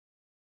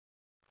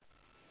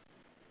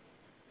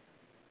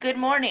Good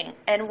morning,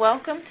 and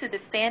welcome to the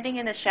Standing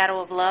in the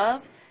Shadow of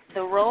Love,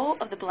 the Role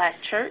of the Black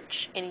Church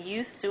in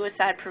Youth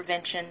Suicide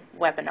Prevention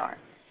webinar.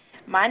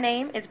 My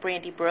name is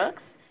Brandy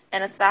Brooks,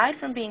 and aside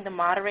from being the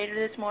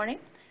moderator this morning,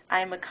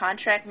 I am a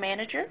contract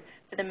manager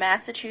for the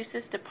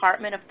Massachusetts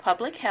Department of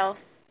Public Health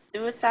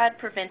Suicide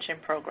Prevention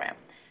Program,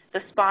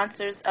 the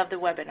sponsors of the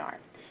webinar.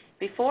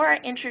 Before I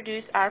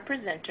introduce our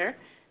presenter,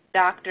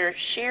 Dr.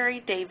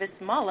 Sherry Davis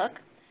Molock,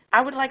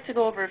 I would like to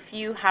go over a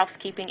few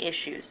housekeeping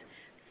issues.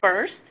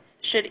 First,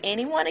 should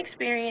anyone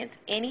experience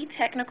any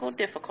technical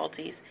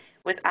difficulties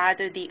with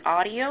either the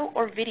audio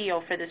or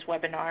video for this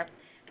webinar,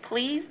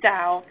 please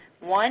dial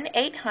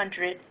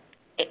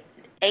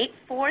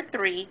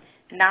 1-800-843-9166.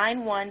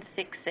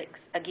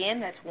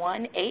 Again, that's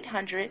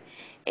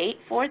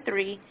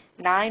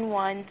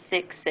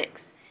 1-800-843-9166,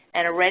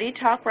 and a Ready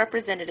Talk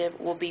representative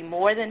will be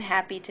more than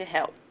happy to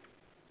help.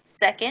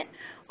 Second,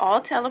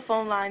 all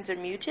telephone lines are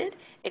muted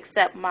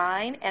except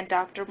mine and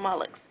Dr.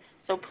 Molock's,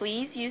 so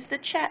please use the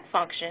chat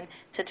function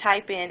to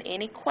type in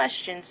any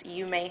questions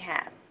you may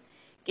have.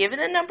 Given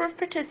the number of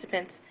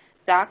participants,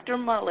 Dr.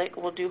 Molock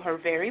will do her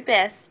very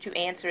best to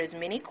answer as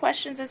many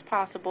questions as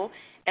possible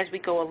as we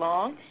go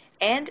along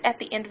and at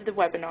the end of the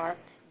webinar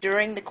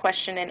during the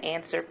question and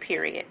answer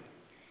period.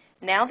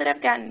 Now that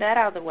I've gotten that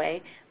out of the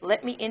way,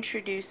 let me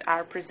introduce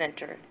our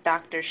presenter,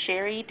 Dr.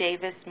 Sherry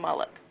Davis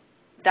Molock.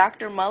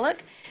 Dr. Molock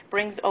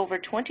brings over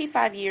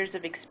 25 years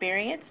of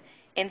experience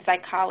in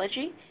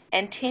psychology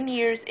and 10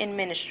 years in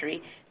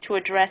ministry to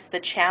address the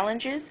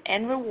challenges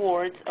and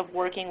rewards of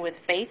working with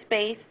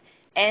faith-based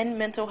and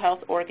mental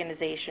health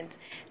organizations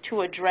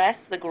to address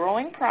the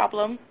growing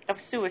problem of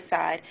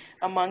suicide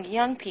among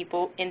young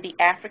people in the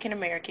African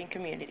American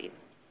community.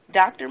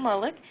 Dr.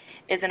 Molock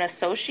is an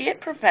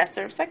associate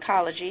professor of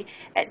psychology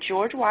at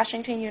George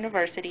Washington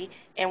University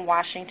in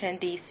Washington,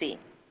 D.C.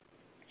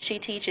 She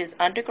teaches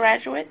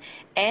undergraduate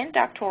and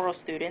doctoral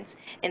students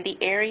in the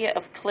area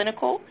of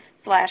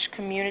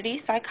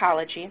clinical/community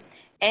psychology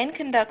and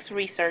conducts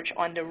research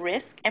on the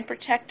risk and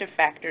protective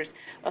factors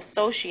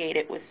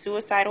associated with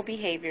suicidal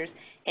behaviors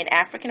in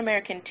African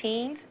American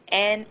teens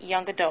and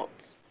young adults,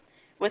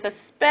 with a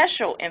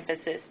special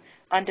emphasis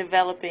on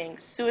developing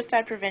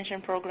suicide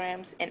prevention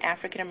programs in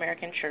African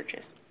American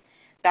churches.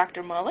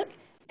 Dr. Molock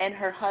and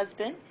her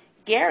husband,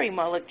 Gary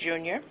Molock,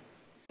 Jr.,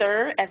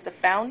 serve as the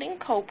founding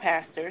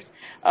co-pastors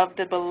of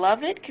the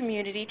Beloved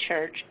Community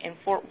Church in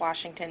Fort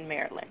Washington,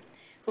 Maryland,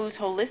 whose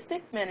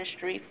holistic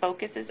ministry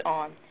focuses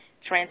on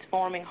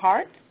transforming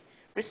hearts,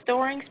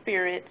 restoring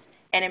spirits,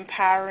 and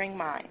empowering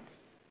minds.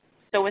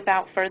 So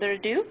without further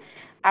ado,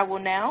 I will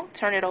now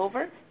turn it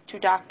over to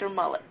Dr.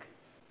 Molock.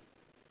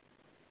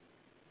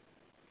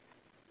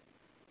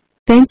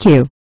 Thank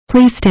you.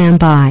 Please stand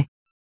by.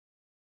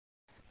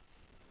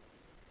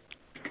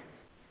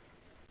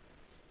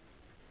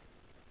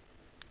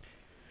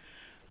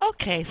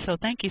 Okay, so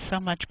thank you so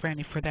much,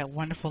 Brandy, for that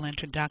wonderful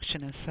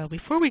introduction. And so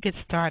before we get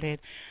started,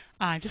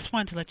 I just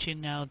wanted to let you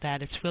know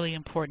that it's really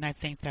important, I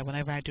think, that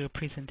whenever I do a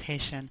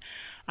presentation,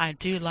 I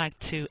do like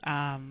to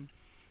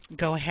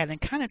go ahead and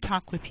kind of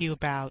talk with you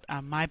about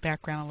my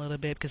background a little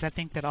bit, because I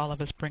think that all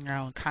of us bring our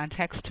own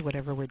context to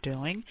whatever we're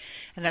doing,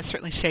 and that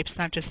certainly shapes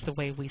not just the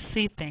way we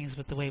see things,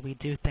 but the way we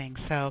do things.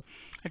 So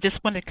I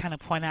just wanted to kind of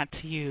point out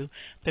to you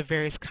the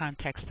various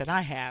contexts that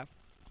I have.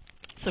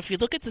 So if you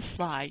look at the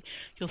slide,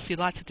 you'll see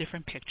lots of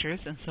different pictures.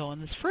 And so in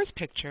this first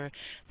picture,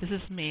 this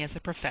is me as a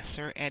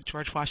professor at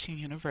George Washington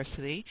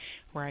University,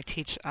 where I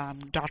teach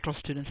doctoral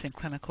students in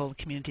clinical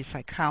community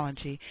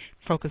psychology,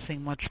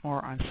 focusing much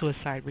more on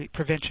suicide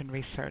prevention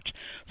research.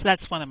 So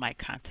that's one of my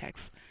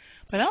contexts.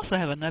 But I also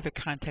have another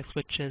context,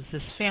 which is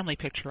this family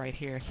picture right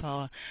here.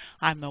 So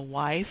I'm a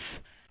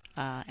wife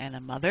and a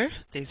mother.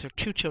 These are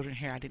two children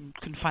here. I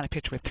couldn't find a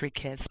picture with 3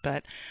 kids,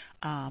 but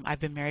I've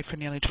been married for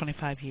nearly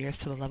 25 years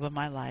to the love of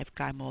my life,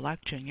 Guy Molock,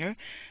 Jr.,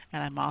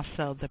 and I'm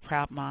also the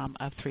proud mom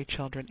of 3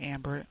 children,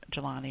 Amber,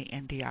 Jelani,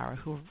 and Diara,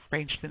 who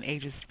ranged in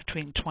ages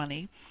between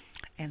 20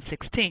 and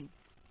 16.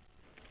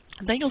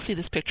 And then you'll see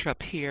this picture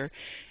up here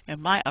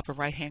in my upper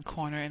right-hand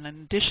corner. And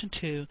in addition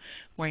to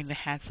wearing the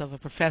hats of a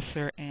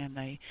professor and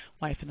a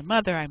wife and a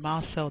mother, I'm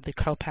also the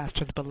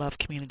co-pastor of the Beloved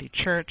Community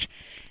Church.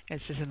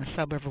 It's just in the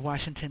suburb of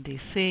Washington,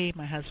 D.C.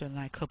 My husband and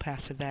I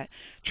co-pastor that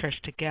church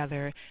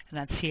together, and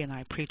that's he and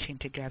I preaching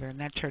together. And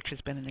that church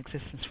has been in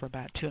existence for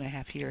about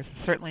 2.5 years.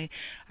 And certainly,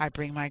 I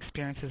bring my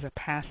experience as a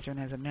pastor and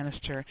as a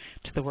minister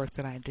to the work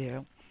that I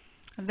do.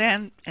 And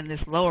then in this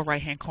lower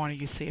right-hand corner,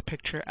 you see a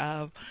picture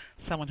of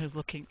someone who's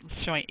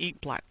showing Eat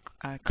Black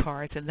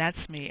cards, and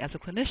that's me as a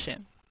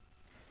clinician.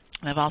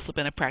 And I've also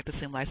been a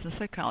practicing licensed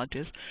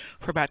psychologist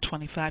for about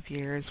 25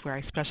 years, where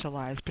I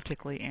specialize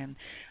particularly in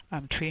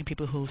treating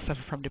people who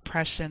suffer from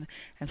depression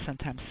and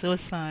sometimes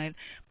suicide.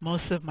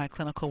 Most of my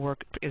clinical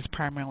work is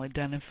primarily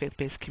done in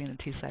faith-based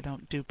communities. I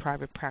don't do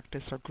private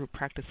practice or group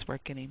practice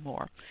work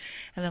anymore.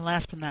 And then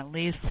last but not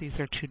least, these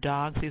are 2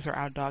 dogs. These are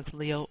our dogs,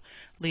 Leo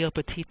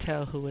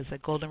Petito, who is a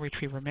golden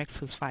retriever mix,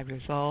 who's 5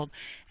 years old,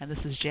 and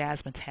this is Jazz,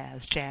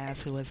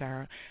 who is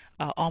our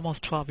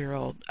almost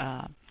 12-year-old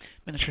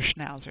Minister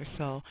Schnauzer.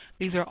 So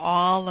these are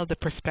all of the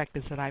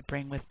perspectives that I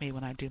bring with me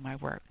when I do my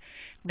work.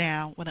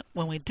 Now,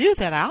 when we do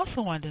that, I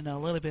also wanted to know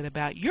a little bit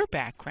about your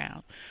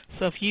background.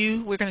 So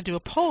we're going to do a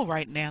poll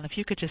right now, and if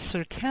you could just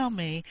sort of tell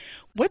me,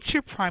 what's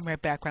your primary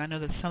background? I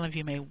know that some of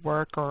you may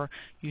work or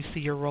you see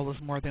your role as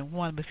more than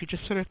one, but if you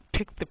just sort of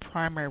pick the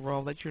primary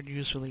role that you're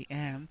usually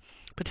in,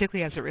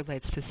 particularly as it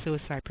relates to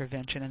suicide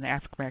prevention in the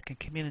African American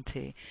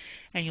community.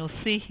 And you'll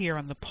see here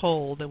on the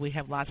poll that we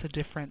have lots of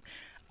different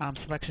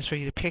selections for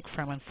you to pick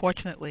from.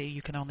 Unfortunately,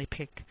 you can only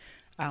pick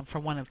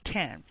from 1 of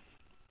 10.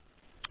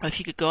 If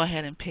you could go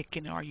ahead and pick,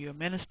 are you a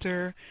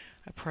minister,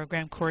 a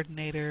program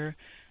coordinator,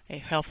 a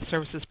health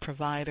services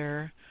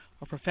provider,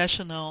 or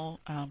professional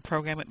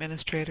program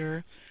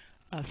administrator,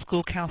 a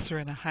school counselor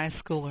in a high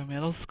school or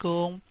middle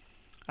school,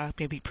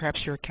 maybe perhaps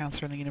you're a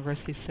counselor in a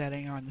university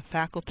setting or on the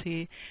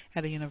faculty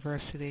at a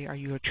university. Are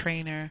you a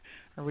trainer,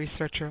 a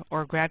researcher,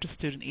 or a graduate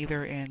student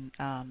either in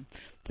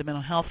the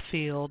mental health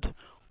field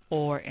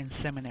or in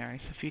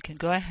seminary? So if you can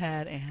go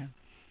ahead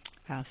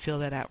and fill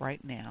that out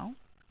right now.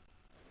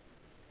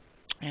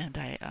 And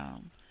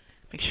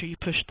make sure you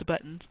push the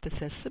button that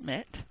says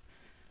submit.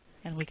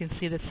 And we can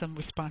see that some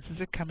responses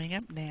are coming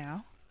up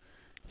now.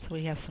 So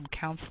we have some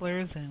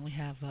counselors and we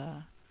have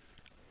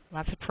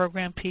lots of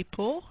program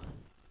people.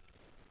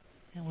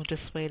 And we'll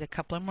just wait a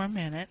couple of more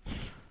minutes.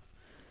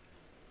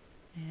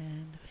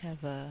 And we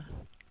have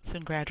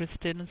some graduate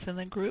students in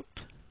the group.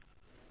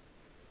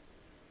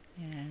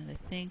 And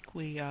I think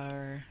we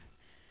are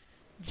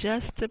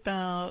just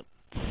about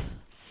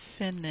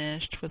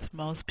finished with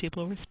most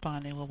people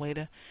responding. We'll wait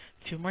a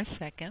few more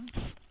seconds.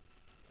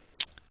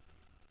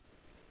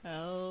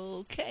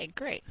 Okay,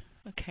 great.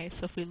 Okay,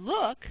 so if we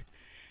look,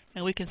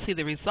 and we can see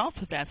the results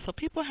of that. So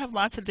people have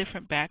lots of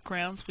different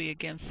backgrounds. We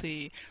again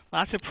see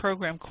lots of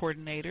program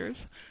coordinators,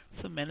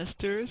 some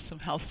ministers, some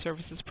health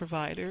services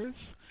providers,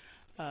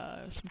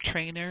 some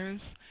trainers,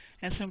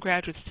 and some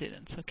graduate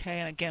students. Okay,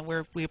 and again,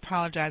 we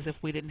apologize if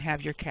we didn't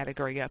have your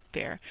category up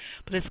there,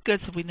 but it's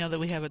good so we know that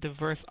we have a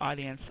diverse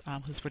audience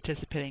who's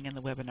participating in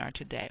the webinar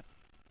today.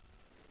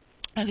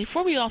 And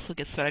before we also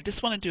get started, I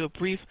just want to do a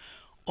brief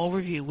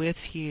overview with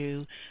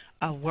you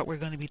of what we're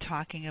going to be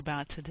talking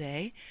about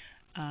today.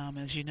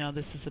 As you know,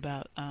 this is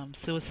about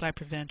suicide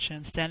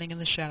prevention, standing in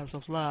the shadows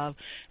of love.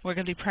 We're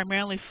going to be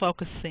primarily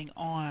focusing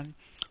on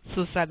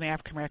suicide in the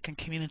African American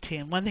community.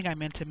 And one thing I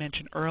meant to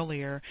mention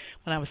earlier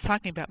when I was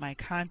talking about my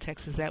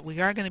context is that we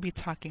are going to be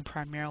talking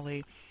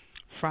primarily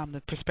from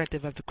the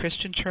perspective of the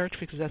Christian church,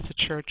 because that's the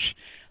church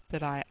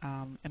that I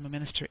am a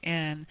minister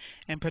in,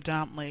 and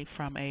predominantly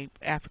from a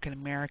African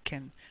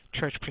American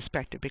church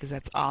perspective, because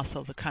that's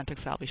also the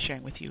context I'll be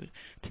sharing with you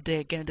today.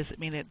 Again, it doesn't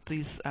mean that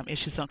these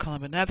issues don't come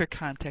up in other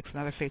contexts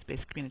and other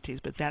faith-based communities,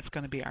 but that's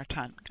going to be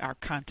our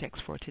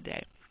context for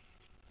today.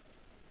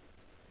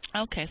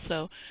 Okay,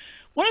 so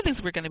one of the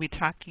things we're going to be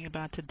talking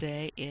about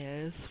today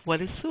is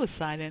what is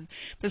suicide, and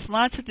there's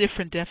lots of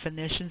different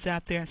definitions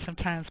out there, and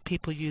sometimes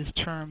people use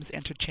terms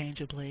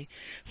interchangeably.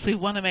 So we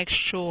want to make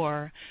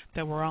sure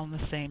that we're all on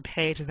the same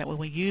page, and that when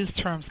we use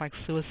terms like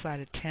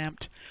suicide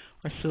attempt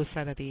or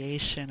suicide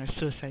ideation or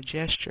suicide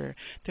gesture,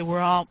 that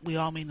we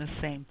all mean the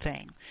same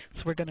thing.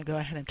 So we're going to go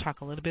ahead and talk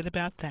a little bit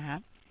about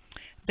that.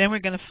 Then we're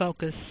going to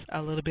focus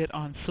a little bit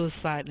on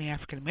suicide in the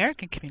African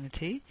American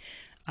community,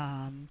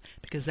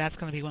 because that's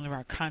going to be one of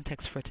our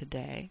contexts for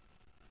today.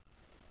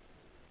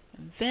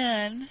 And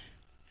then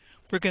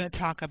we're going to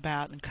talk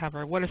about and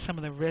cover what are some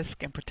of the risk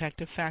and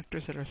protective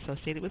factors that are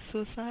associated with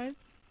suicide,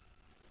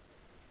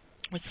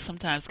 which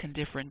sometimes can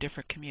differ in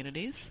different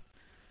communities.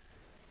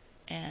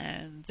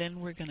 And then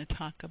we're going to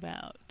talk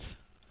about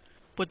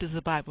what does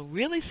the Bible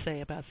really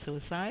say about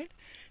suicide.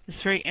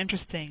 It's very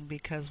interesting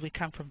because we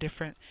come from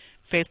different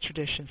faith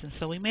traditions, and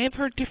so we may have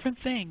heard different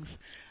things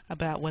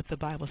about what the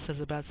Bible says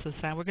about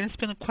suicide. We're going to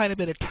spend quite a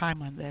bit of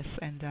time on this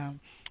and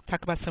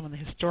talk about some of the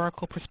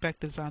historical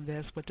perspectives on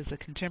this. What does the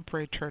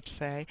contemporary church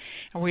say?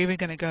 And we're even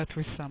going to go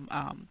through some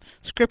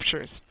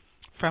scriptures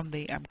from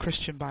the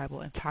Christian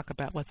Bible and talk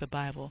about what the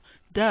Bible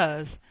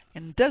does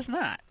and does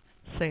not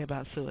say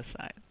about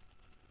suicide.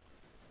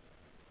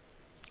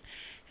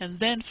 And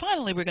then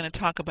finally, we're going to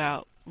talk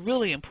about,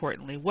 really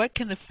importantly, what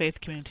can the faith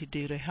community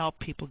do to help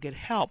people get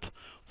help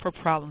for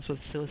problems with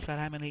suicide?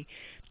 I'm an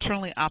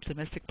eternally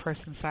optimistic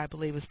person, so I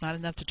believe it's not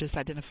enough to just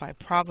identify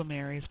problem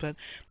areas, but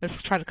let's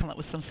try to come up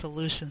with some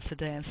solutions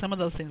today. And some of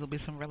those things will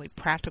be some really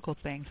practical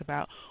things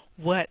about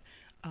what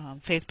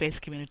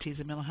faith-based communities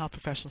and mental health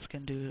professionals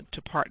can do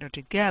to partner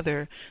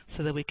together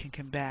so that we can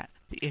combat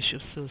the issue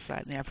of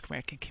suicide in the African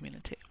American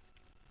community.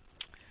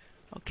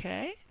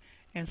 Okay?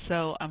 And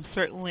so I'm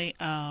certainly,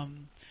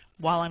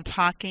 while I'm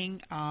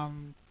talking,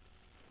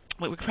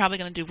 what we're probably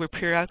going to do, we're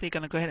periodically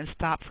going to go ahead and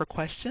stop for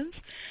questions.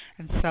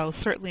 And so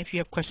certainly if you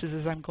have questions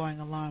as I'm going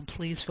along,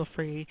 please feel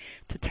free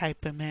to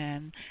type them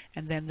in.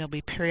 And then there'll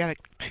be periodic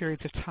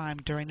periods of time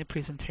during the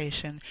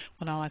presentation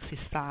when I'll actually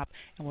stop,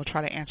 and we'll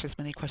try to answer as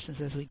many questions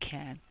as we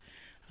can.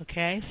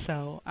 Okay,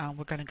 so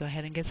we're going to go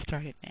ahead and get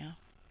started now.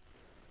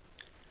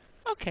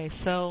 Okay,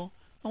 so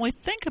When we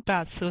think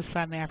about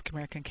suicide in the African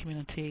American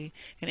community,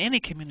 in any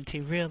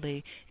community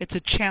really, it's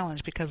a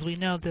challenge because we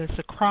know this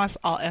across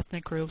all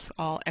ethnic groups,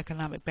 all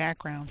economic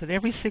backgrounds, that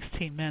every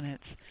 16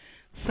 minutes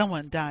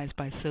someone dies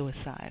by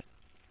suicide.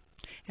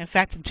 In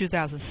fact, in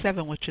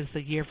 2007, which is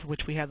the year for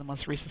which we have the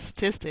most recent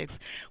statistics,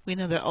 we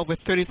know that over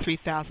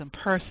 33,000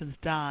 persons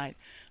died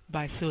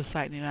by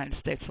suicide in the United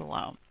States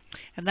alone.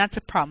 And that's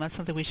a problem. That's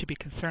something we should be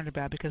concerned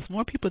about because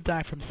more people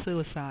die from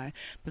suicide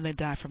than they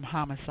die from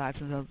homicides.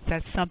 And so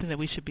that's something that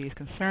we should be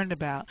concerned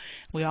about.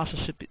 We also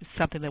should be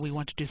something that we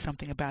want to do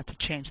something about to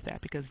change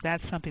that because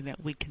that's something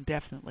that we can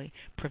definitely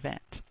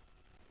prevent.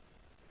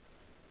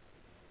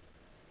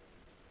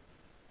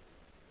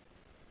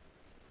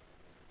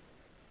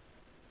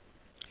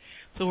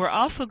 So we're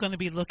also going to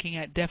be looking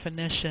at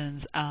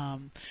definitions.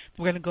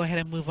 We're going to go ahead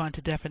and move on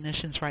to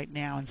definitions right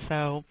now. And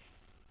so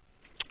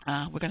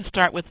we're going to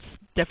start with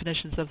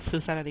definitions of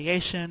suicide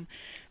ideation,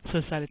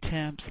 suicide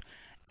attempts,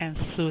 and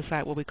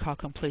suicide, what we call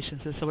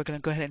completions. And so we're going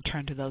to go ahead and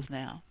turn to those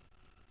now.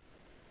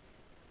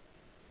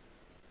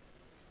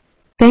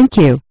 Thank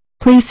you.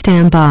 Please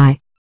stand by.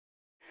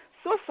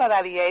 Suicide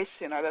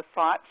ideation are the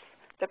thoughts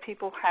that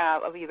people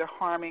have of either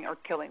harming or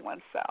killing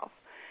oneself.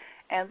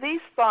 And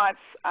these thoughts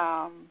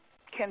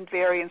can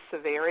vary in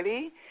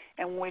severity.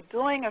 And when we're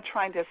doing or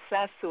trying to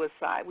assess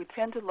suicide, we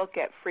tend to look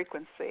at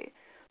frequency.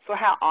 So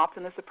how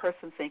often is a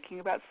person thinking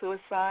about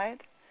suicide?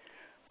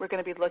 We're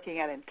going to be looking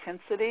at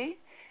intensity.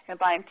 And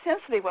by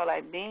intensity, what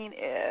I mean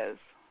is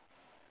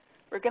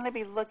we're going to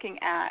be looking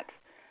at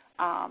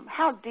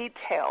how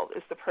detailed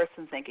is the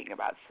person thinking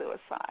about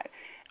suicide.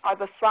 Are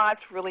the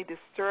thoughts really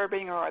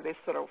disturbing, or are they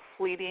sort of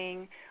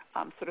fleeting,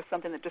 sort of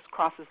something that just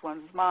crosses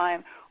one's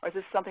mind, or is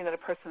this something that a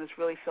person is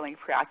really feeling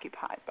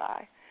preoccupied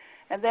by?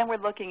 And then we're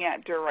looking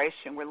at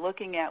duration. We're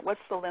looking at what's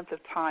the length of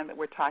time that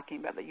we're talking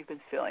about that you've been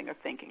feeling or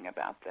thinking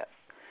about this.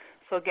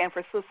 So again,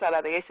 for suicide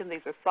ideation,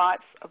 these are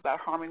thoughts about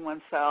harming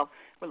oneself.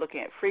 We're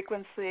looking at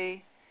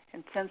frequency,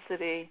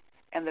 intensity,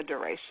 and the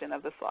duration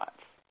of the thoughts.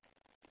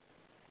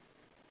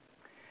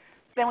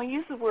 Then we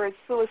use the word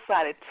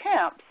suicide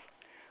attempts.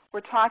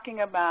 We're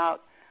talking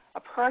about a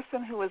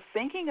person who is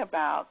thinking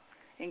about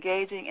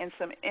engaging in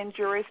some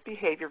injurious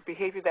behavior,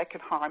 behavior that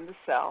could harm the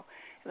self.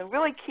 And the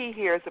really key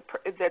here is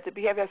that the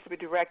behavior has to be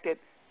directed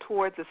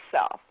towards the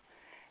self.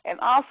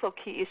 And also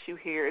key issue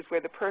here is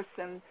where the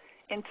person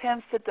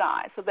intends to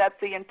die, so that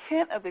the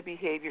intent of the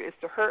behavior is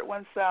to hurt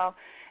oneself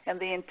and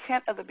the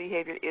intent of the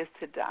behavior is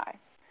to die.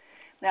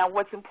 Now,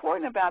 what's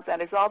important about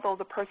that is although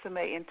the person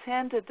may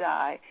intend to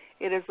die,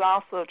 it is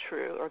also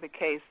true or the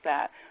case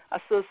that a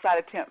suicide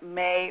attempt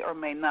may or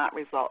may not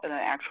result in an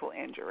actual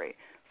injury.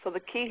 So the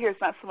key here is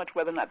not so much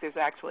whether or not there's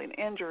actually an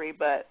injury,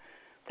 but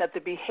that the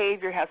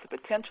behavior has the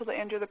potential to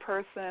injure the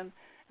person and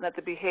that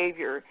the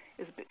behavior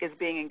is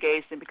being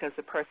engaged in because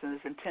the person is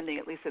intending,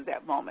 at least at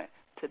that moment,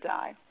 to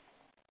die.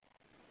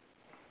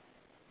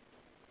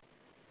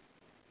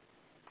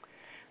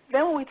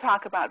 Then when we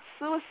talk about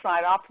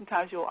suicide,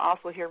 oftentimes you'll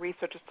also hear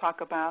researchers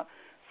talk about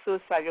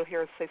suicide. You'll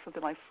hear us say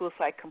something like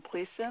suicide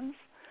completions.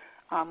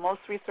 Most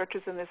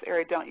researchers in this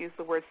area don't use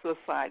the word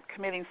suicide,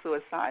 committing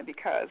suicide,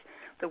 because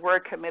the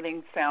word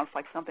committing sounds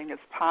like something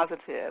that's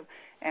positive,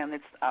 and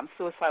it's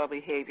suicidal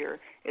behavior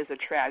is a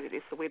tragedy.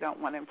 So we don't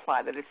want to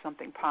imply that it's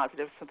something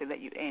positive, something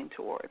that you aim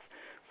towards.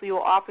 So you'll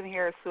often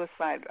hear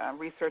suicide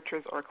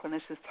researchers or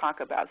clinicians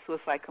talk about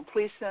suicide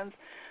completions.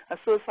 A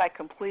suicide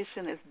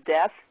completion is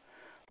death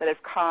that is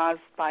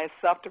caused by a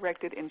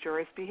self-directed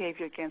injurious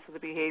behavior. Again, so the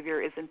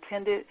behavior is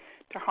intended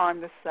to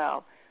harm the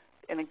self.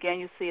 And again,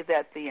 you see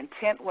that the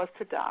intent was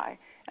to die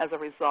as a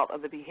result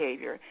of the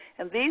behavior.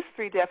 And these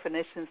three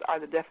definitions are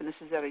the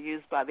definitions that are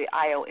used by the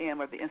IOM,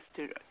 or the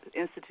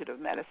Institute of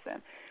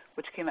Medicine,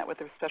 which came out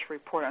with a special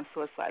report on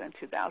suicide in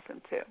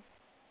 2002.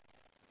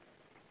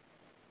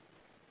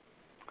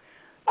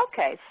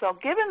 Okay, so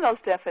given those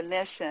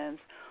definitions,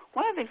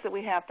 one of the things that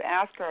we have to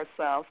ask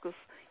ourselves, because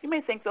you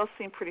may think those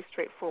seem pretty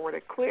straightforward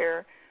or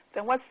clear,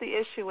 then what's the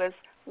issue is,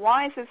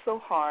 why is it so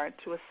hard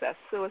to assess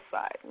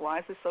suicide? Why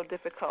is it so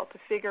difficult to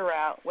figure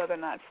out whether or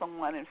not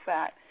someone, in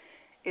fact,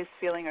 is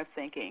feeling or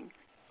thinking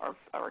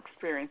or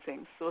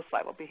experiencing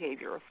suicidal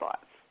behavior or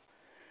thoughts?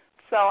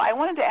 So I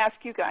wanted to ask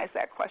you guys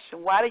that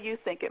question. Why do you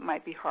think it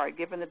might be hard,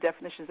 given the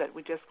definitions that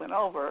we just went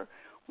over,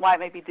 why it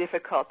may be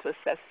difficult to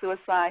assess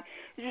suicide?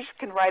 You just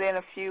can write in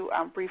a few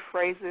brief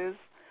phrases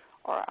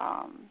or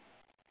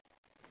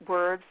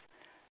words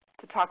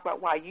to talk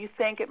about why you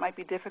think it might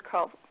be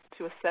difficult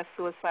to assess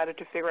suicide or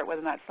to figure out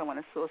whether or not someone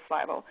is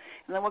suicidal.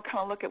 And then we'll kind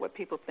of look at what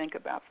people think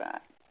about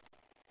that.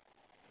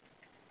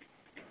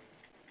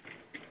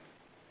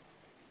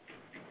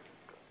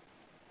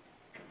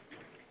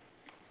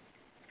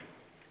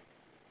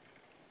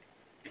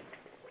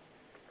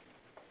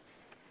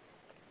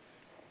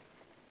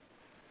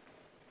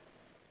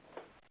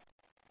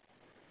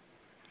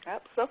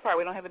 Yep, so far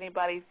we don't have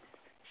anybody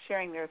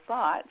sharing their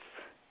thoughts.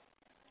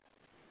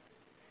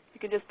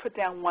 You can just put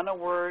down one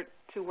word,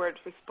 2 word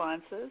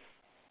responses,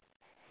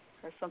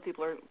 or some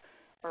people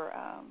are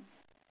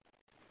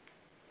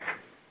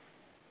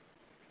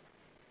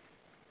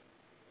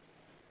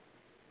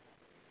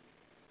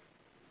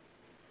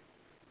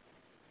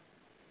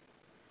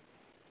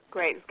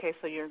Great. Okay,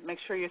 so make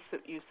sure you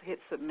hit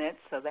submit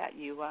so that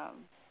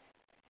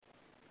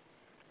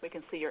we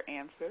can see your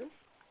answers.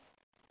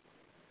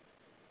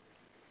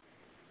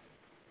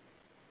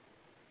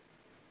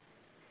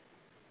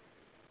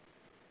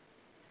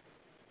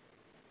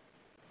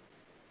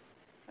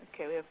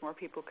 Okay, we have more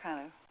people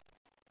kind of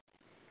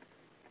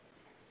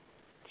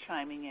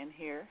chiming in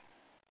here.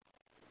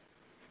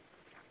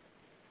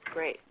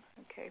 Great.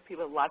 Okay,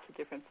 people have lots of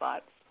different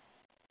thoughts.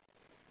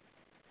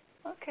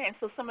 Okay, and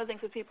so some of the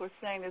things that people are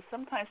saying is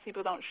sometimes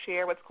people don't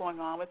share what's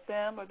going on with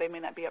them, or they may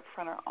not be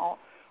upfront or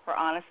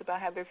honest about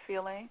how they're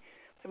feeling.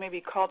 There may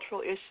be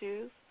cultural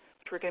issues,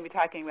 which we're going to be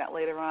talking about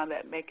later on,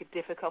 that make it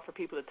difficult for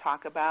people to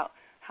talk about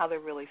how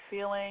they're really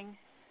feeling.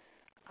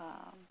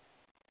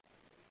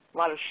 A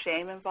lot of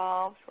shame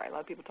involved, right? A lot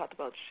of people talked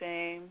about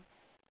shame,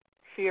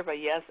 fear of a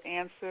yes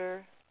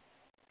answer.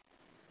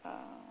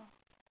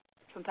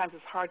 Sometimes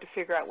it's hard to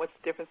figure out what's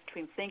the difference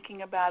between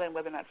thinking about it and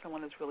whether or not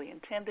someone is really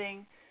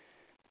intending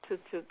to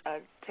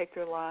take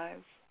their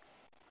lives.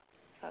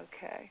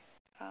 Okay.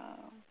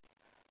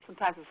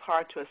 Sometimes it's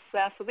hard to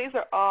assess. So these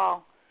are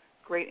all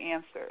great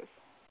answers.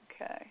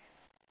 Okay.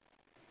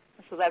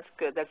 So that's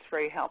good. That's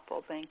very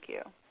helpful. Thank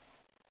you.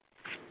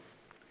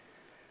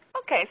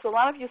 Okay, so a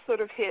lot of you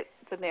sort of hit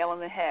the nail on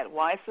the head.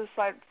 Why is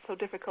suicide so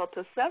difficult to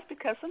assess?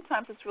 Because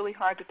sometimes it's really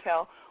hard to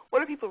tell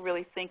what are people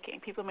really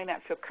thinking. People may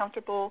not feel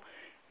comfortable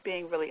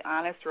being really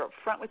honest or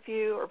upfront with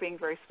you or being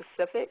very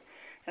specific.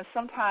 And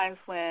sometimes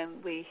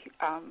when we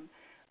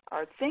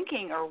are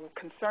thinking or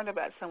concerned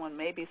about someone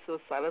may be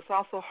suicidal, it's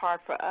also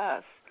hard for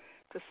us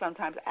to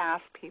sometimes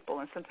ask people.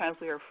 And sometimes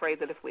we are afraid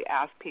that if we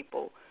ask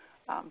people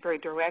very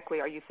directly,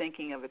 are you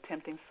thinking of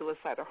attempting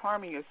suicide or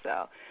harming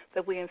yourself,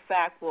 that we in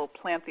fact will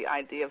plant the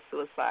idea of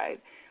suicide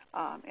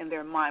in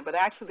their mind. But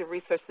actually the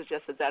research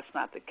suggests that that's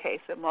not the case,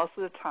 that most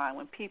of the time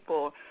when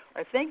people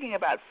are thinking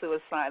about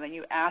suicide and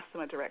you ask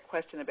them a direct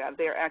question about it,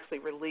 they're actually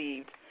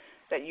relieved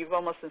that you've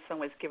almost in some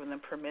ways given them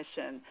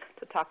permission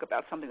to talk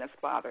about something that's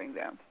bothering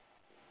them.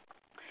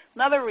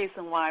 Another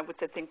reason why, which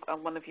I think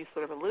one of you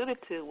sort of alluded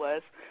to,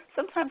 was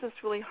sometimes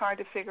it's really hard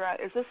to figure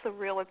out, is this a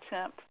real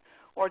attempt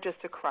or just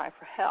a cry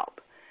for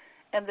help?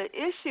 And the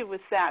issue with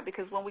that,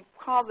 because when we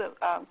call the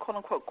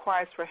quote-unquote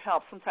cries for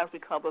help, sometimes we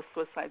call those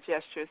suicide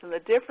gestures. And the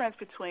difference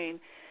between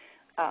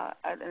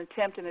an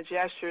attempt and a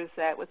gesture is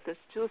that with this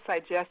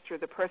suicide gesture,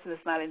 the person is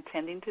not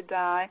intending to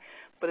die,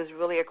 but is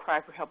really a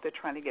cry for help. They're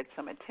trying to get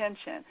some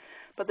attention.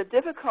 But the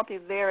difficulty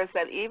there is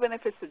that even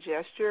if it's a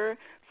gesture,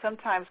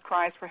 sometimes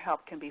cries for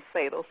help can be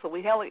fatal. So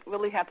we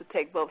really have to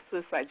take both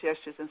suicide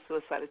gestures and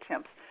suicide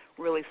attempts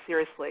really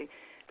seriously,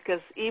 because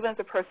even if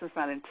the person is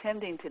not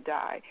intending to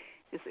die,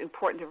 it's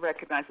important to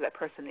recognize that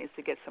person needs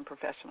to get some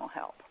professional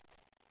help.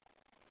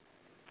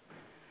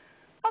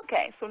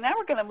 Okay, so now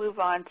we're going to move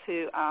on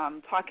to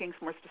talking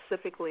more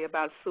specifically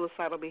about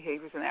suicidal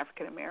behaviors in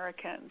African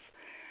Americans.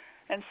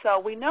 And so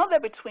we know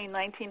that between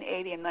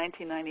 1980 and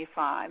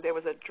 1995, there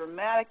was a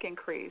dramatic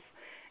increase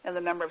in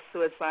the number of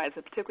suicides,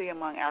 and particularly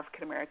among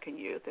African American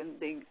youth.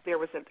 And there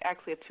was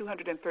actually a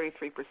 233%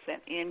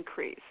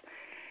 increase.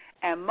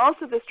 And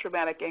most of this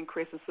dramatic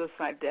increase in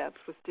suicide deaths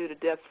was due to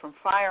deaths from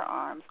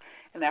firearms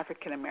in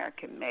African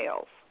American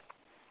males.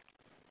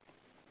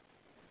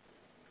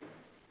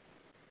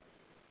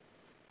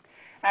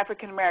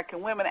 African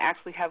American women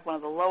actually have one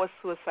of the lowest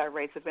suicide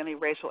rates of any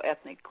racial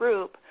ethnic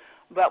group,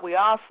 but we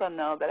also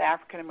know that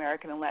African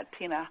American and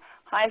Latina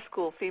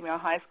female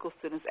high school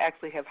students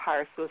actually have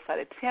higher suicide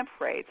attempt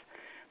rates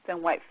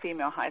than white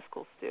female high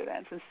school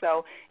students. And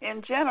so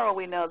in general,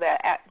 we know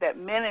that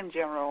men in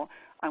general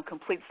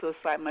complete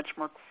suicide much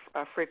more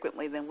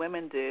frequently than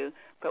women do,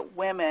 but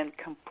women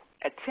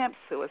attempt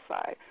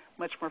suicide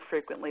much more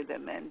frequently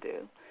than men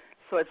do.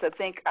 So it's, I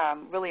think,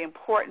 really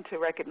important to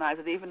recognize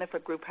that even if a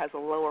group has a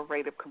lower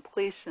rate of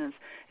completions,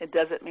 it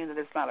doesn't mean that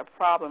it's not a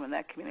problem in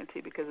that community,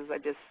 because as I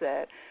just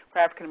said, for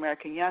African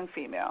American young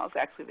females,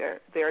 actually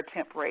their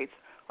attempt rates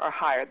are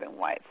higher than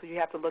white. So you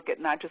have to look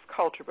at not just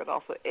culture but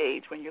also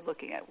age when you're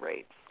looking at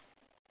rates.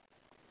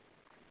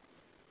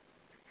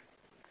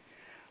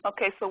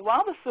 Okay, so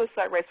while the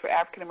suicide rates for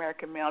African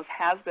American males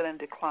has been in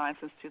decline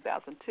since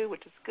 2002,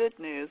 which is good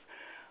news,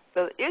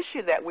 the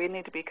issue that we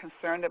need to be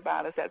concerned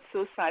about is that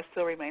suicide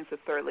still remains the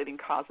third leading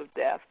cause of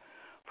death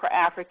for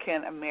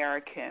African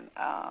American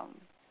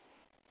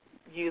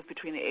youth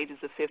between the ages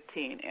of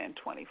 15 and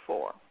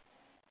 24.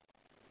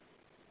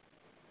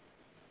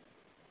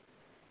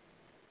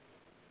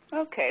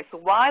 Okay, so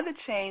why the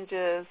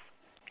changes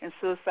in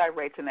suicide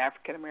rates in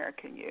African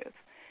American youth?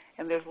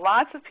 And there's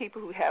lots of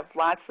people who have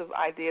lots of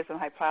ideas and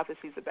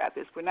hypotheses about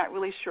this. We're not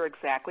really sure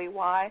exactly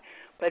why,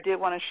 but I did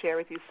want to share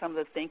with you some of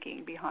the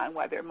thinking behind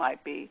why there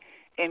might be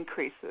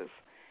increases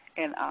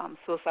in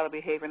suicidal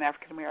behavior in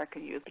African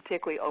American youth,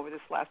 particularly over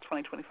this last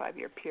 20-25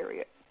 year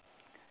period.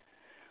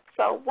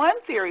 So one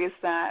theory is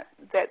that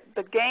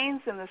the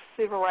gains in the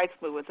civil rights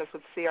movement, that's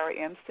what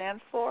CRM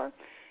stands for,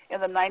 in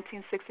the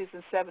 1960s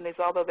and 70s,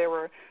 although there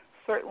were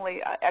certainly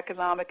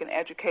economic and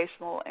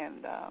educational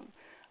and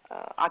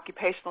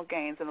occupational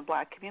gains in the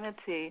black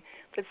community,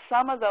 that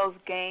some of those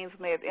gains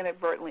may have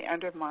inadvertently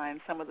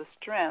undermined some of the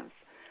strengths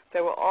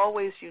that were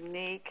always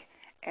unique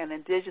and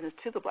indigenous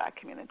to the black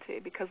community.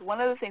 Because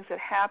one of the things that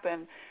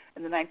happened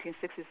in the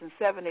 1960s and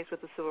 70s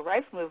with the civil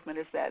rights movement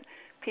is that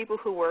people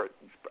who were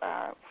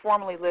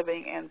formerly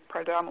living in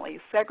predominantly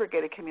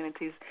segregated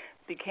communities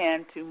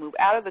began to move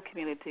out of the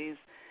communities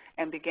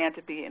and began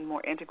to be in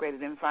more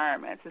integrated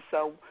environments. And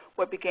so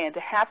what began to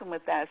happen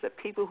with that is that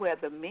people who had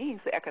the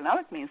means, the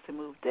economic means to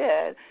move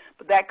did,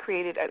 but that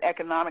created an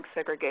economic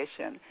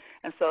segregation.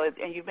 And so,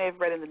 and you may have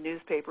read in the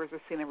newspapers or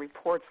seen in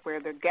reports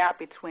where the gap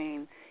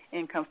between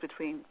incomes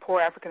between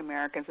poor African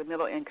Americans and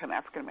middle income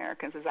African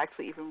Americans is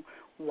actually even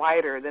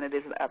wider than it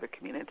is in other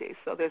communities.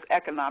 So there's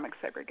economic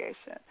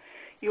segregation.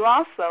 You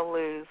also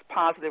lose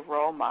positive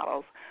role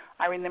models.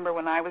 I remember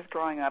when I was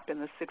growing up in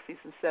the 60s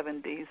and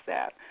 70s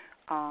that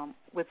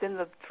within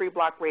the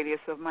 3-block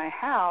radius of my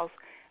house,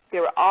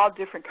 there were all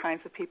different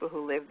kinds of people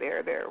who lived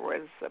there. There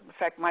was, in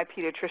fact, my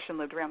pediatrician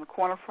lived around the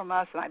corner from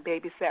us, and I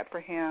babysat for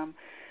him.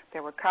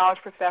 There were college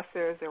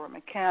professors, there were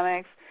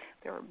mechanics,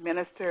 there were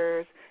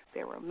ministers,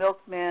 there were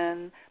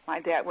milkmen.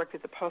 My dad worked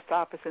at the post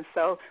office, and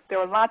so there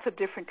were lots of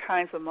different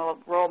kinds of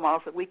role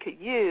models that we could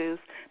use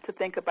to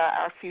think about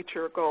our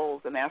future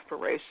goals and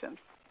aspirations.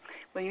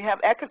 When you have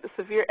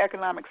severe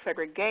economic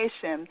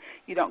segregation,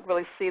 you don't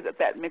really see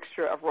that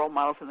mixture of role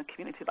models in the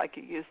community like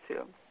you used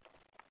to.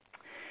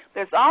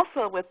 There's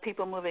also, with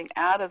people moving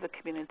out of the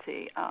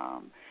community,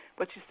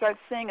 what you start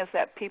seeing is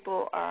that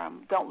people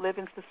don't live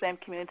in the same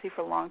community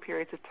for long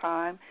periods of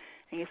time,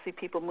 and you see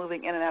people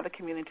moving in and out of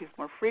communities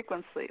more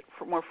frequently.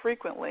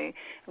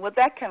 And what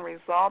that can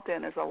result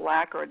in is a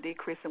lack or a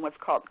decrease in what's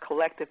called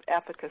collective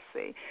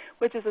efficacy,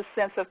 which is a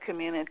sense of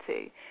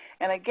community.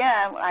 And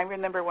again, I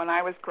remember when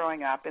I was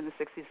growing up in the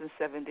 60s and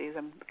 70s,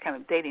 I'm kind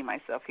of dating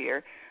myself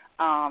here,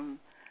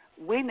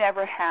 we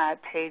never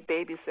had paid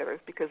babysitters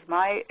because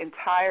my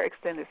entire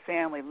extended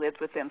family lived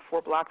within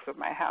 4 blocks of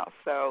my house.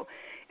 So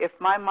if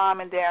my mom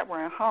and dad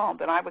weren't home,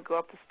 then I would go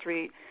up the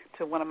street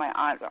to one of my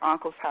aunts or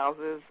uncle's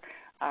houses.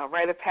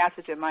 Rite of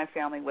passage in my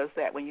family was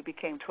that when you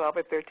became 12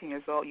 or 13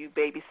 years old, you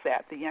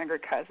babysat the younger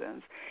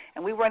cousins.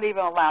 And we weren't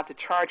even allowed to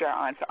charge our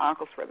aunts or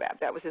uncles for that.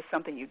 That was just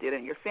something you did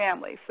in your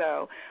family.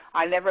 So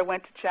I never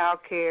went to child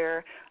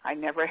care. I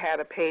never had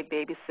a paid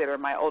babysitter.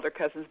 My older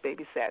cousins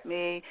babysat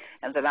me,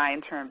 and then I,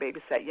 in turn,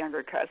 babysat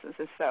younger cousins.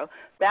 And so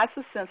that's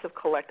a sense of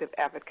collective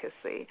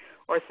advocacy.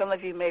 Or some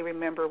of you may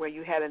remember where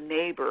you had a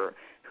neighbor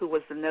who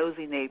was the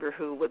nosy neighbor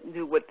who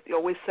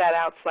always sat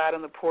outside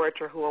on the porch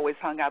or who always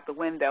hung out the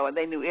window, and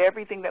they knew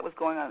everything that was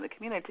going on in the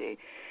community.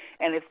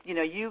 And if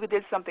you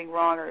did something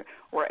wrong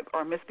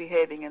or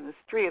misbehaving in the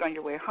street on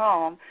your way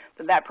home,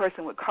 then that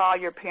person would call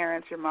your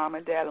parents, your mom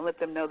and dad, and let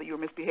them know that you were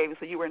misbehaving,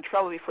 so you were in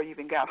trouble before you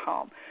even got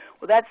home.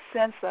 Well, that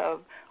sense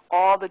of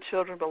all the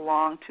children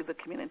belong to the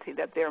community,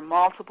 that there are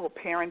multiple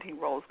parenting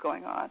roles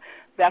going on,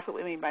 that's what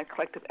we mean by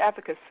collective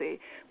efficacy.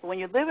 But when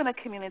you live in a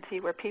community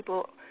where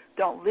people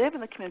don't live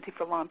in the community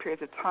for long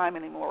periods of time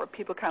anymore, where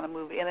people kind of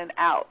move in and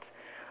out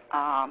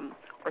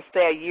or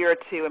stay a year or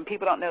two, and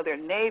people don't know their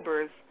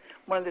neighbors,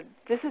 one of the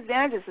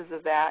disadvantages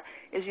of that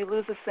is you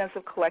lose a sense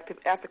of collective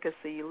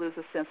efficacy, you lose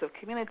a sense of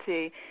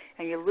community,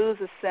 and you lose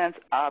a sense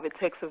of it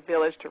takes a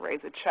village to raise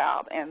a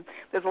child. And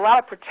there's a lot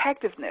of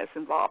protectiveness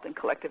involved in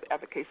collective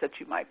efficacy that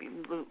you might be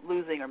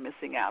losing or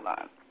missing out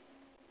on.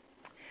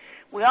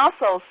 We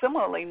also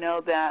similarly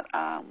know that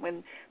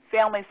when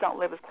families don't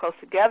live as close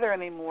together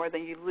anymore,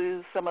 then you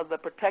lose some of the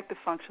protective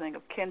functioning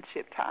of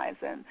kinship ties.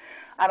 And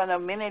I don't know,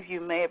 many of you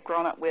may have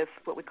grown up with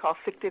what we call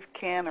fictive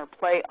kin or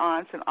play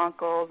aunts and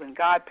uncles and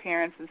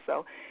godparents, and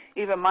so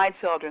even my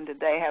children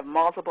today have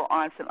multiple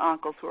aunts and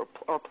uncles who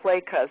are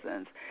play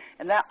cousins.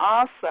 And that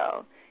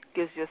also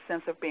gives you a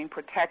sense of being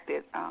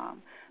protected,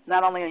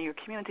 not only in your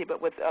community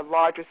but with a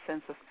larger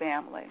sense of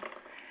family.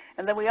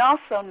 And then we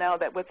also know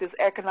that with this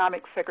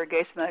economic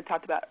segregation that I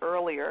talked about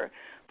earlier,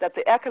 that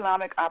the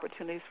economic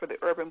opportunities for the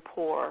urban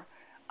poor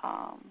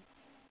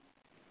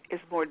is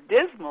more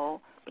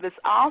dismal, but it's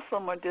also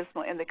more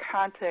dismal in the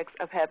context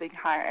of having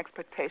higher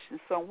expectations.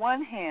 So on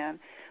one hand,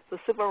 the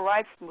civil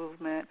rights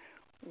movement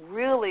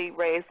really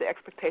raised the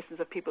expectations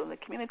of people in the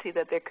community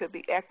that there could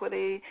be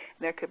equity, and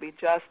there could be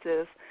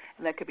justice,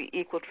 and there could be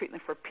equal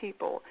treatment for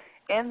people.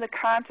 In the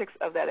context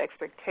of that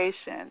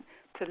expectation,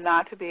 to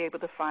not to be able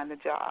to find a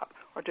job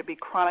or to be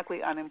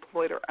chronically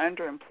unemployed or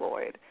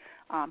underemployed,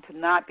 to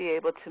not be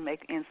able to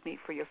make ends meet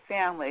for your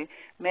family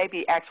may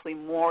be actually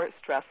more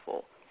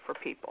stressful for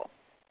people.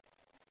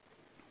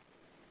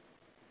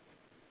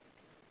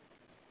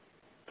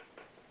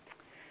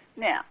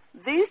 Now,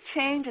 these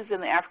changes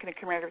in the African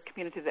American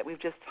community that we've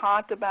just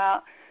talked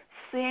about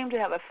seem to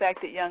have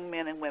affected young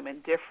men and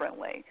women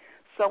differently.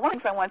 So one of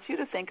the things I want you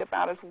to think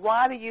about is,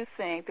 why do you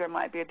think there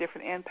might be a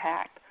different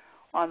impact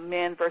on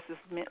men versus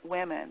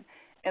women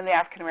in the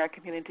African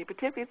American community,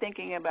 particularly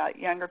thinking about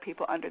younger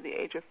people under the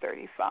age of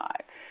 35?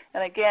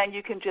 And again,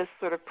 you can just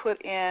sort of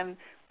put in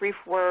brief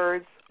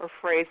words or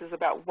phrases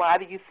about why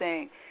do you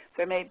think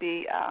there may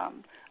be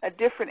a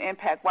different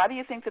impact. Why do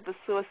you think that the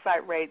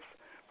suicide rates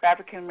for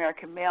African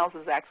American males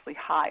is actually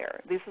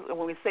higher.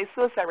 When we say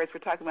suicide rates, we're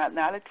talking about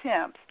not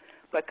attempts,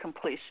 but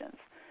completions.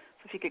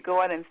 So if you could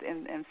go ahead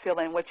and fill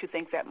in what you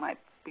think that might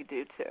be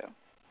due to.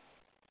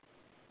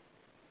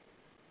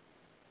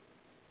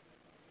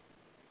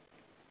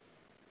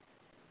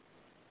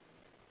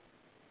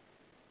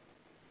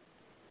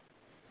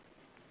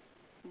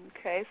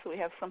 Okay, so we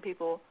have some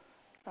people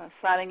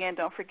signing in.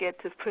 Don't forget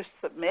to push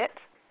submit.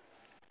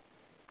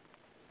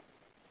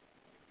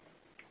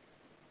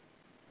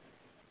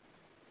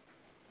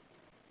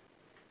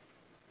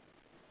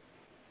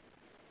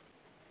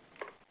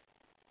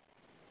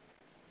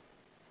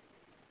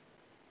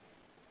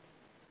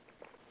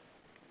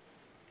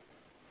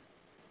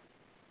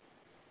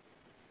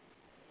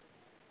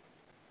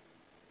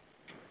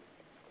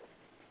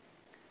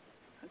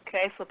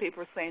 Okay, so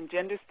people are saying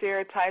gender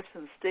stereotypes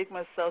and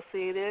stigma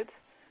associated,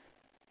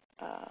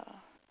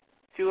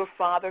 fewer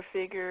father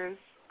figures,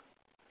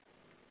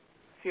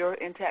 fewer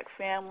intact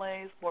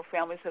families, more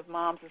families have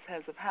moms as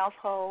heads of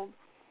household.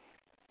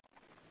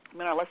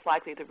 Men are less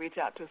likely to reach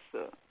out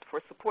for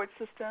support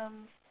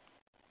systems.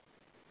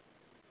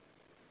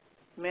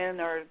 Men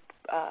are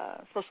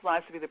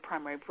socialized to be the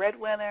primary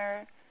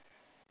breadwinner.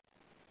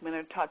 Men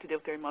are taught to deal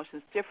with their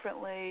emotions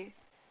differently.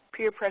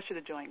 Peer pressure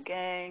to join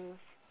gangs.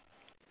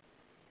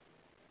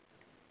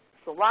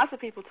 So lots of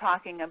people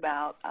talking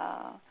about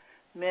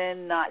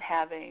men not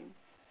having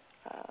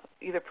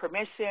either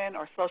permission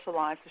or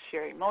socialized to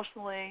share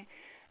emotionally,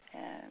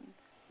 and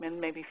men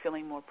may be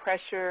feeling more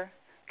pressure.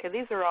 Okay,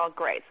 these are all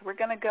great. So we're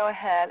going to go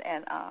ahead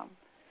and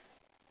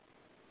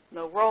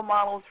no role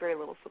models, very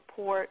little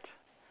support.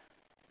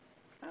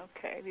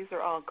 Okay, these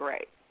are all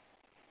great.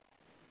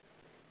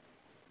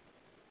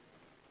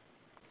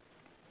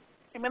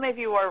 And many of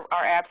you are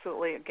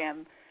absolutely,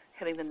 again,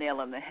 hitting the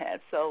nail on the head.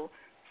 So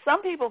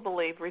some people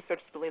believe, researchers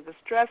believe, that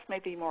stress may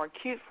be more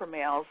acute for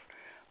males,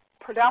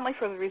 predominantly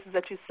for the reasons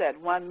that you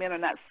said. One, men are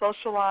not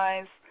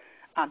socialized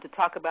to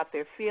talk about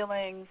their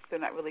feelings. They're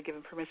not really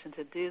given permission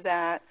to do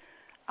that.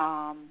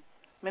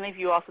 Many of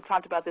you also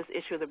talked about this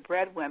issue of the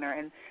breadwinner,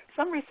 and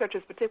some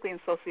researchers, particularly in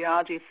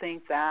sociology,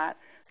 think that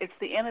it's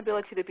the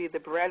inability to be the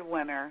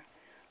breadwinner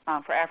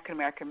for African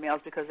American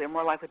males because they're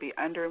more likely to be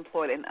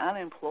underemployed and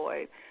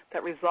unemployed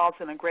that results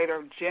in a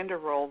greater gender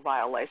role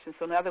violation.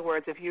 So in other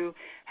words, if you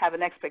have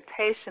an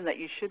expectation that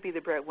you should be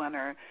the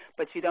breadwinner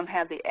but you don't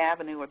have the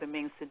avenue or the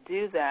means to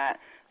do that,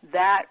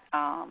 that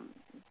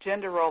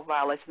gender role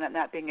violation, that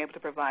not being able to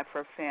provide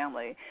for a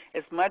family,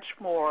 is much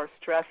more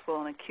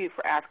stressful and acute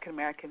for African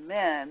American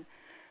men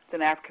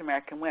than African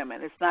American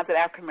women. It's not that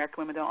African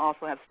American women don't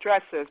also have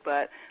stressors,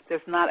 but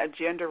there's not a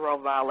gender role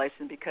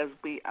violation because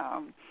we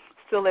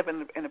still live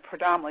in a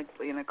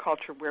predominantly in a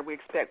culture where we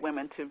expect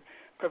women to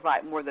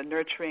provide more of the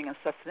nurturing and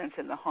sustenance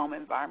in the home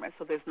environment.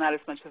 So there's not as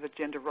much of a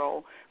gender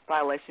role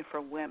violation for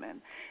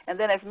women. And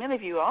then, as many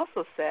of you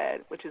also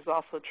said, which is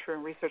also true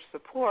and research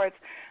supports,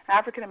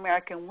 African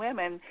American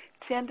women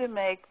tend to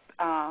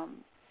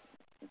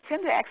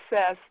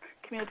access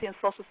community and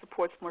social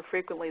supports more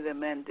frequently than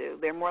men do.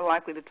 They're more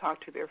likely to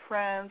talk to their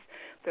friends.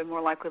 They're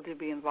more likely to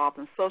be involved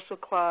in social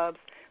clubs.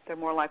 They're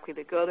more likely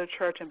to go to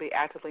church and be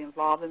actively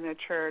involved in their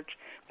church.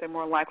 They're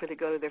more likely to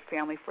go to their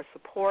family for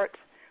support,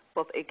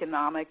 both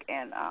economic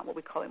and what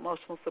we call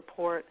emotional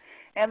support.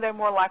 And they're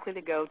more likely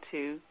to go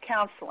to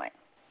counseling.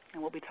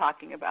 And we'll be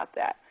talking about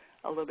that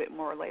a little bit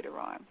more later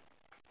on.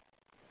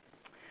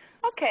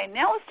 Okay,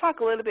 now let's talk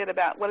a little bit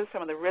about what are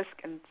some of the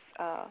risk and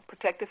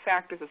protective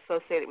factors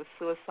associated with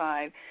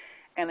suicide.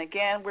 And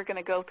again, we're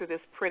going to go through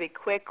this pretty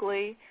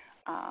quickly.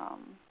 I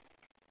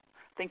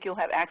think you'll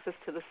have access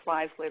to the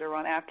slides later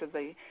on after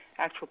the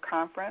actual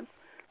conference.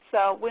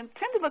 So we tend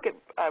to look at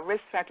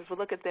risk factors. We'll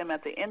look at them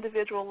at the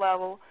individual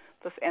level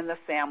and the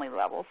family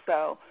level.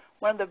 So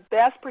one of the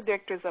best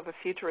predictors of a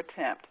future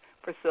attempt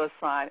for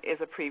suicide is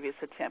a previous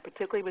attempt,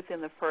 particularly within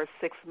the first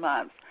 6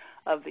 months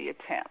of the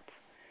attempt.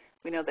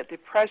 We know that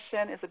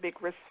depression is a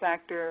big risk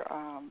factor.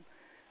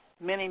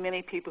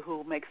 Many people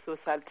who make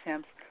suicide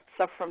attempts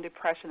suffer from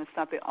depression. It's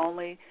not the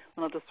only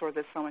mental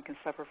disorder that someone can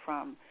suffer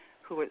from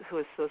who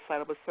is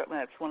suicidal, but certainly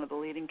that's one of the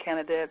leading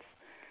candidates.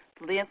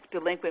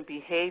 Delinquent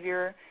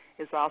behavior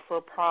is also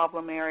a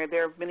problem area.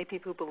 There are many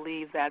people who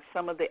believe that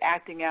some of the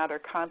acting out or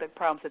conduct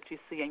problems that you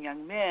see in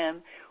young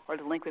men or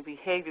delinquent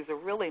behaviors are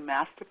really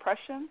mass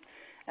depression,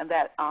 and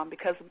that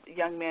because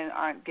young men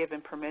aren't given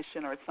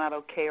permission or it's not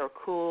okay or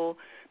cool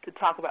to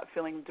talk about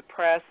feeling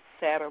depressed,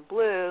 sad, or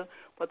blue,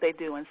 what they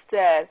do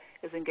instead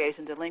is engage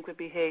in delinquent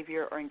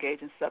behavior or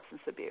engage in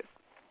substance abuse.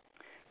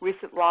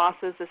 Recent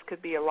losses, this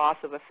could be a loss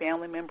of a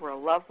family member or a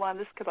loved one.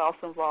 This could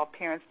also involve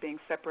parents being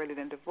separated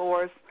and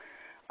divorced,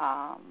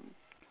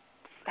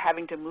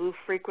 having to move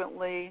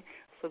frequently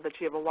so that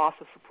you have a loss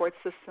of support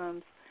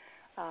systems,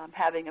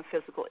 having a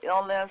physical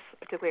illness,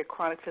 particularly a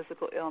chronic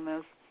physical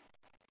illness,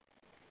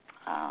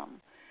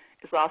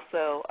 is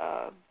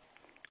also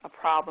a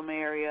problem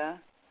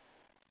area.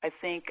 I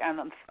think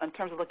in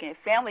terms of looking at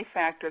family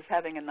factors,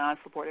 having a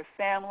non-supportive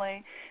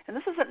family, and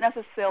this isn't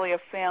necessarily a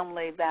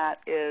family that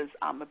is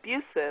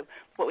abusive.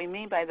 What we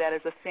mean by that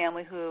is a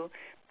family who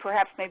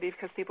perhaps maybe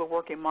because people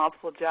working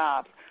multiple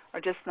jobs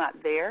are just not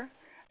there.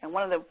 And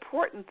one of the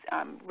important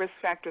risk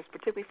factors,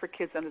 particularly for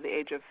kids under the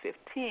age of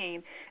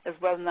 15, is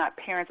whether or not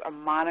parents are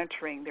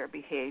monitoring their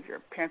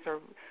behavior. Parents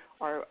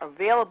are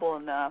available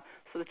enough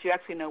so that you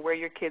actually know where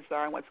your kids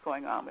are and what's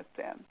going on with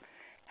them.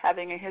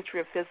 Having a history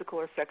of physical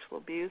or sexual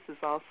abuse is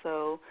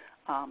also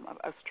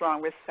a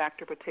strong risk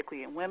factor,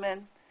 particularly in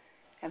women,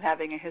 and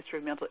having a history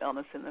of mental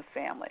illness in the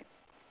family.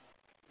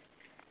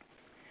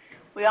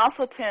 We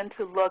also tend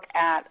to look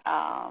at,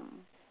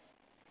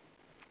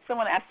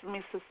 someone asked, let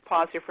me just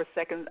pause here for a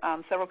second.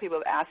 Several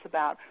people have asked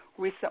about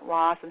recent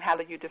loss and how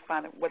do you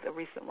define what a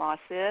recent loss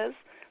is.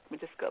 Let me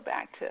just go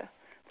back to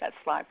that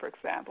slide, for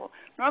example.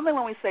 Normally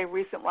when we say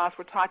recent loss,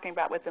 we're talking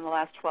about within the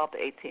last 12 to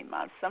 18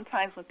 months.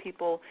 Sometimes when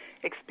people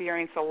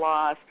experience a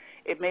loss,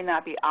 it may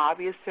not be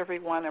obvious to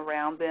everyone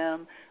around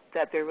them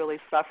that they're really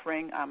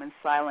suffering in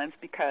silence,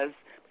 because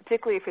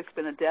particularly if it's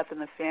been a death in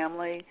the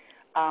family,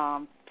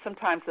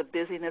 sometimes the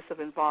busyness of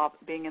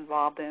being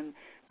involved in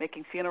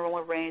making funeral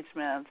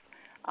arrangements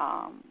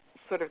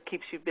sort of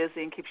keeps you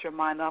busy and keeps your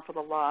mind off of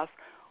the loss.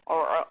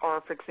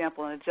 Or for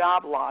example, in a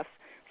job loss,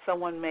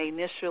 someone may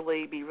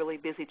initially be really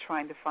busy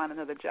trying to find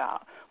another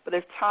job. But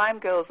as time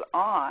goes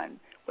on,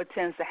 what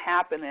tends to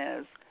happen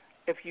is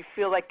if you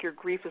feel like your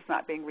grief is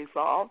not being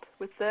resolved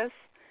with this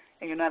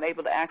and you're not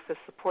able to access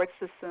support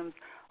systems,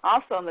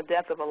 also in the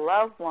death of a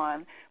loved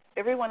one,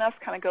 everyone else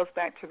kind of goes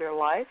back to their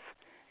life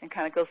and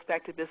kind of goes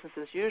back to business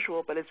as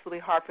usual, but it's really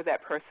hard for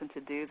that person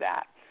to do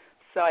that.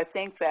 So I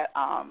think that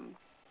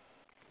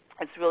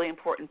it's really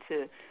important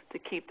to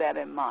keep that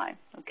in mind,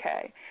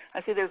 okay?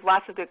 I see there's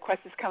lots of good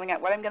questions coming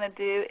out. What I'm going to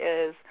do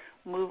is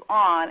move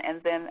on,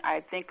 and then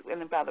I think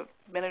in about a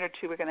minute or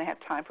two we're going to have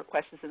time for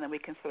questions, and then we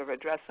can sort of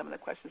address some of the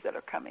questions that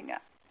are coming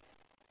up.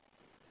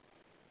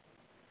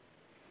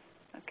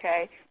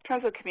 Okay, in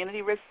terms of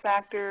community risk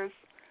factors,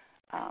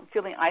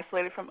 feeling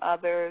isolated from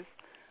others,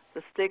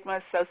 the stigma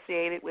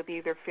associated with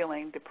either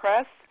feeling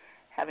depressed,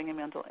 having a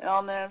mental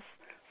illness,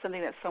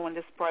 something that someone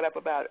just brought up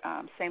about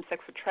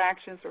same-sex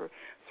attractions, or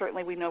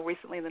certainly we know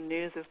recently in the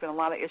news there's been a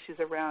lot of issues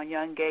around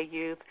young gay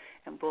youth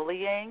and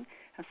bullying,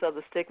 and so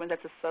the stigma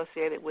that's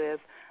associated with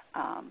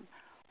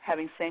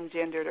having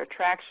same-gendered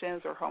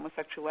attractions or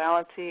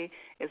homosexuality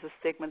is a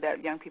stigma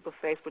that young people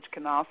face, which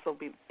can also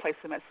place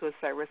them at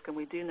suicide risk. And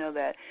we do know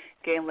that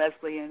gay and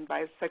lesbian,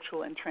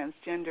 bisexual, and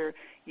transgender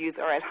youth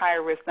are at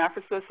higher risk, not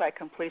for suicide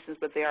completions,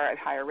 but they are at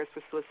higher risk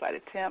for suicide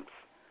attempts.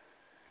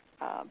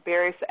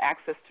 Barriers to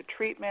access to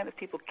treatment, if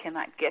people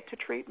cannot get to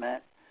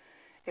treatment,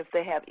 if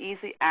they have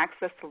easy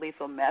access to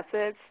lethal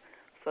methods,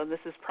 so this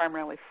is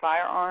primarily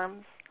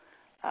firearms,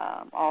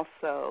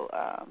 also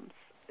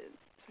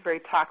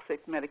very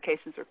toxic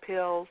medications or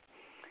pills,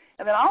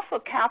 and then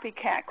also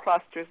copycat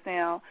clusters.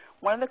 Now,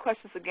 one of the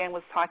questions again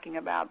was talking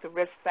about the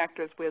risk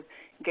factors with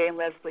gay and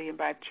lesbian,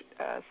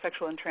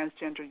 bisexual, and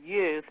transgender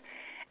youth,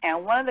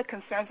 and one of the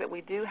concerns that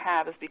we do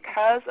have is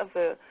because of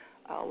a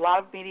lot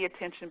of media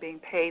attention being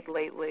paid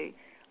lately,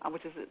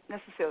 which is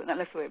not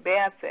necessarily a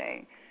bad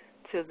thing,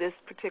 to this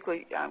particular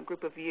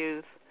group of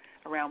youth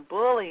around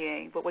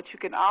bullying. But what you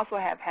can also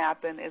have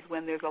happen is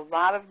when there's a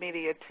lot of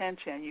media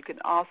attention, you can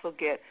also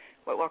get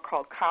what we'll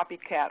call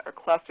copycat or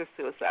cluster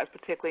suicides,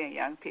 particularly in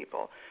young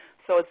people.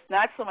 So it's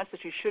not so much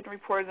that you shouldn't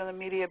report it in the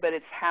media, but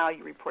it's how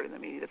you report it in the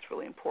media that's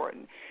really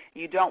important.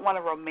 You don't want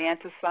to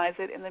romanticize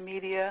it in the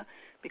media,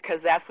 because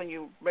that's when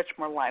you're much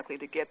more likely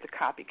to get the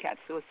copycat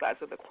suicides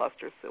or the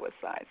cluster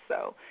suicides.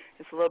 So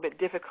it's a little bit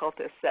difficult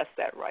to assess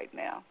that right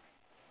now.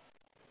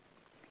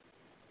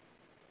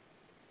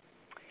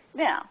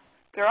 Now,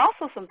 there are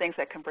also some things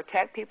that can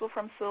protect people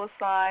from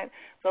suicide.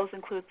 Those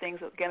include things,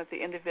 again, at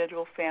the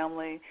individual,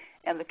 family,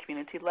 and the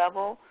community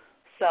level.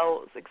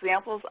 So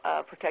examples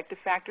of protective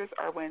factors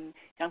are when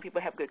young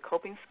people have good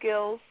coping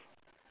skills,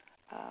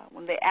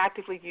 when they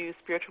actively use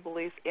spiritual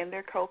beliefs in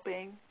their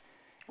coping,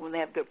 when they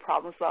have good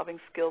problem-solving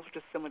skills, which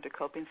is similar to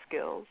coping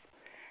skills.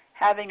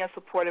 Having a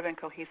supportive and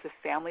cohesive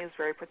family is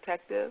very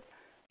protective.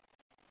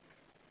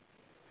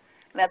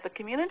 And at the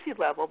community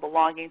level,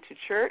 belonging to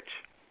church,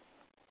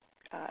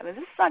 and this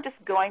is not just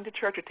going to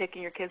church or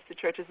taking your kids to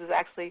church, this is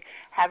actually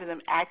having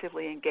them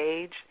actively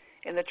engage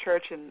in the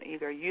church in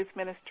either a youth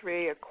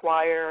ministry, a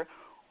choir,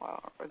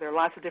 or there are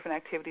lots of different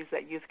activities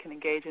that youth can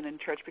engage in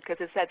church, because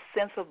it's that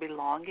sense of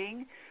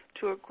belonging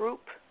to a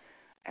group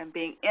and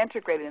being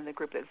integrated in the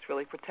group that's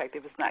really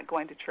protective. It's not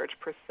going to church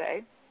per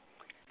se.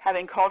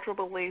 Having cultural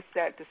beliefs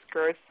that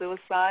discourage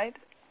suicide.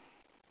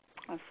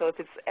 And so if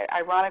it's,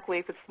 ironically,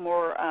 if it's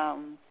more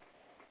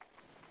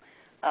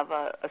of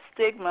a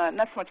stigma,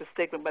 not so much a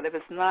stigma, but if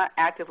it's not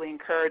actively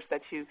encouraged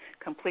that you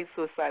complete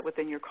suicide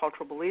within your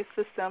cultural belief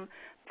system,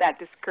 that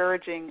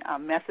discouraging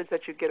message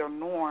that you get or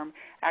norm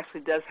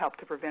actually does help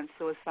to prevent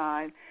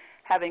suicide.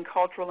 Having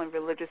cultural and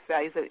religious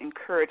values that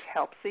encourage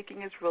help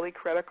seeking is really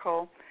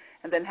critical,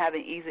 and then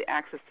having easy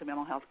access to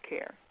mental health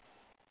care.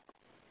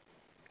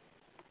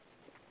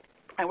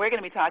 And we're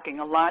going to be talking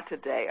a lot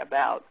today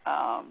about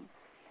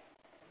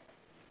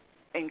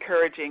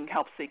encouraging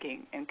help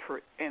seeking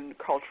in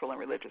cultural and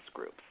religious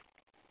groups.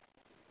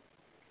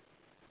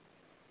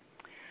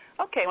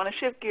 Okay, I want to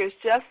shift gears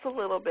just a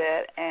little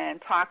bit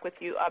and talk with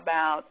you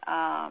about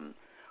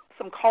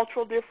some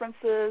cultural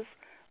differences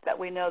that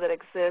we know that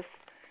exist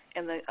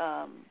in the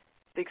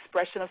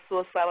expression of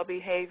suicidal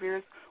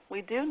behaviors.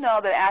 We do know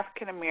that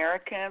African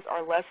Americans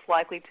are less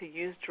likely to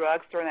use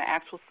drugs during an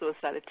actual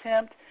suicide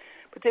attempt.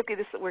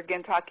 Particularly, we're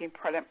again talking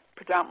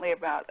predominantly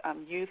about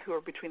youth who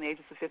are between the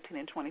ages of 15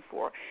 and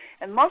 24.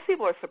 And most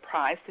people are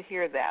surprised to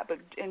hear that. But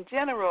in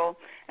general,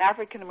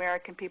 African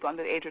American people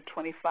under the age of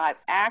 25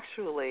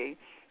 actually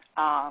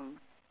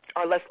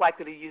are less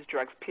likely to use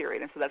drugs,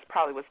 period. And so that's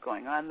probably what's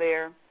going on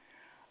there.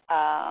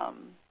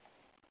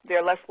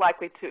 They're less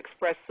likely to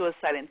express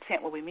suicide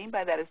intent. What we mean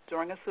by that is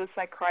during a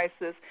suicide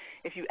crisis,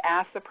 if you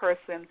ask the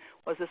person,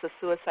 was this a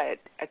suicide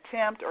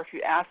attempt, or if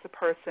you ask the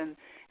person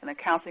in the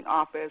counseling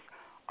office,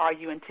 are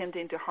you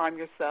intending to harm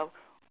yourself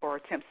or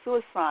attempt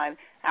suicide,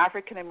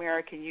 African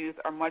American youth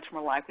are much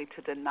more likely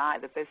to deny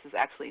that this is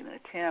actually an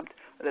attempt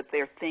or that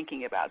they're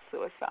thinking about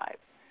suicide.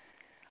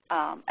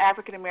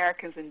 African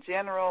Americans in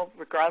general,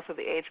 regardless of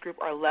the age group,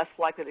 are less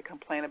likely to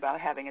complain about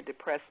having a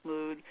depressed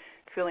mood,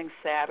 feeling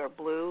sad or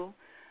blue,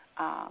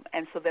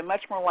 and so they're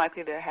much more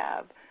likely to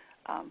have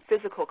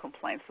physical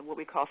complaints, of what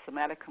we call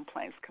somatic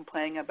complaints,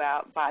 complaining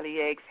about body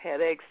aches,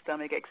 headaches,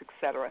 stomach aches,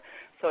 etc.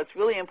 So it's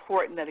really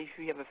important that if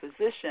you have a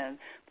physician,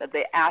 that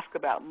they ask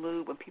about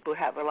mood when people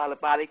have a lot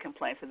of body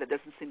complaints, and there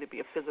doesn't seem to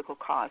be a physical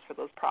cause for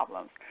those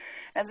problems.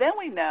 And then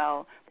we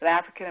know that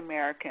African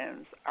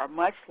Americans are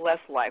much less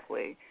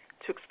likely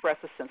to express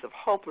a sense of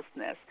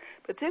hopelessness.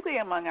 Particularly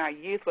among our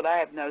youth, what I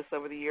have noticed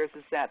over the years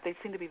is that they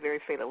seem to be very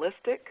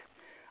fatalistic.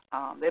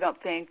 They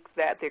don't think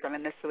that they're going to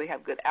necessarily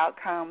have good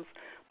outcomes.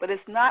 But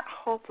it's not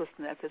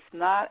hopelessness. It's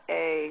not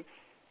a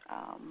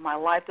my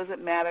life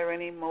doesn't matter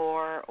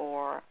anymore,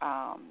 or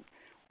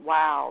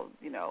wow,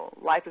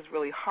 life is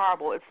really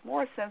horrible. It's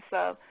more a sense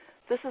of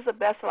this is the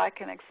best that I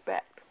can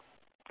expect.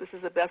 This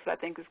is the best that I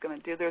think is going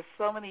to do. There's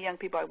so many young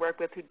people I work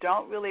with who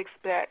don't really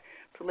expect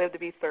to live to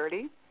be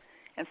 30,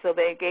 and so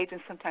they engage in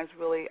sometimes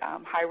really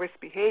high-risk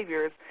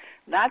behaviors,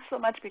 not so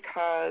much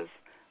because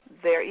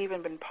they're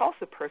even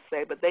impulsive per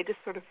se, but they just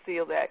sort of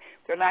feel that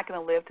they're not going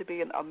to live to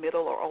be a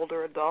middle or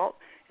older adult,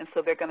 and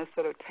so they're going to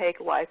sort of take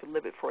life and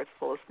live it for its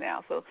fullest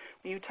now. So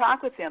when you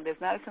talk with them, there's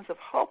not a sense of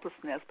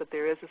hopelessness, but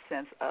there is a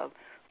sense of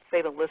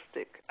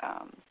fatalistic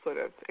sort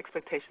of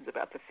expectations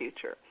about the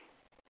future.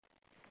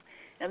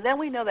 And then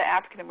we know that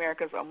African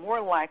Americans are more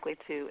likely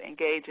to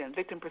engage in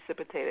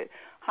victim-precipitated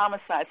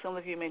homicide. Some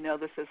of you may know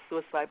this as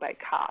suicide by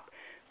cop.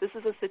 This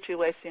is a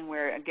situation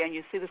where, again,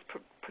 you see this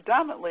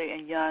predominantly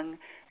in young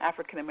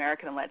African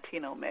American and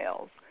Latino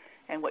males.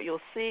 And what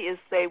you'll see is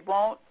they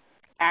won't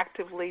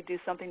actively do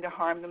something to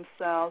harm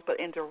themselves, but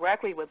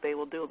indirectly what they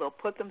will do, they'll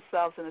put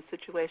themselves in a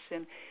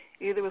situation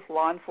either with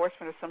law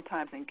enforcement or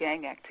sometimes in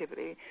gang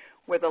activity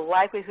where the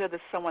likelihood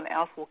that someone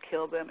else will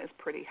kill them is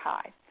pretty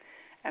high.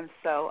 And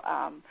so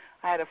I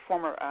had a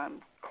former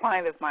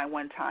client of mine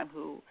one time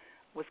who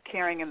was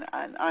carrying an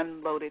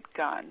unloaded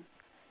gun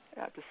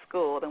to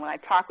school, and when I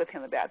talked with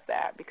him about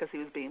that, because he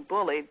was being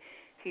bullied,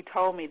 he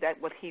told me that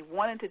what he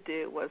wanted to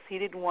do was he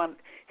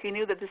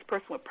knew that this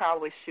person would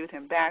probably shoot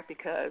him back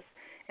because,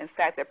 in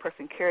fact, that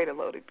person carried a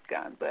loaded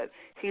gun, but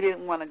he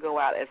didn't want to go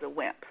out as a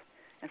wimp.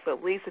 And so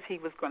at least if he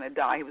was going to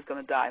die, he was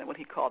going to die in what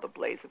he called a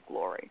blaze of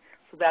glory.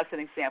 So that's an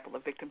example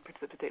of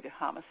victim-precipitated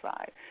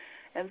homicide.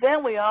 And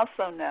then we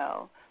also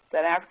know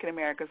that African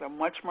Americans are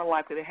much more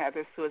likely to have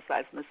their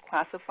suicides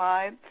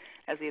misclassified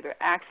as either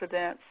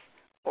accidents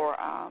or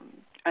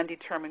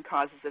undetermined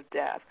causes of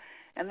death.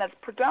 And that's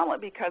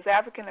predominantly because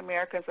African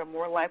Americans are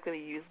more likely to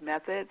use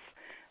methods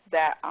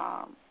that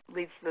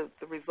leads to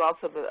the results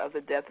of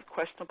the death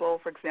questionable.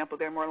 For example,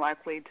 they're more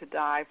likely to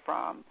die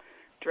from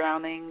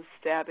drownings,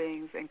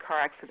 stabbings, and car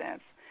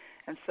accidents.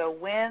 And so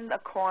when a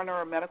coroner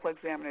or medical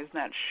examiner is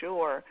not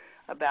sure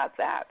about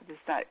that,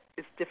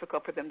 it's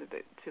difficult for them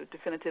to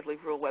definitively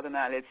rule whether or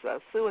not it's a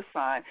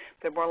suicide.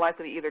 They're more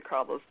likely to either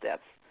call those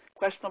deaths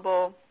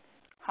questionable,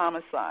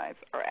 homicides,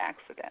 or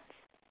accidents.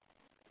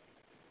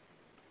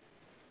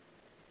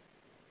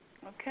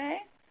 Okay,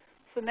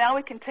 so now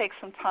we can take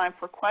some time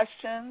for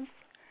questions.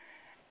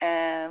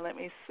 And let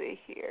me see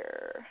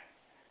here.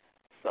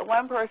 So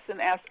one person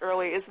asked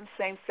earlier, isn't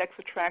same-sex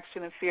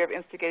attraction and fear of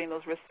instigating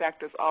those risk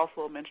factors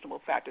also a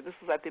mentionable factor? This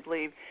is, I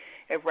believe,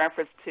 in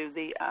reference to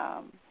the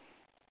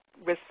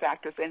risk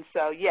factors. And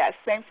so, yes,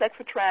 same-sex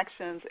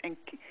attractions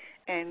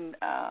and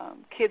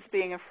kids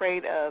being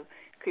afraid of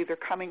either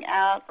coming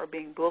out or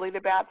being bullied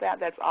about that,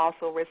 that's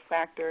also a risk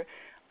factor.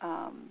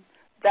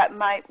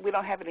 We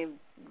don't have any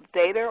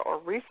data or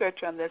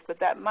research on this, but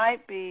that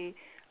might be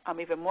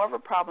even more of a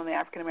problem in the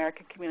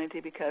African-American community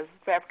because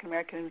the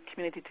African-American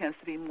community tends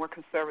to be more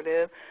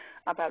conservative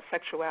about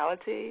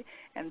sexuality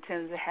and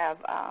tends to have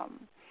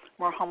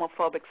more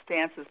homophobic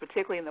stances,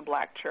 particularly in the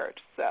black church.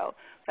 So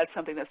that's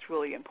something that's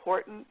really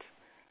important.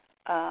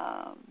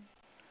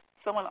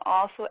 Someone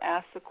also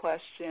asked a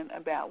question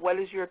about what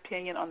is your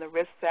opinion on the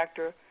risk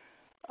factor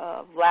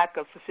of lack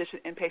of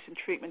sufficient inpatient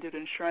treatment due to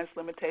insurance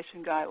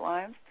limitation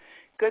guidelines.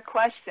 Good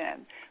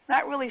question.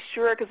 Not really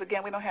sure because,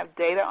 again, we don't have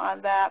data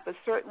on that, but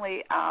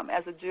certainly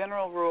as a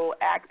general rule,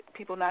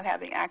 people not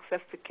having access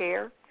to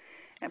care,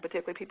 and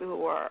particularly people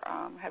who are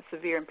have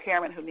severe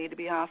impairment who need to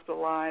be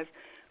hospitalized,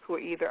 who are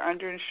either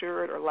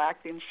underinsured or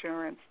lack the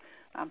insurance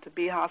to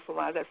be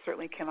hospitalized, that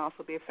certainly can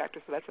also be a factor,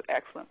 so that's an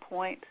excellent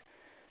point.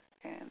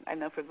 And I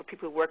know for the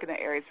people who work in that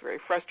area, it's a very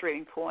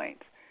frustrating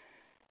point.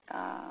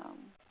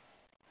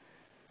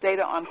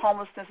 Data on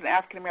homelessness in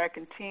African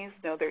American teens.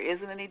 No, there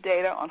isn't any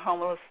data on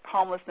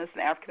homelessness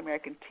in African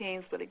American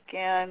teens, but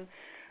again,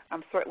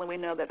 certainly we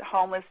know that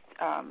homeless,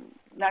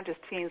 not just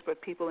teens, but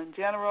people in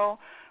general,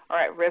 are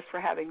at risk for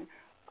having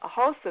a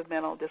host of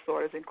mental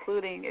disorders,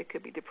 including it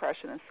could be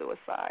depression and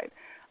suicide.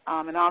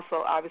 And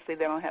also, obviously,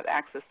 they don't have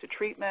access to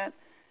treatment.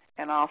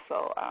 And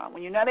also,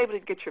 when you're not able to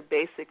get your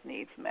basic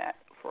needs met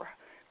for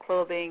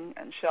clothing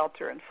and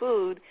shelter and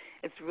food,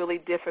 it's really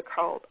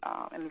difficult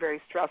and very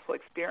stressful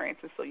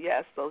experiences. So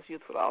yes, those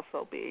youth would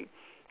also be,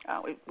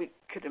 we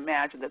could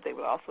imagine that they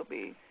would also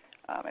be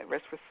at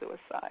risk for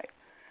suicide.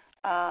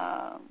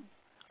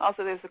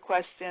 Also there's a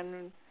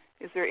question,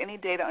 is there any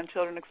data on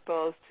children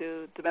exposed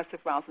to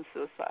domestic violence and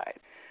suicide?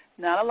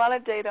 Not a lot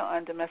of data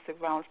on domestic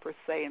violence per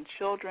se in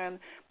children,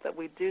 but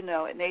we do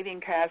know Nadine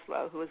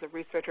Caslow, who is a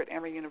researcher at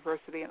Emory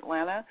University in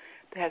Atlanta,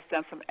 has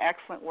done some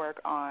excellent work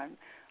on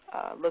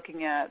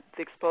looking at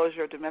the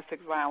exposure of domestic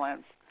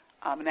violence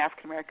in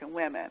African American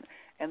women,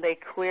 and they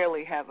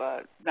clearly have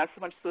not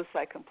so much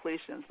suicide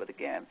completions, but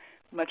again,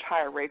 much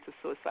higher rates of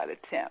suicide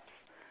attempts.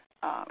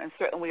 And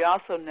certainly we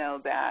also know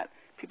that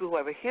people who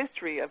have a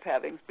history of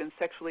having been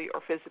sexually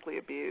or physically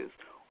abused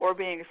or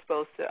being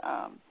exposed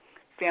to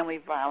family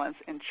violence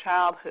in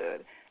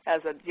childhood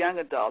as a young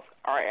adults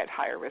are at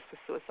higher risk for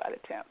suicide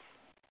attempts.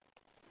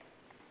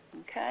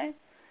 Okay?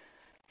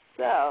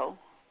 So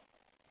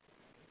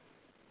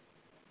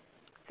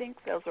I think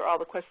those are all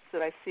the questions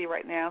that I see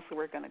right now, so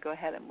we're going to go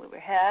ahead and move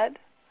ahead.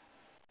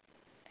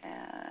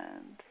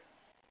 And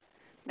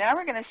now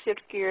we're going to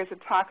shift gears and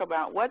talk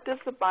about what does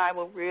the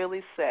Bible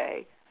really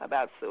say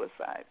about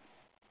suicide.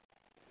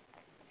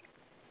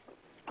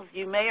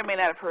 You may or may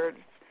not have heard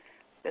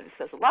that it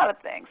says a lot of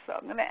things, so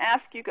I'm going to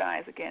ask you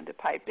guys again to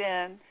pipe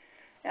in,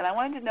 and I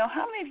wanted to know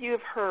how many of you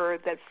have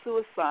heard that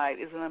suicide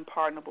is an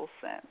unpardonable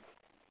sin?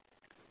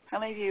 How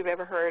many of you have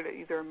ever heard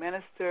either a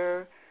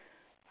minister,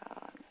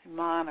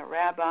 imam, a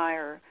rabbi,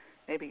 or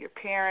maybe your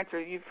parents, or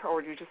you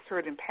just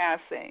heard in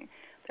passing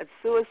that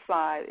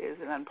suicide is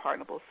an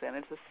unpardonable sin?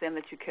 It's a sin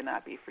that you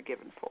cannot be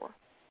forgiven for.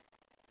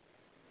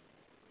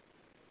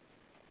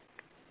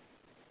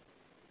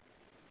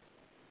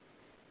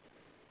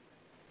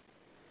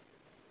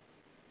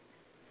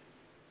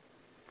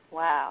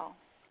 Wow.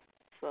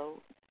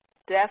 So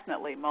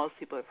definitely most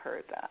people have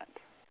heard that.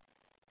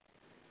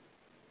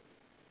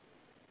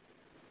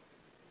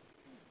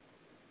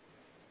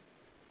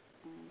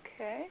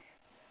 Okay.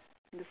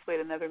 Just wait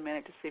another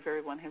minute to see if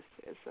everyone has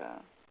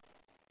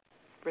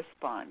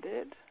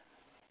responded.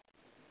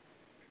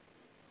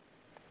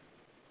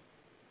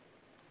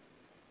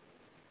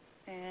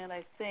 And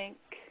I think,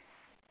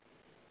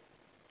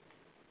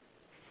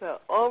 so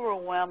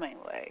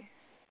overwhelmingly,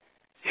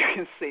 you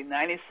can see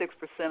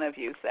 96% of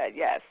you said,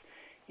 yes,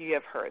 you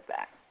have heard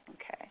that.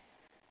 Okay.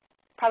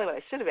 Probably what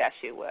I should have asked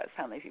you was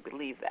how many of you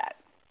believe that.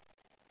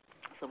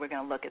 So we're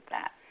going to look at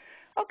that.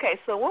 Okay,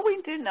 so what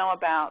we do know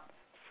about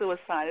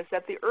suicide is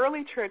that the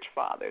early church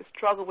fathers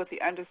struggled with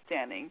the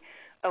understanding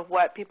of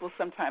what people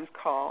sometimes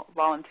call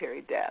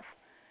voluntary death.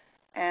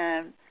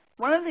 And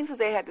one of the things that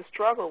they had to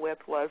struggle with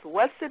was,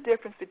 what's the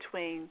difference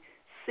between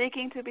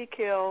seeking to be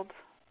killed,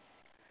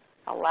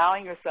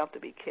 allowing yourself to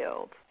be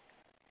killed,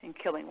 and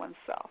killing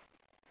oneself?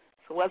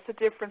 So what's the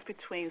difference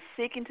between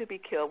seeking to be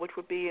killed, which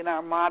would be in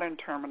our modern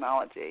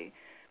terminology,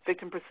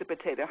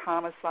 victim-precipitated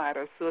homicide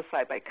or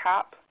suicide by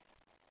cop,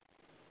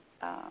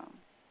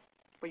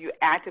 where you're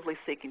actively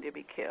seeking to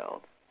be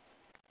killed,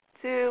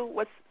 to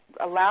what's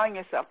allowing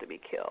yourself to be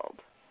killed.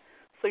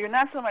 So you're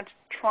not so much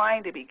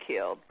trying to be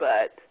killed,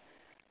 but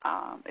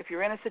if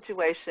you're in a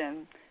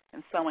situation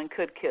and someone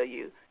could kill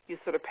you, you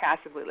sort of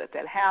passively let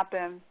that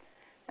happen.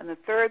 And the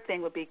third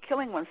thing would be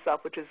killing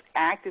oneself, which is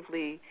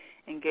actively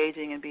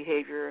engaging in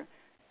behavior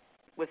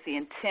with the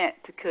intent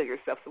to kill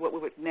yourself, so what we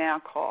would now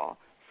call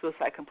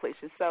suicide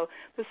completion. So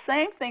the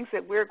same things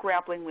that we're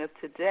grappling with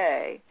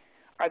today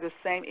are the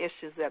same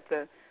issues that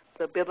the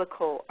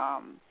biblical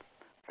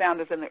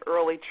founders and the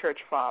early church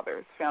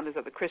fathers, founders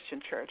of the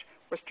Christian church,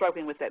 were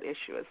struggling with that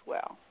issue as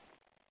well.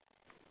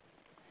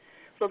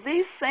 So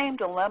these same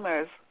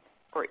dilemmas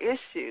or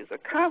issues or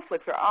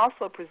conflicts are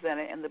also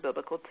presented in the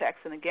biblical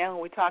text. And again,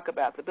 when we talk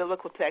about the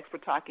biblical text, we're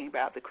talking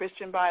about the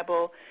Christian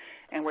Bible,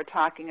 and we're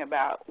talking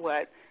about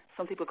what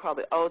some people call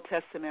the Old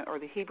Testament or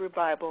the Hebrew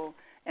Bible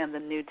and the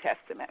New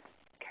Testament.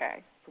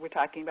 Okay, so we're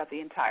talking about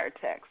the entire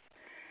text.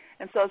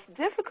 And so it's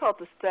difficult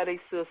to study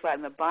suicide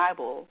in the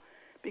Bible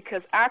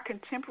because our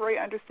contemporary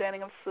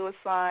understanding of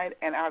suicide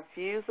and our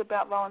views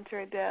about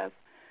voluntary death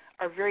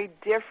are very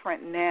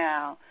different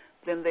now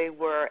than they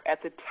were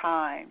at the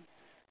time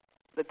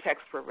the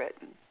texts were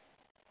written.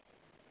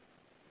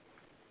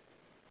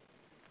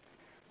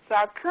 So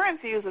our current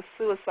views of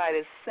suicide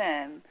as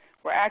sin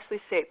were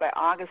actually shaped by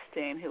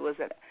Augustine, who was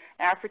an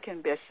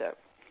African bishop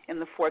in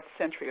the 4th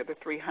century or the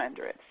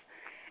 300s.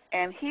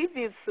 And he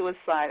viewed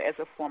suicide as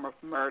a form of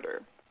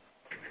murder.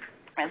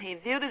 And he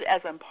viewed it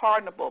as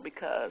unpardonable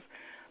because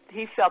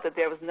he felt that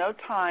there was no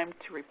time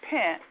to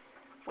repent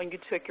when you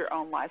took your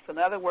own life. So in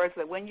other words,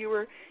 that when you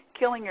were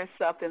killing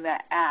yourself in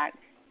that act,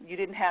 you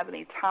didn't have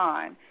any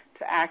time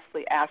to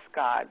actually ask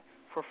God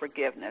for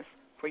forgiveness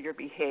for your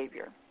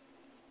behavior.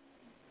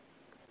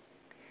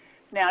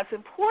 Now, it's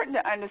important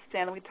to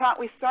understand,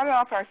 we started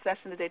off our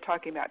session today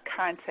talking about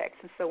context.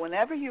 And so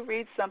whenever you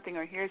read something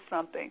or hear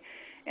something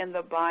in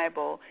the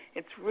Bible,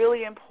 it's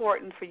really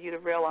important for you to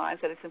realize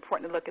that it's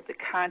important to look at the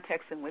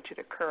context in which it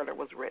occurred or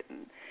was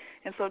written.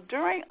 And so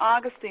during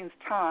Augustine's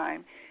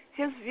time,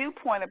 his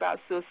viewpoint about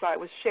suicide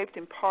was shaped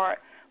in part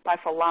by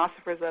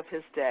philosophers of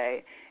his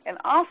day, and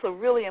also,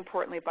 really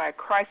importantly, by a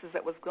crisis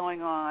that was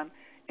going on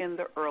in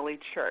the early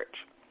church.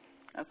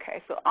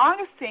 Okay, so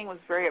Augustine was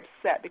very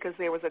upset because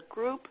there was a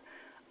group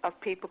of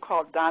people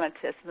called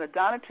Donatists, and the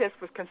Donatists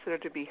were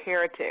considered to be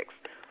heretics,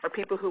 or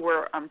people who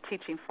were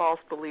teaching false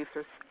beliefs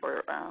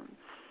or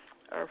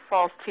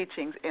false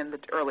teachings in the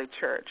early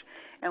church.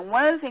 And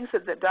one of the things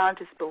that the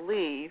Donatists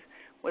believed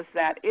was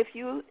that if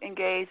you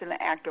engage in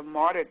the act of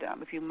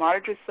martyrdom, if you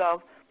martyred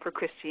yourself for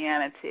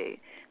Christianity,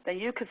 then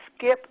you could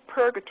skip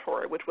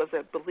purgatory, which was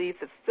a belief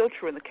that's still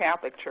true in the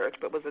Catholic Church,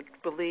 but was a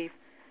belief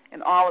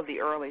in all of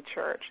the early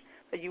church,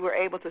 that you were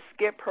able to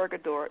skip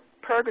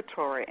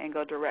purgatory and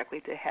go directly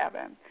to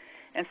heaven.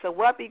 And so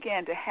what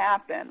began to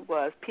happen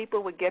was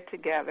people would get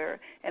together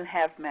and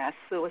have mass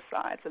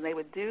suicides, and they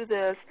would do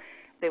this.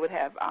 They would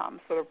have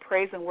sort of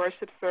praise and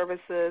worship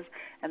services,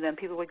 and then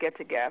people would get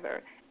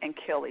together and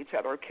kill each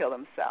other or kill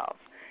themselves.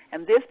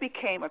 And this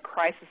became a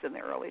crisis in the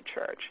early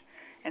church.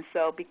 And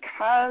so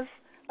because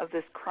of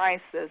this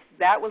crisis,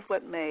 that was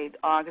what made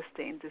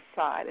Augustine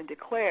decide and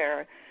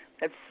declare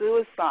that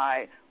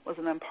suicide was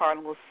an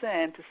unpardonable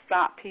sin to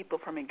stop people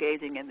from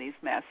engaging in these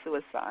mass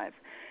suicides.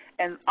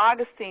 And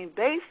Augustine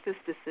based this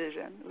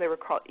decision, they were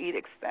called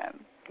edicts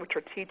then, which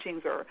are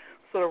teachings or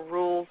sort of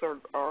rules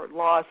or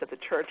laws that the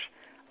church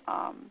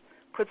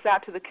puts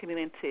out to the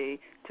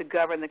community to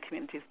govern the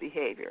community's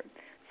behavior.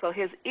 So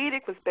his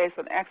edict was based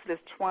on Exodus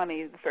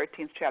 20, the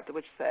 13th chapter,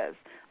 which says,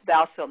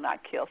 "Thou shalt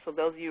not kill." So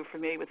those of you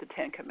familiar with the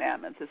Ten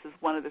Commandments, this is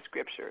one of the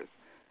scriptures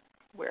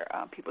where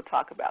people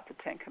talk about the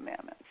Ten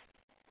Commandments.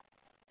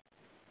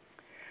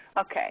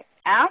 Okay,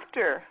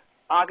 after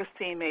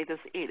Augustine made this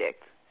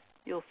edict,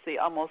 you'll see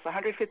almost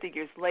 150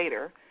 years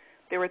later,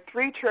 there were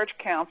 3 church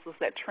councils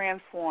that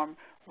transformed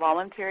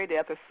voluntary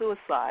death or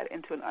suicide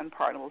into an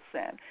unpardonable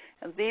sin.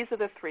 And these are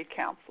the 3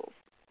 councils.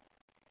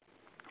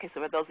 Okay,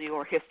 so for those of you who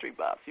are history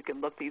buffs, you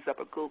can look these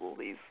up at Google.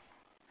 These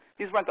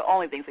weren't the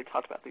only things they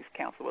talked about, these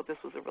councils, but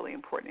this was a really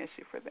important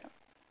issue for them.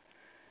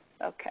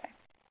 Okay.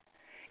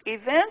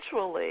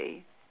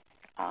 Eventually,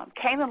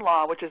 canon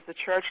law, which is the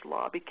church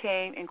law,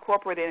 became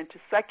incorporated into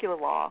secular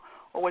law,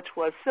 or which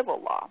was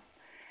civil law.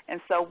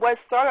 And so what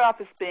started off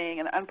as being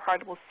an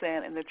unpardonable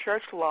sin in the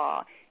church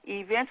law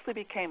eventually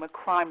became a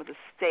crime of the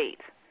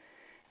state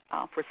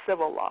for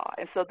civil law.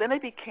 And so then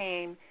it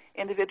became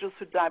individuals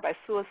who died by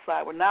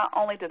suicide were not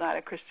only denied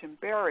a Christian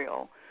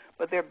burial,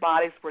 but their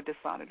bodies were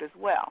dishonored as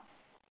well.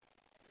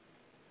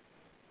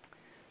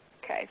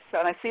 Okay, so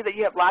and I see that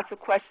you have lots of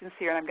questions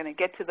here, and I'm going to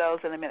get to those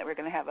in a minute. We're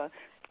going to have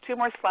 2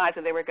 more slides,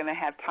 and then we're going to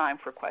have time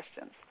for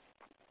questions.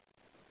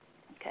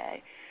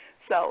 Okay,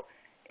 so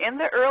in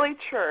the early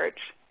church,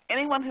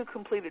 anyone who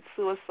completed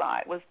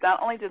suicide was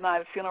not only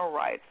denied funeral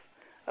rites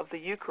of the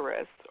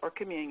Eucharist or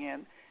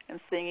communion and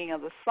singing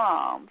of the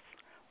Psalms,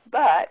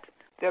 but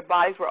their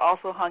bodies were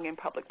also hung in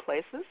public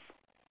places.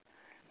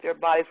 Their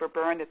bodies were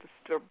buried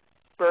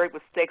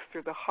with stakes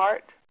through the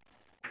heart.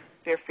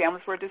 Their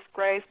families were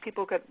disgraced.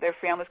 Their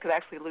families could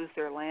actually lose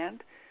their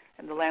land,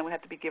 and the land would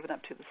have to be given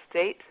up to the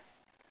state.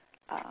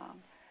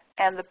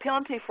 And the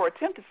penalty for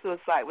attempted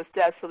suicide was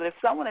death, so that if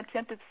someone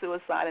attempted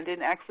suicide and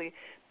didn't actually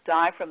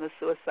die from the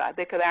suicide,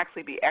 they could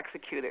actually be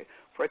executed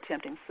for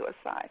attempting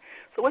suicide.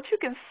 So what you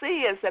can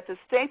see is that the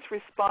state's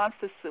response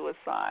to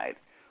suicide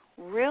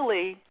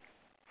really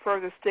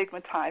further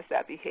stigmatized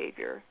that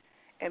behavior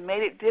and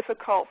made it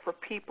difficult for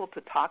people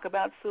to talk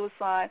about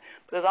suicide,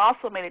 but it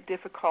also made it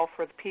difficult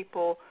for the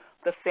people,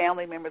 the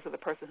family members of the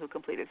person who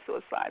completed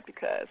suicide,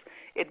 because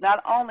it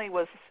not only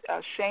was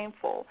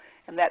shameful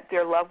and that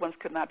their loved ones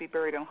could not be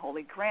buried on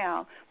holy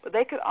ground, but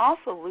they could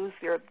also lose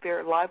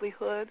their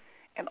livelihood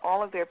and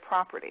all of their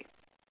property.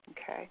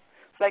 Okay,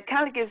 so that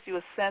kind of gives you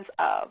a sense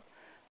of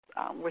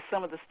where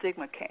some of the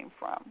stigma came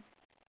from.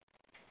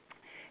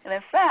 And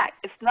in fact,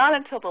 it's not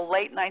until the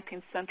late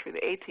 19th century,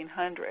 the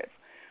 1800s,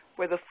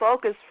 where the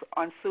focus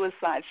on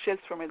suicide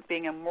shifts from it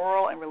being a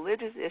moral and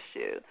religious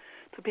issue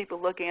to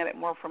people looking at it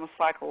more from a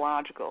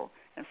psychological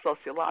and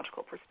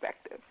sociological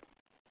perspective.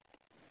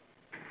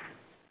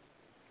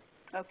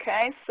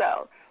 Okay,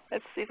 so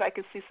let's see if I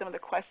can see some of the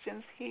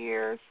questions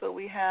here. So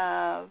we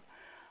have,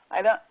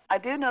 I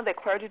do know that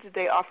clergy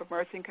today offer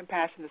mercy and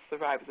compassion to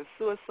survivors of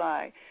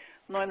suicide.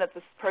 knowing that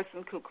this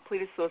person who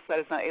completed suicide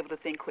is not able to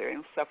think clearly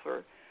and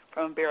suffer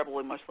from unbearable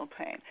emotional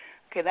pain.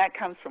 Okay, that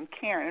comes from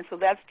Karen, and so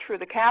that's true.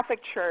 The Catholic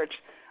Church,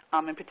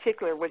 in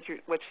particular, what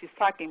she's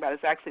talking about is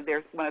actually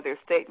one of their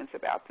statements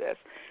about this,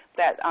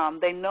 that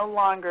they no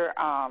longer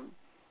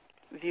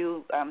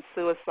view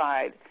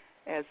suicide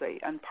as a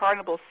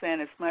unpardonable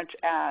sin as much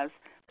as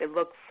they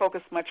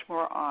focus much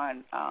more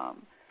on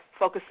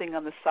focusing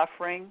on the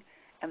suffering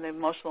and the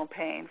emotional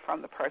pain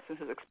from the person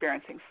who's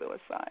experiencing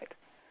suicide.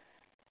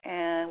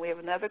 And we have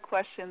another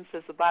question.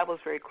 Says the Bible is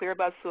very clear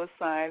about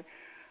suicide.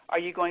 Are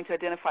you going to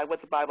identify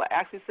what the Bible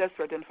actually says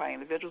to identify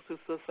individuals who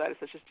suicide,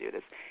 such as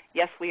Judas?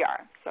 Yes, we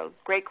are. So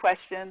great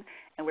question,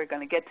 and we're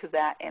going to get to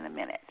that in a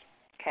minute.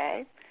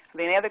 Okay? Are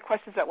there any other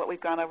questions about what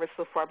we've gone over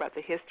so far about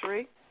the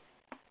history?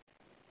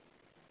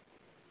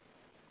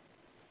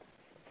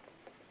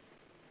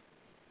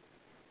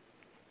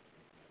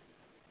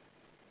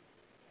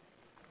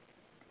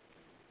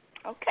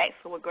 Okay,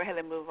 so we'll go ahead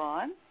and move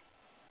on.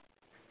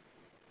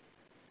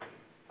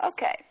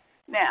 Okay,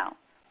 now,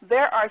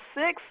 there are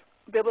 6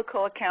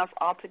 biblical accounts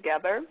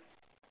altogether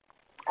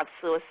of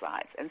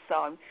suicides, and so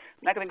I'm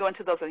not going to go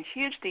into those in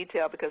huge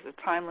detail because of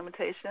time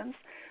limitations,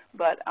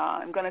 but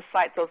I'm going to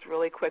cite those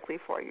really quickly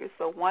for you.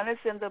 So one is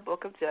in the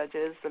book of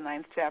Judges, the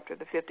 9th chapter,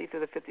 the 50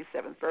 through the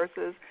 57th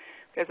verses.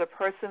 There's a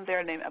person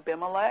there named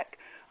Abimelech.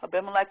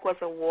 Abimelech was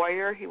a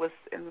warrior. He was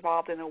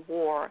involved in a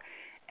war,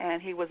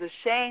 and he was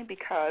ashamed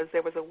because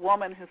there was a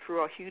woman who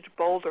threw a huge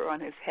boulder on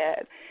his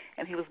head,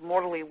 and he was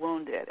mortally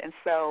wounded. And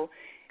so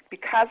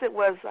because it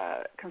was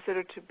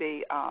considered to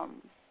be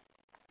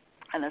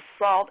an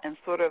assault and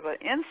sort of an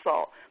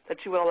insult that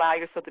you would allow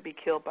yourself to be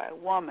killed by a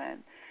woman,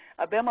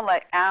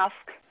 Abimelech asked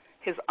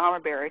his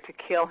armor-bearer to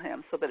kill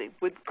him so that it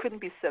couldn't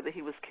be said that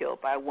he was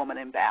killed by a woman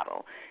in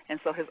battle. And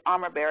so his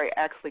armor-bearer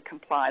actually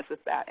complies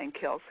with that and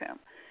kills him.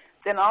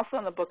 Then also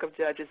in the book of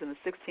Judges, in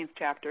the 16th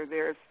chapter,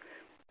 there's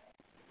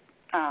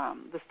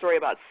the story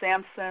about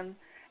Samson.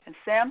 And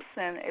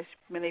Samson, as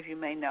many of you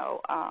may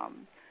know,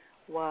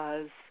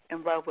 was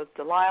in love with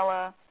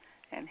Delilah,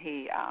 and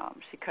she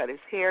cut his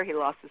hair, he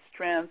lost his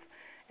strength,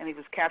 and he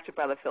was captured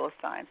by the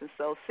Philistines. And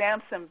so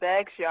Samson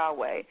begs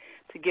Yahweh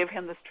to give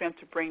him the strength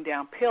to bring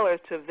down pillars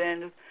to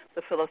avenge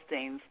the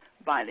Philistines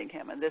binding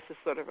him. And this is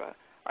sort of an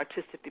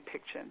artistic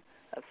depiction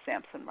of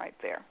Samson right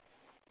there.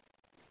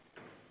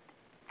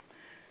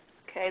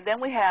 Okay, then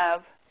we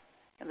have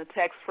in the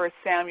text 1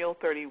 Samuel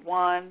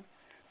 31,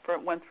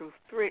 1 through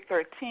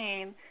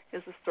 13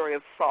 is the story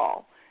of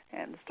Saul.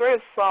 And the story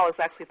of Saul is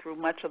actually through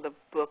much of the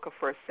book of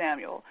 1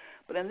 Samuel.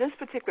 But in this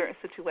particular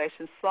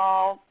situation,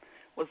 Saul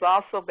was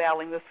also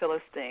battling the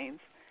Philistines,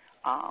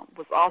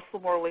 was also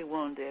mortally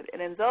wounded.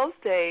 And in those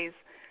days,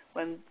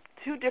 when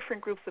 2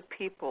 different groups of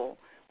people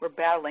were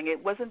battling,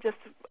 it wasn't just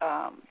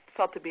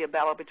felt to be a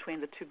battle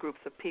between the 2 groups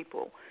of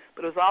people,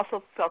 but it was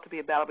also felt to be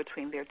a battle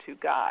between their 2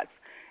 gods.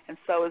 And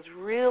so it's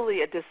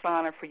really a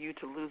dishonor for you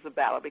to lose a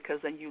battle, because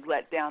then you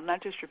let down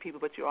not just your people,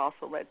 but you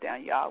also let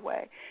down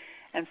Yahweh.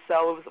 And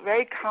so it was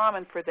very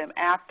common for them,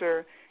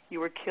 after you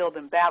were killed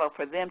in battle,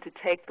 for them to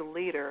take the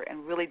leader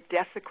and really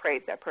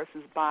desecrate that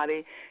person's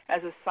body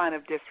as a sign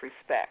of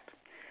disrespect.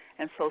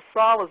 And so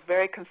Saul was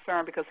very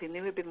concerned because he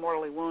knew he had been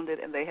mortally wounded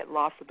and they had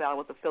lost the battle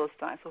with the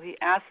Philistines. So he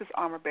asked his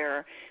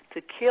armor-bearer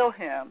to kill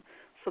him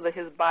so that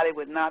his body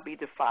would not be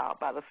defiled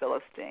by the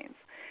Philistines.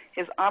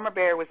 His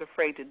armor-bearer was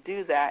afraid to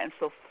do that, and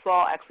so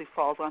Saul actually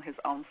falls on his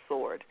own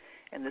sword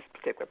in this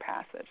particular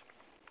passage.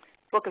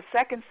 Book of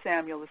 2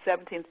 Samuel, the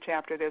 17th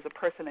chapter, there's a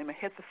person named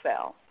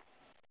Ahithophel.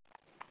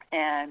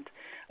 And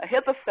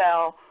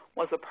Ahithophel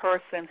was a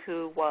person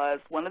who was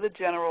one of the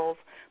generals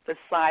that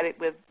sided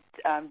with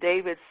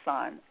David's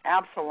son,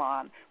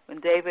 Absalom, when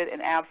David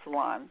and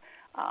Absalom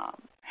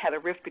had a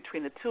rift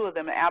between the 2 of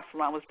them, and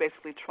Absalom was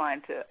basically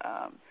trying to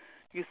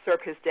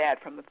usurp his dad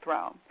from the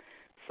throne.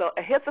 So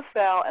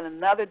Ahithophel and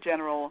another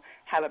general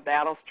had a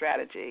battle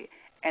strategy,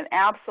 and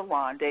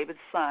Absalom, David's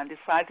son,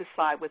 decided to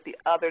side with the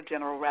other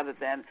general rather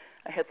than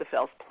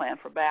Ahithophel's plan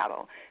for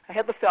battle.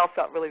 Ahithophel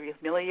felt really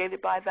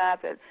humiliated by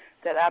that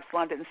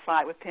Absalom didn't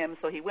side with him,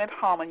 so he went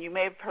home, and you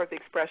may have heard the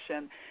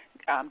expression,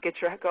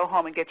 go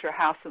home and get your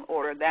house in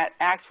order. That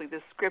actually,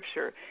 this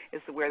scripture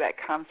is where that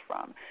comes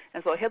from.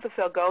 And so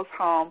Ahithophel goes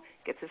home,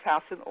 gets his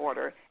house in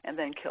order, and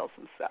then kills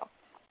himself.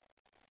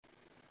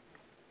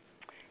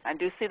 I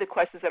do see the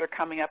questions that are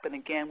coming up, and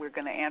again, we're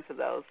going to answer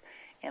those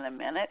in a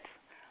minute.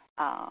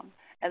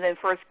 And then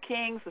 1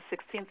 Kings, the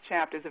 16th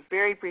chapter, is a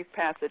very brief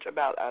passage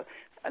about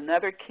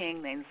another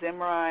king named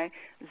Zimri.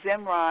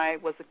 Zimri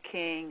was a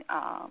king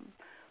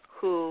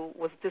who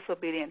was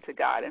disobedient to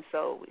God, and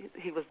so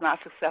he was not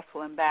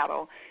successful in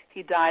battle.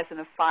 He dies in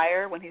a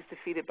fire when he's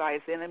defeated by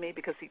his enemy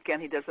because,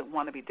 again, he doesn't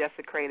want to be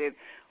desecrated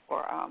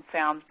or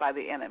found by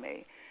the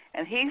enemy.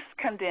 And he's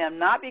condemned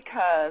not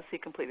because he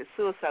completed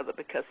suicide, but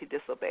because he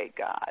disobeyed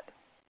God.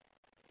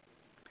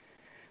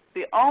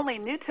 The only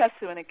New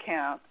Testament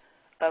account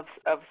of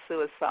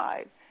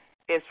suicide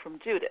is from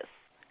Judas,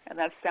 and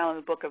that's found in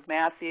the book of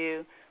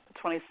Matthew, the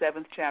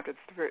 27th chapter,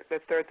 the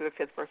 3rd through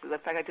the 5th verses. In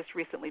fact, I just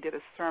recently did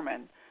a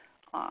sermon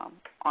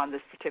on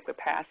this particular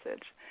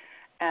passage.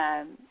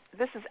 And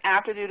this is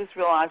after Judas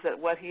realized that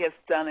what he has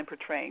done in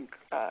portraying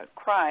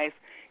Christ,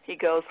 he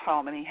goes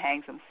home and he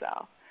hangs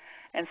himself.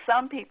 And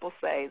some people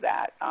say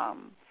that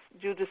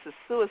Judas'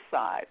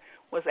 suicide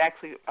was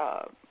actually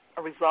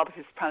a result of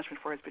his punishment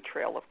for his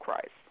betrayal of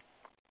Christ.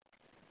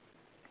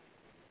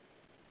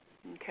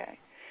 Okay.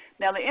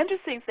 Now, the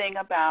interesting thing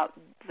about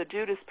the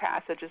Judas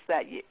passage is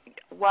that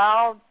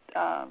while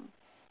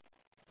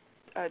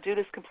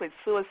Judas completes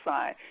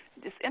suicide,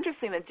 it's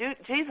interesting that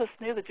Jesus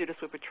knew that Judas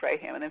would betray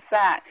him. And in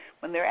fact,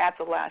 when they're at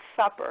the Last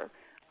Supper,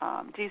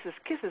 Jesus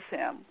kisses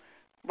him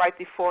right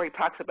before he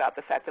talks about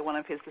the fact that one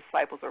of his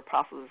disciples or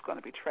apostles is going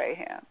to betray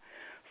him.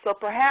 So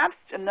perhaps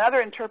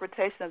another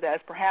interpretation of that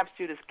is perhaps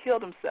Judas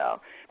killed himself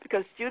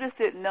because Judas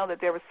didn't know that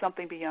there was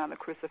something beyond the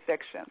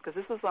crucifixion, because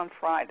this was on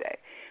Friday.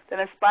 That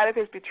in spite of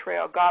his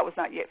betrayal, God was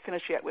not yet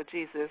finished yet with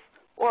Jesus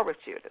or with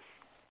Judas.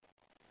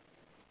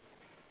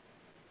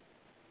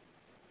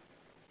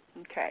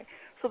 Okay,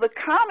 so the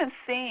common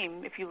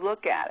theme, if you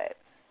look at it,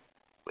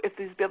 with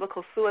these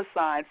biblical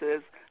suicides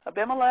is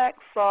Abimelech,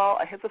 Saul,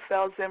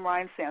 Ahithophel,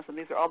 Zimri, and Samson.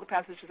 These are all the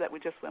passages that we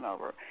just went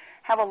over.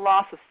 Have a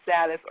loss of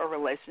status or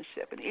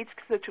relationship. In each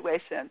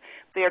situation,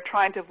 they are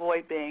trying to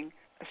avoid being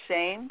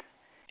ashamed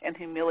and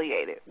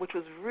humiliated, which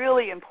was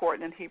really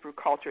important in Hebrew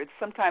culture. It's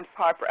sometimes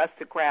hard for us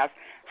to grasp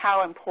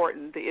how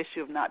important the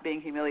issue of not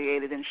being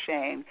humiliated and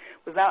shamed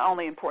was not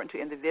only important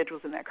to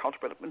individuals in that culture,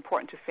 but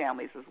important to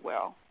families as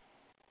well.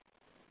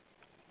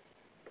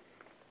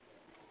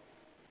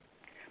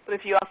 But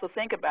if you also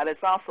think about it, it's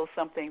also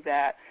something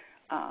that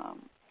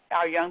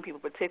our young people,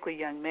 particularly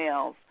young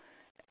males,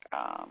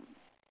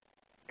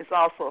 is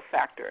also a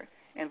factor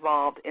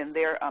involved in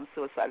their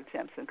suicide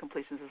attempts and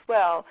completions as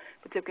well,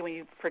 particularly when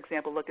you, for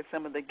example, look at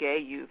some of the gay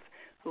youth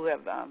who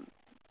have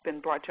been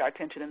brought to our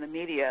attention in the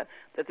media,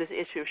 that this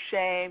issue of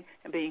shame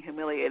and being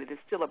humiliated is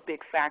still a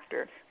big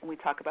factor when we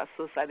talk about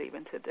suicide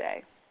even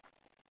today.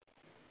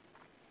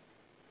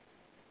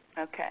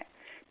 Okay.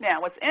 Now,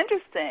 what's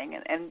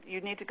interesting, and you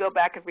need to go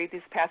back and read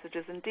these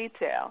passages in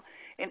detail,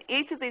 in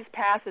each of these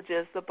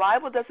passages, the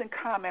Bible doesn't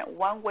comment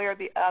one way or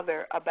the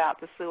other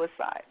about the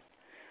suicide.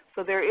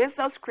 So there is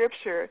no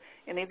scripture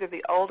in either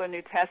the Old or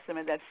New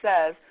Testament that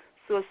says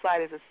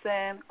suicide is a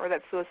sin or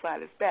that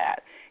suicide is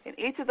bad. In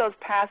each of those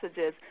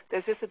passages,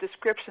 there's just a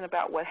description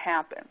about what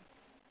happened.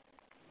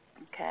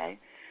 Okay?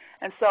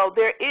 And so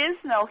there is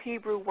no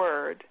Hebrew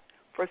word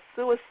for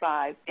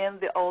suicide in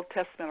the Old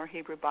Testament or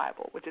Hebrew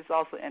Bible, which is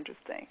also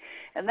interesting.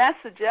 And that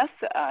suggests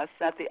to us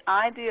that the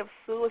idea of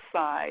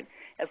suicide,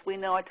 as we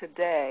know it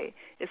today,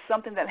 is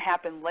something that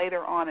happened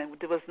later on and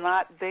was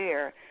not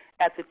there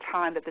at the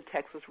time that the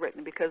text was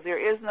written, because there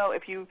is no,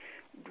 if you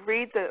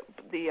read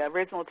the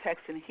original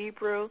text in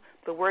Hebrew,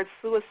 the word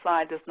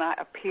suicide does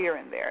not appear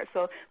in there.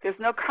 So there's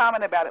no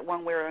comment about it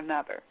one way or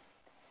another.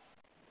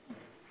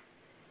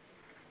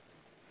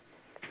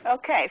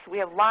 Okay, so we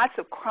have lots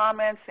of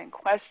comments and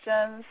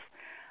questions.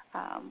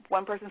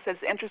 One person says,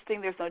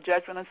 interesting, there's no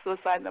judgment on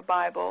suicide in the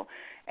Bible,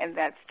 and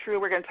that's true.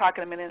 We're going to talk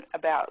in a minute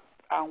about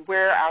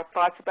where our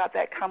thoughts about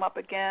that come up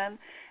again,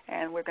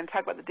 and we're going to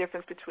talk about the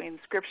difference between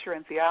Scripture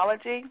and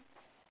theology.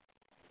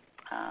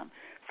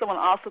 Someone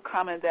also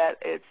commented that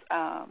it's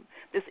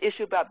this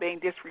issue about being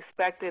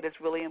disrespected is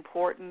really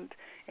important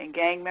in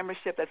gang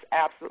membership. That's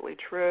absolutely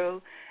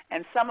true.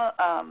 And some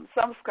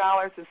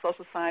scholars and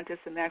social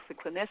scientists and actually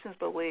clinicians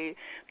believe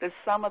that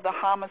some of the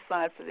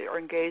homicides that they are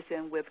engaged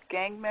in with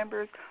gang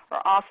members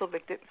are also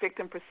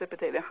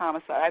victim-precipitated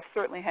homicide. I've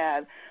certainly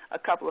had a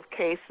couple of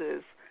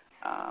cases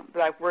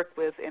that I've worked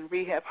with in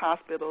rehab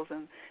hospitals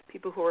and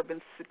people who have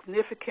been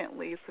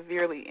significantly,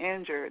 severely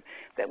injured,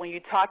 that when you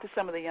talk to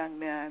some of the young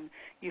men,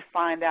 you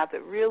find out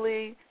that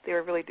really they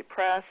were really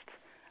depressed,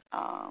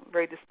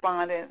 very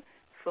despondent,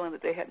 feeling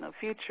that they had no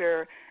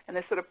future, and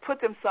they sort of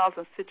put themselves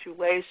in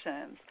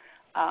situations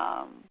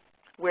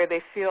where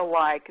they feel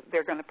like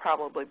they're going to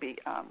probably be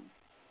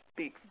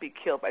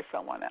killed by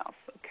someone else,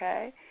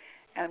 okay?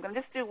 And I'm going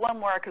to just do one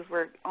more because we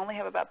only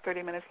have about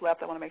 30 minutes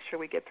left. I want to make sure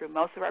we get through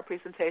most of our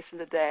presentation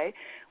today.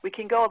 We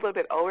can go a little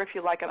bit over if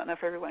you like. I don't know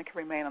if everyone can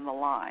remain on the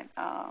line.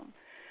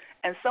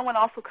 And someone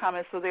also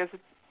comments, so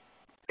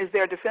is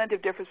there a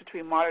definitive difference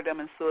between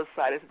martyrdom and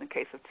suicide as in the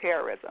case of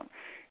terrorism?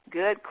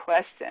 Good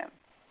question.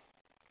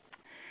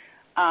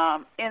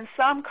 In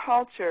some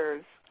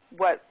cultures,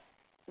 what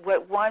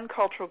one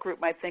cultural group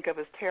might think of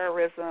as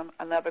terrorism,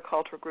 another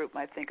cultural group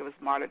might think of as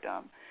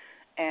martyrdom.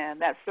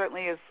 And that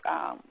certainly is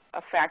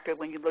a factor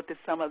when you looked at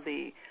some of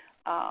the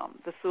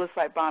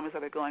suicide bombings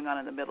that are going on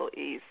in the Middle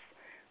East.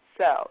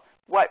 So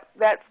why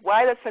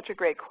that's such a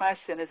great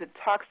question is it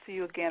talks to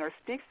you again or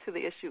speaks to the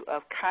issue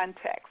of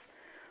context.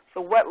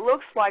 So what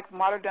looks like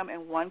martyrdom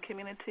in one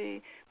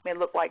community may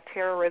look like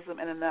terrorism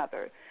in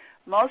another.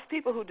 Most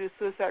people who do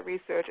suicide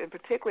research, and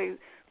particularly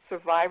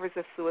survivors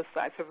of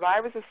suicide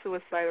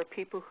are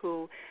people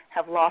who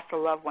have lost a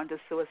loved one to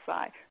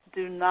suicide,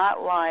 do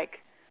not like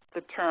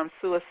the term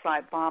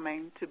suicide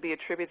bombing to be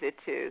attributed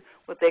to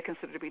what they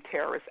consider to be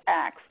terrorist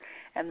acts.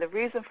 And the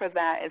reason for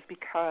that is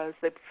because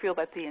they feel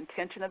that the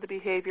intention of the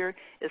behavior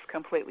is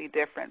completely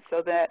different.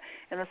 So that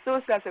in the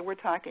suicides that we're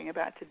talking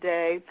about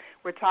today,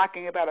 we're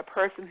talking about a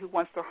person who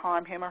wants to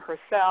harm him or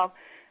herself,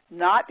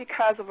 not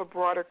because of a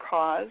broader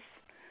cause,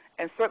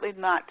 and certainly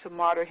not to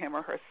martyr him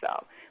or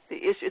herself. The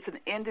issue, it's an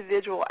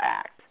individual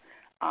act.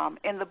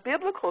 In the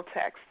biblical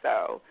text,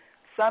 though,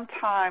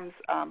 sometimes,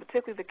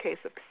 particularly the case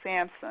of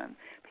Samson,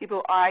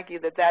 people argue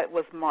that that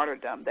was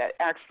martyrdom, that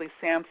actually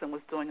Samson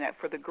was doing that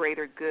for the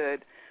greater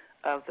good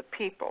of the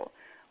people.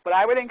 What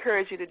I would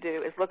encourage you to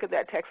do is look at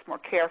that text more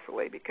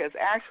carefully, because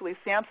actually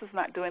Samson's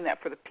not doing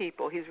that for the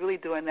people. He's really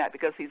doing that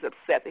because he's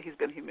upset that he's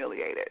been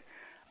humiliated.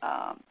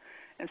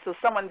 And so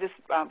someone just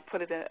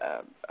put it in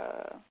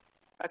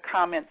a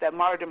comment that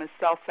martyrdom is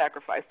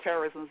self-sacrifice.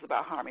 Terrorism is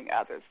about harming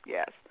others,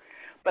 yes.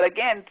 But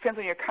again, it depends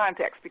on your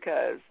context,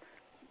 because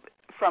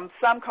from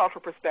some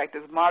cultural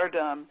perspectives,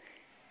 martyrdom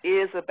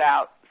is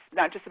about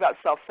not just about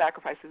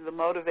self-sacrifice. The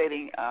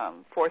motivating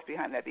force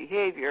behind that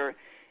behavior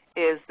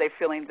is they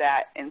feeling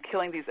that in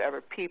killing these other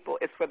people,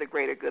 it's for the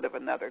greater good of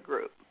another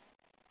group.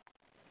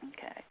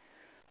 Okay,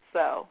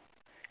 so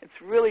it's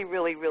really,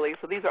 really, really,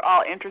 so these are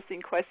all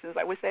interesting questions.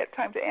 I wish I had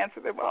time to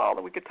answer them all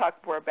and we could talk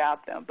more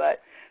about them,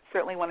 but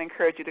certainly want to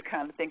encourage you to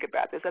kind of think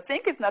about this. I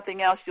think if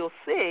nothing else, you'll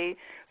see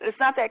that it's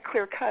not that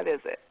clear-cut,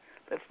 is it?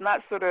 It's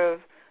not sort of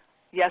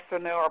yes or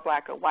no or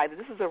black or white.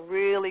 This is a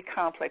really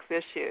complex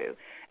issue,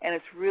 and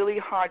it's really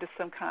hard to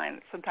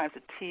sometimes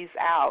to tease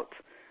out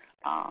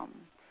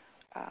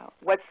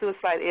what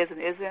suicide is and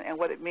isn't and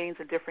what it means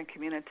in different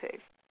communities.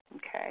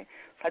 Okay,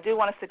 so I do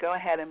want us to go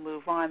ahead and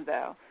move on,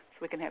 though, so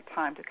we can have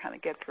time to kind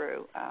of get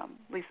through at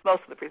least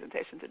most of the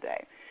presentation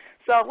today.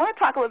 So I want to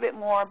talk a little bit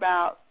more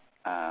about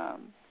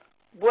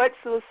what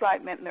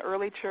suicide meant in the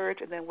early church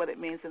and then what it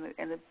means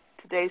in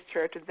today's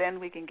church, and then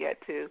we can get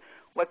to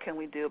what can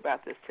we do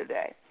about this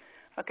today.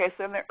 Okay,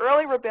 so in the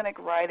early rabbinic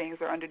writings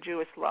or under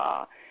Jewish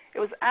law, it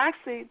was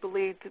actually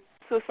believed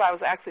suicide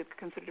was actually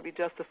considered to be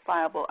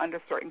justifiable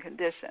under certain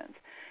conditions.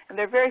 And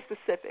they're very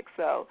specific.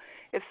 So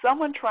if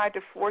someone tried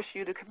to force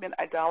you to commit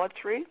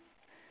idolatry,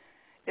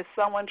 if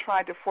someone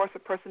tried to force a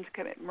person to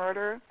commit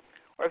murder,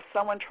 or if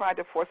someone tried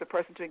to force a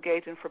person to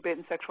engage in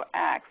forbidden sexual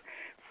acts,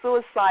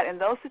 suicide in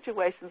those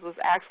situations was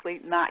actually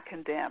not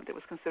condemned. It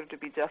was considered to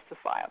be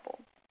justifiable.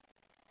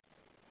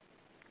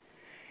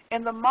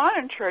 In the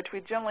modern church,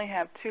 we generally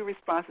have two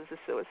responses to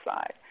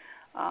suicide.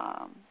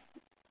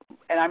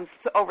 And I'm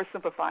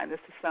oversimplifying this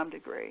to some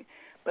degree.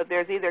 But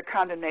there's either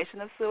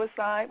condemnation of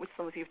suicide, which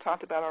some of you have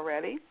talked about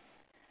already,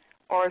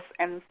 or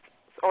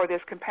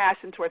there's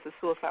compassion towards the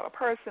suicidal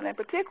person, and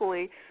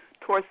particularly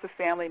towards the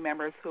family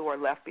members who are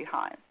left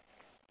behind.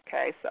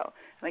 Okay, so,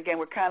 and again,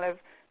 we're kind of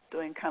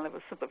doing kind of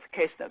a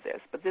simplification of this,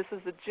 but this is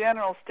the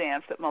general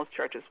stance that most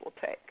churches will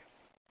take.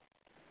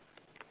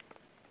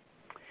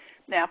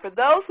 Now, for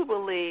those who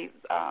believe,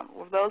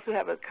 or those who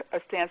have a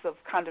stance of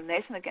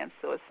condemnation against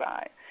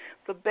suicide,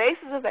 the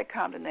basis of that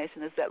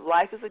condemnation is that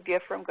life is a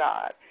gift from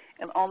God,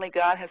 and only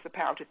God has the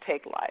power to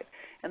take life.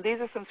 And these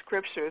are some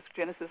scriptures: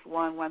 Genesis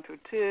 1 through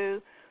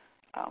 2,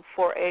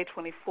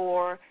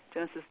 4a24,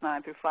 Genesis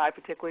 9 through 5,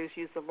 particularly is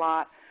used a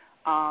lot.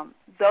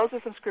 Those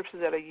are some scriptures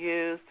that are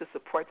used to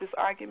support this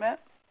argument.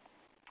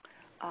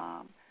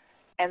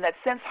 And that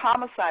since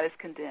homicide is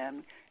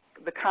condemned,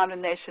 the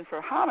condemnation for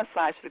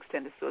homicide should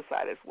extend to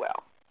suicide as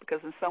well, because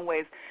in some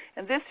ways,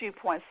 in this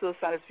viewpoint,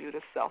 suicide is viewed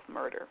as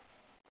self-murder.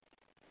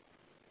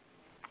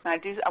 And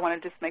I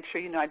want to just make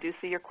sure you know I do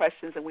see your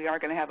questions, and we are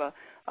going to have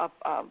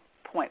a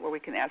point where we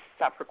can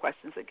stop for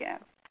questions again.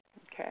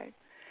 Okay.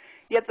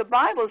 Yet the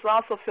Bible is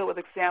also filled with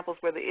examples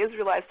where the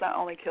Israelites not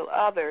only kill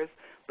others,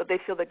 but they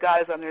feel that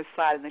God is on their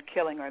side in the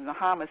killing or in the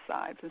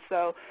homicides. And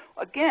so,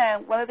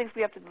 again, one of the things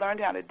we have to learn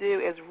how to do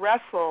is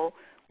wrestle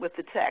with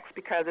the text,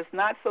 because it's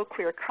not so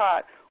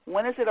clear-cut.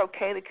 When is it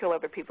okay to kill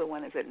other people,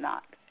 when is it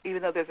not,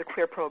 even though there's a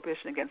clear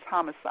prohibition against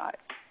homicide?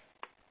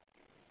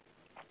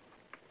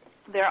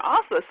 There are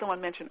also, as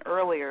someone mentioned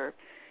earlier,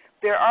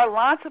 there are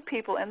lots of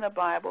people in the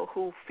Bible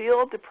who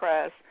feel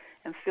depressed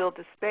and feel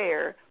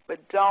despair but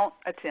don't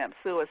attempt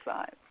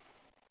suicide.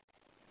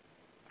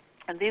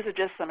 And these are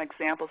just some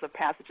examples of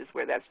passages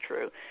where that's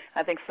true.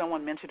 I think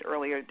someone mentioned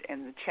earlier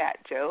in the chat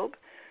Job,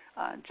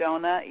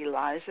 Jonah,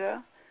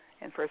 Elijah,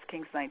 in 1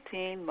 Kings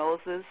 19,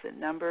 Moses in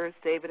Numbers,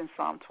 David in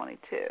Psalm 22.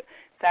 In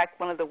fact,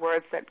 one of the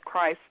words that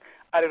Christ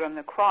uttered on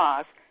the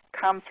cross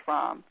comes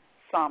from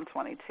Psalm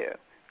 22.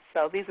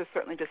 So these are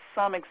certainly just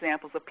some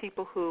examples of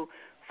people who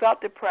felt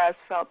depressed,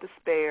 felt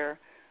despair,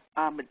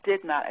 but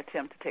did not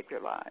attempt to take their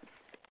lives.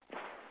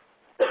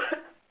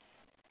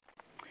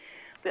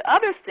 The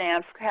other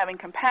stance, having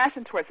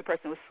compassion towards the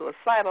person who is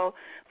suicidal,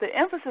 the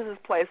emphasis is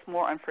placed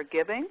more on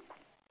forgiving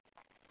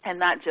and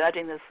not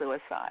judging the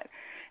suicide.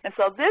 And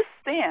so this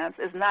stance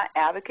is not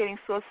advocating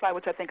suicide,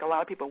 which I think a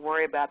lot of people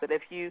worry about, that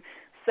if you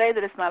say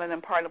that it's not an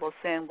unpardonable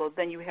sin, well,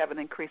 then you have an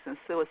increase in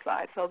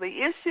suicide. So the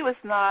issue is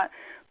not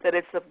that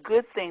it's a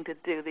good thing to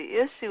do.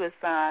 The issue is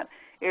that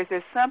is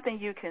there something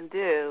you can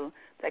do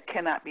that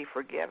cannot be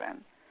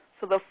forgiven.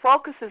 So the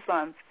focus is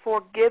on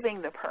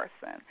forgiving the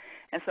person.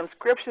 And some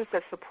scriptures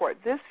that support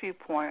this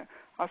viewpoint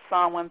are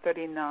Psalm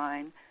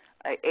 139,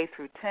 8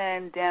 through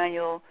 10,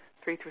 Daniel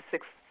 3 through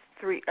 6,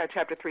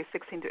 chapter 3,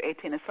 16 to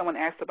 18. And someone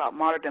asked about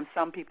martyrdom.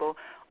 Some people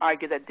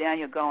argue that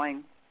Daniel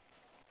going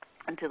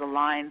into the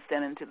lions,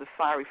 then into the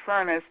fiery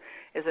furnace,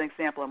 is an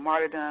example of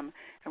martyrdom.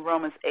 And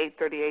Romans 8,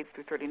 38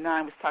 through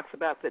 39, which talks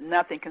about that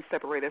nothing can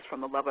separate us from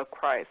the love of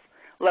Christ,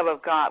 love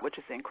of God, which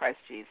is in Christ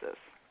Jesus.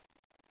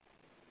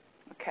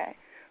 Okay.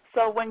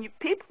 So when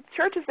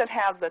churches that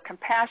have the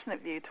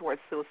compassionate view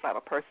towards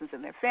suicidal persons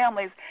and their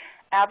families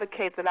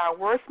advocate that our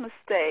worst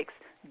mistakes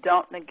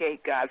don't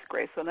negate God's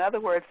grace. So in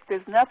other words,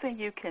 there's nothing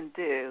you can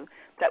do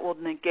that will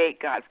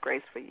negate God's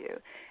grace for you.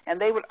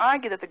 And they would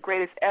argue that the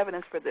greatest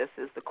evidence for this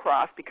is the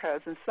cross,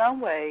 because in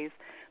some ways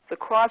the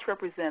cross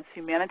represents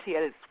humanity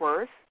at its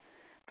worst.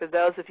 For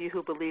those of you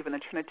who believe in a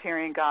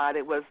Trinitarian God,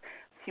 it was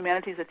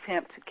humanity's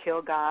attempt to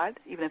kill God,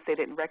 even if they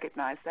didn't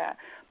recognize that.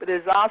 But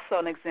it is also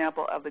an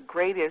example of the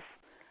greatest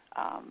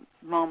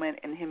moment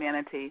in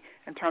humanity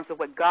in terms of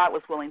what God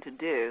was willing to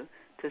do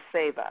to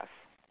save us.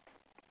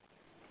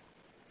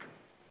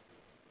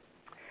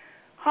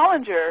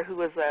 Hollinger,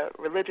 who is a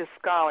religious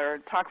scholar,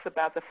 talks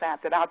about the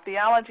fact that our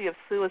theology of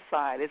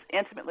suicide is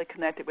intimately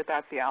connected with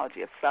our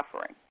theology of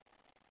suffering.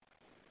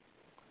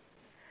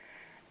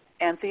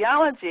 And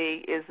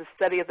theology is the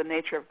study of the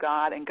nature of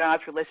God and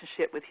God's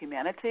relationship with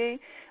humanity.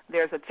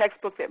 There's a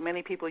textbook that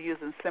many people use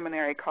in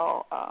seminary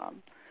called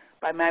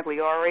by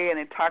Magliore, and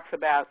it talks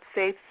about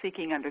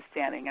faith-seeking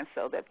understanding. And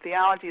so that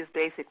theology is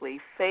basically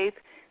faith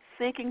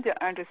seeking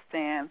to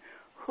understand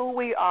who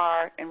we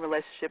are in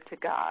relationship to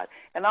God,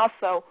 and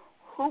also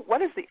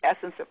what is the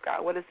essence of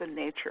God, what is the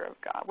nature of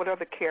God, what are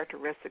the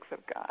characteristics of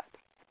God.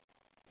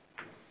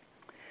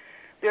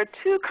 There are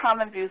two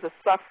common views of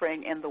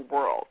suffering in the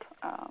world.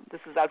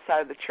 This is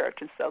outside of the church,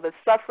 and so that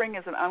suffering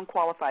is an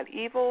unqualified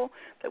evil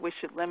that we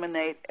should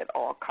eliminate at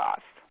all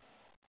costs.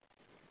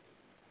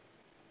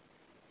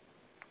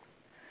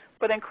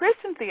 But in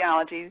Christian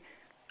theology,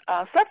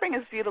 suffering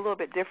is viewed a little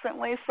bit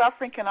differently.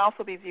 Suffering can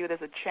also be viewed as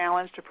a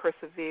challenge to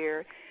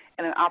persevere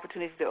and an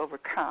opportunity to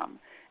overcome.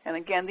 And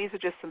again, these are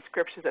just some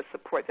scriptures that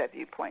support that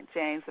viewpoint.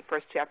 James, the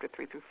first chapter,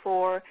 3 through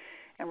 4,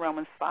 and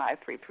Romans 5,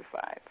 3 through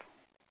 5.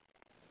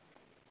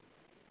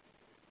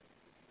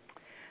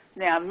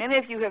 Now, many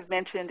of you have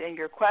mentioned in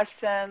your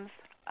questions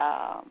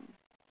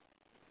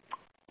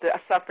the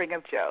suffering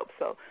of Job.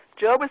 So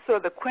Job is sort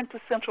of the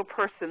quintessential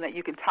person that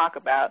you can talk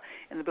about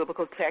in the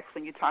biblical text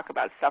when you talk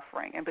about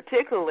suffering. And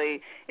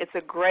particularly, it's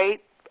a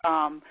great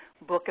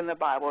book in the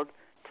Bible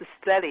to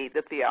study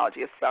the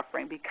theology of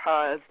suffering,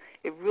 because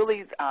it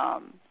really,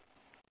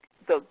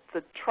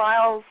 the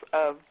trials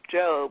of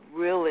Job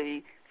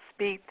really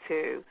speak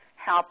to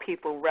how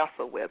people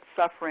wrestle with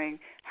suffering,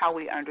 how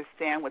we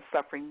understand what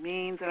suffering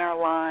means in our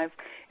lives,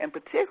 and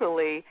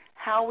particularly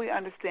how we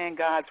understand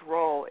God's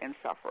role in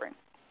suffering.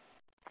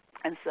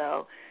 And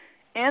so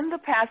in the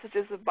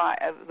passages of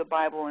the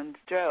Bible in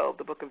Job,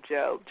 the book of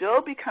Job,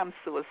 Job becomes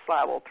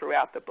suicidal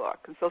throughout the book.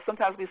 And so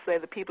sometimes we say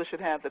that people should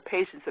have the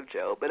patience of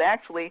Job, but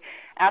actually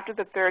after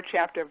the third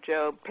chapter of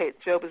Job,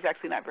 Job is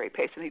actually not very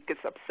patient. He gets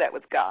upset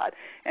with God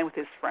and with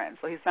his friends.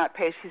 So he's not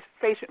patient. He's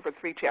patient for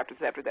 3 chapters.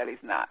 After that, he's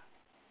not.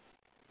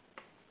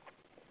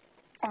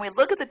 When we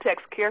look at the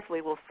text carefully,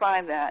 we'll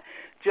find that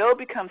Job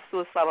becomes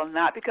suicidal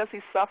not because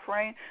he's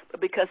suffering, but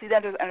because he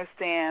doesn't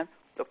understand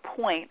the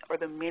point or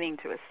the meaning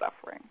to his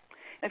suffering.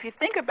 And if you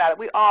think about it,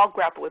 we all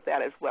grapple with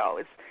that as well.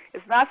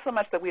 It's not so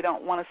much that we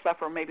don't want to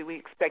suffer, maybe we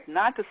expect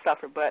not to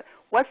suffer, but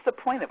what's the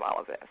point of all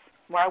of this?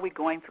 Why are we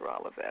going through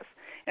all of this?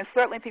 And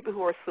certainly people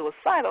who are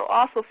suicidal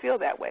also feel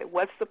that way.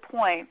 What's the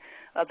point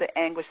of the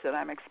anguish that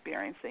I'm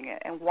experiencing,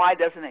 and why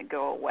doesn't it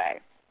go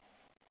away?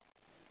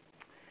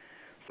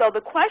 So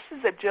the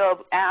questions that Job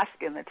asks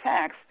in the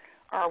text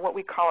are what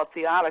we call a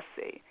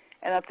theodicy.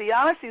 And a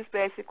theodicy is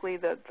basically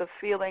the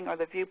feeling or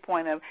the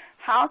viewpoint of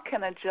how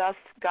can a just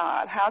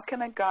God, how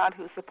can a God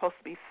who's supposed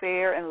to be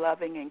fair and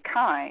loving and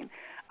kind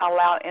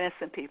allow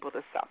innocent people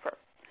to suffer?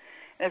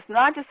 And it's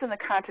not just in the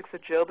context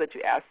of Job that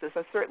you ask this.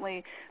 I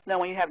certainly know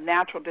when you have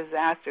natural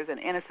disasters and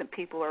innocent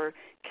people are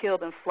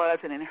killed in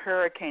floods and in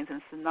hurricanes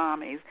and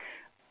tsunamis,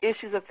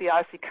 issues of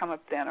theodicy come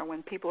up then, or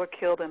when people are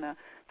killed in a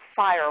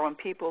fire, or when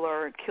people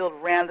are killed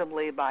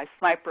randomly by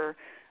sniper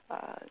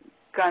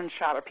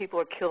gunshot, or people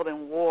are killed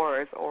in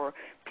wars, or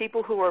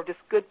people who are just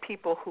good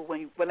people who,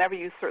 whenever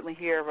you certainly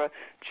hear of a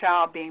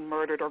child being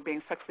murdered or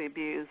being sexually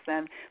abused,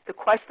 then the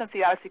question of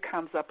theodicy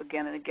comes up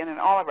again and again in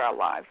all of our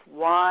lives.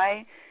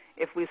 Why,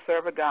 if we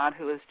serve a God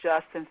who is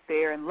just and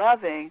fair and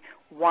loving,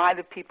 why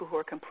do people who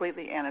are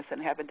completely innocent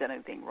and haven't done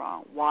anything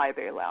wrong, why are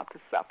they allowed to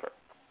suffer?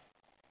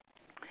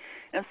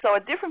 And so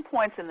at different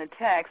points in the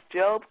text,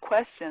 Job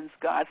questions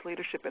God's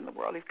leadership in the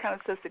world. He kind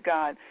of says to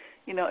God,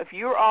 you know, if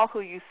you're all who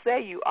you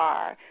say you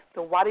are,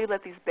 then why do you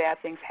let these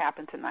bad things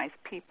happen to nice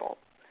people?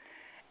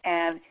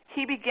 And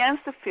he begins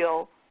to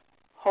feel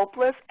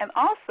hopeless, and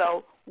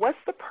also, what's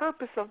the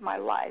purpose of my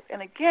life?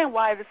 And again,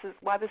 why this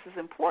is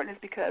important is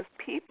because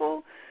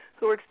people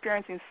who are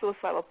experiencing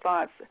suicidal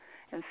thoughts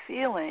and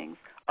feelings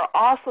are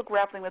also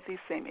grappling with these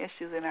same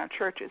issues in our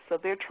churches. So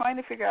they're trying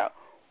to figure out,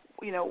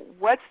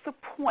 what's the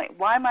point?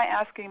 Why am I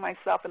asking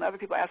myself and other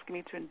people asking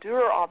me to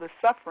endure all this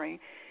suffering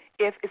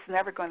if it's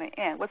never going to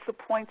end? What's the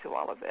point to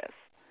all of this?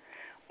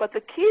 But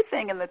the key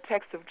thing in the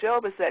text of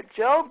Job is that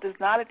Job does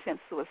not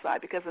attempt suicide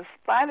because in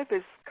spite of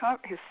his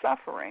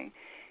suffering,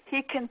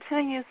 he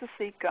continues to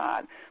seek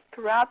God.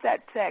 Throughout that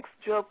text,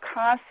 Job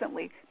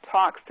constantly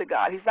talks to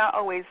God. He's not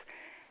always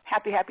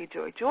happy, happy,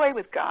 joy, joy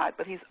with God,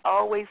 but he's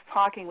always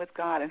talking with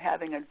God and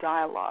having a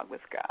dialogue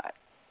with God.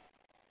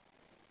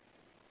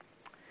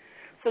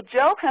 So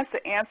Job has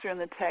to answer in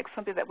the text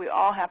something that we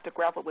all have to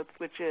grapple with,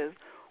 which is,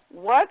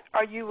 what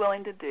are you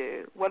willing to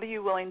do? What are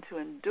you willing to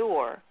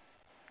endure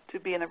to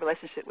be in a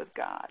relationship with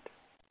God?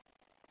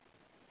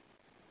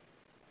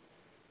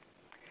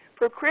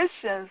 For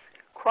Christians,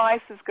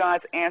 Christ is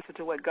God's answer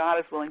to what God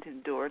is willing to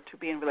endure to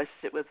be in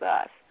relationship with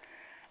us.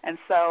 And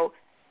so,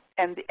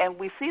 and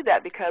we see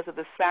that because of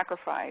the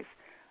sacrifice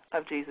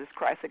of Jesus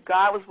Christ, that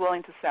God was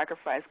willing to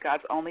sacrifice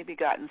God's only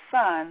begotten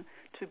Son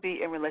to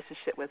be in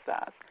relationship with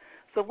us.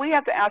 So we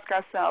have to ask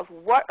ourselves,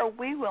 what are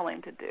we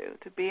willing to do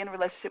to be in a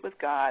relationship with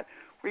God,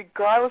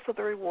 regardless of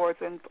the rewards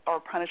or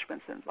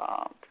punishments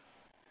involved?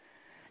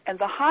 And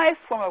the highest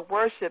form of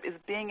worship is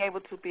being able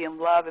to be in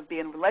love and be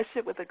in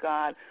relationship with a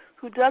God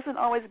who doesn't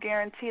always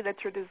guarantee that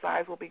your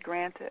desires will be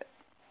granted.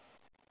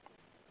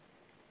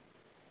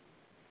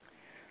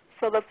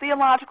 So the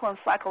theological and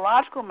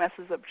psychological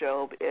message of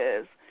Job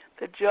is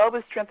that Job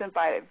is strengthened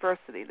by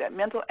adversity, that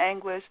mental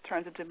anguish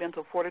turns into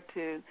mental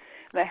fortitude, and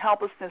that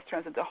helplessness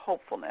turns into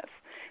hopefulness.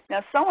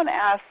 Now, someone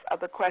asked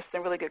the question,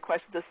 a really good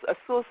question, does a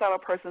suicidal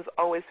person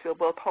always feel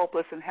both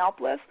hopeless and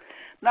helpless?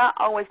 Not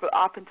always, but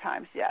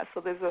oftentimes, yes. So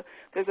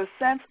there's a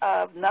sense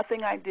of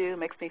nothing I do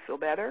makes me feel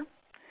better.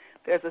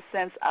 There's a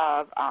sense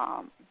of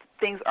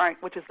things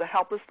aren't, which is the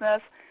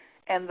helplessness.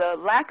 And the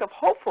lack of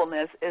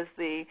hopefulness is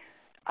the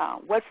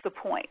what's the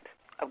point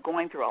of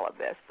going through all of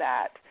this,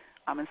 that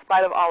in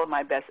spite of all of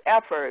my best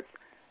efforts,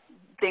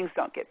 things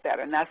don't get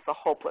better, and that's the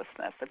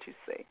hopelessness that you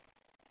see.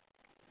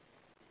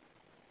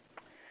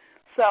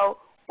 So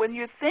when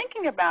you're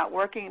thinking about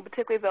working,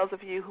 particularly those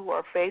of you who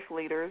are faith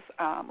leaders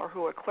or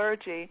who are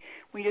clergy,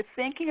 when you're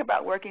thinking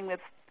about working with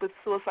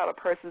suicidal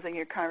persons in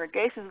your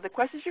congregations, the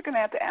questions you're going to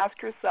have to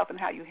ask yourself and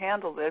how you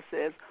handle this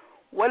is,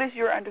 what is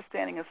your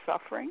understanding of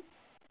suffering?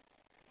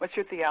 What's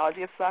your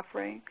theology of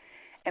suffering?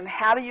 And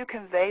how do you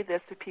convey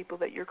this to people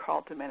that you're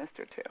called to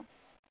minister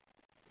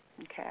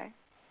to? Okay?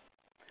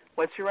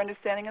 What's your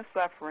understanding of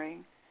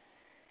suffering?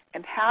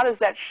 And how does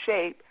that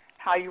shape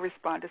how you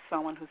respond to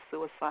someone who's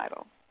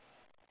suicidal?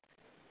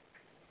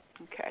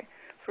 Okay.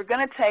 So we're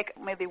going to take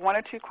maybe one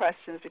or two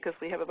questions because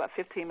we have about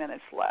 15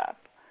 minutes left.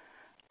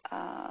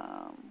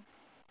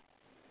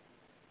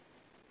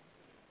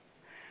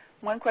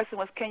 One question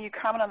was, can you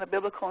comment on the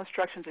biblical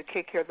instruction to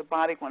take care of the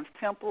body, one's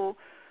temple,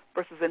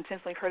 versus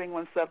intentionally hurting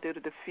oneself due to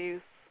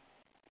diffuse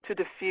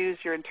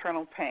your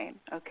internal pain?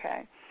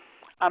 Okay.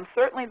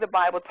 Certainly the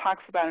Bible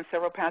talks about in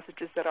several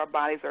passages that our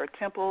bodies are a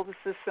temple. This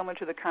is similar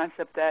to the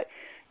concept that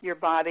your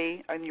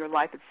body and your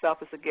life itself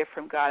is a gift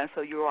from God, and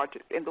so you are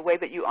and the way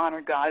that you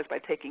honor God is by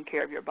taking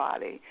care of your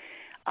body.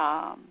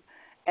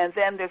 And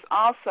then there's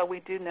also, we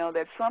do know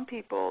that some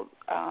people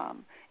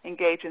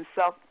engage in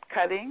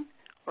self-cutting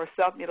or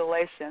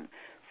self-mutilation.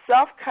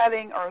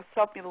 Self-cutting or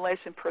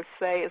self-mutilation per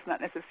se is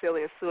not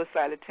necessarily a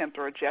suicide attempt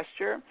or a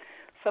gesture.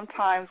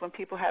 Sometimes when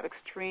people have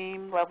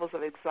extreme levels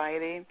of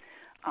anxiety,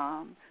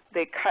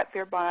 they cut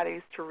their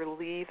bodies to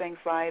relieve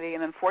anxiety,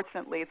 and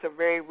unfortunately it's a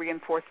very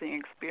reinforcing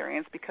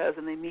experience because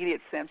in the immediate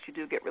sense you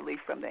do get relief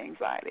from the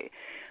anxiety.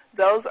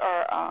 Those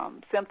are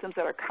symptoms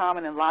that are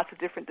common in lots of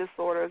different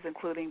disorders,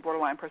 including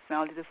borderline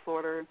personality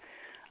disorder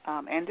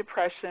and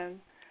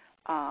depression.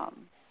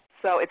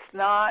 So it's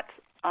not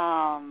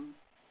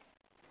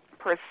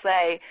per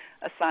se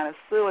a sign of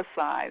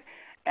suicide,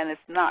 and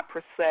it's not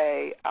per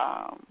se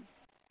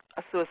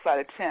a suicide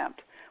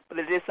attempt, but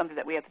it is something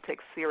that we have to take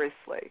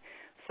seriously.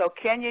 So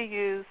can you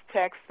use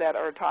texts that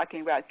are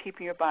talking about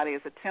keeping your body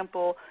as a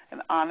temple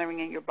and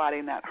honoring your body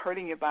and not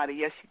hurting your body?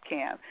 Yes, you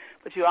can.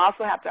 But you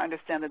also have to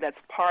understand that that's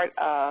part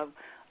of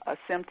a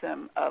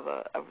symptom of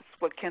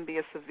what can be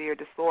a severe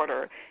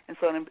disorder. And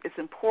so it's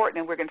important,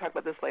 and we're going to talk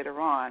about this later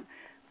on,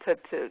 to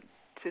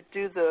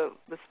do the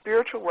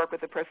spiritual work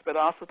with the person, but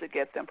also to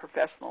get them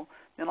professional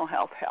mental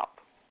health help.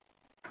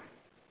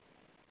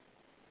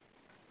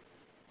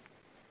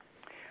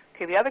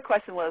 Okay, the other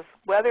question was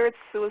whether it's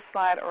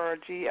suicide or a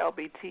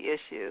GLBT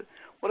issue,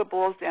 what it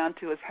boils down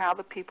to is how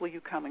the people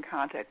you come in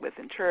contact with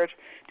in church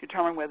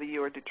determine whether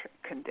you are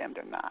condemned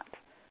or not.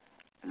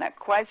 I'm not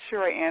quite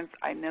sure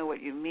I know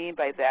what you mean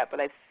by that,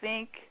 but I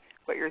think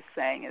what you're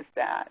saying is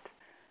that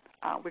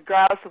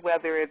regardless of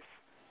whether it's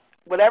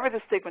whatever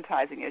the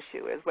stigmatizing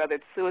issue is, whether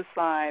it's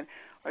suicide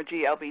or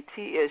GLBT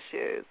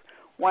issues,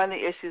 one of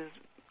the issues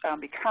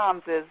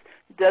becomes is,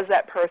 does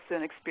that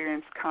person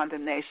experience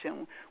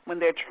condemnation when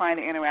they're trying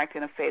to interact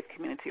in a faith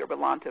community or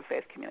belong to a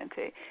faith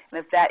community?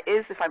 And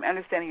if I'm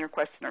understanding your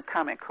question or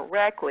comment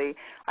correctly,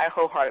 I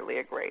wholeheartedly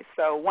agree.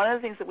 So one of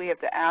the things that we have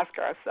to ask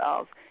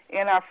ourselves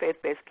in our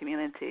faith-based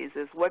communities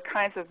is, what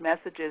kinds of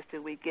messages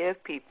do we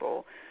give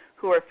people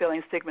who are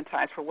feeling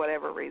stigmatized for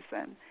whatever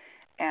reason?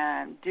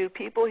 And do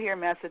people hear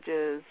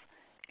messages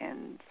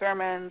in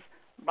sermons,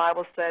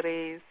 Bible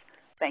studies?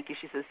 Thank you.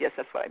 She says, yes,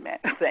 that's what I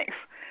meant. Thanks.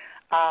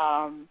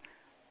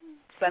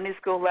 Sunday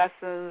school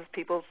lessons,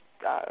 people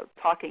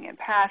talking in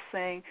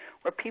passing,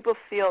 where people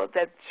feel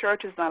that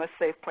church is not a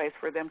safe place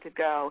for them to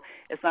go.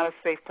 It's not a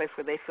safe place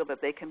where they feel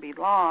that they can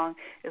belong.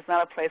 It's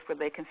not a place where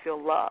they can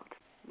feel loved.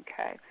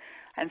 Okay?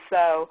 And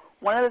so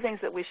one of the things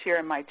that we share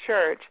in my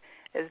church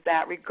is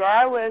that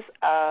regardless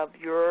of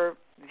your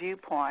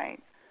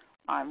viewpoint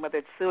on whether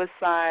it's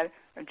suicide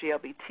or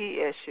GLBT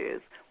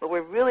issues, what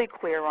we're really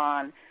clear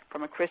on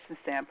from a Christian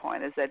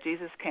standpoint is that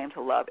Jesus came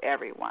to love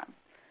everyone,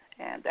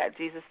 and that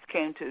Jesus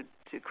came to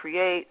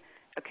create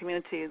a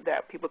community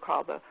that people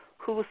call the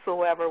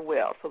whosoever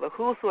will. So the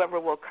whosoever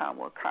will come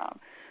will come.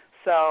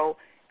 So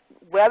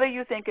whether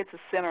you think it's a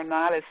sin or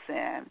not a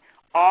sin,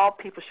 all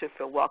people should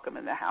feel welcome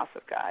in the house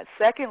of God.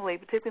 Secondly,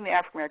 particularly in the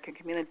African American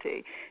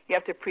community, you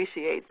have to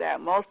appreciate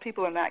that most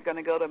people are not going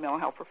to go to a mental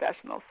health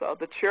professional. So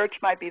the church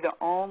might be the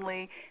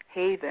only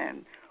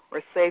haven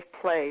or safe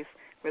place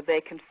where they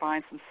can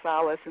find some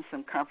solace and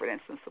some comfort and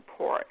some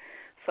support.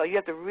 So you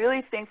have to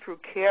really think through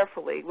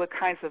carefully what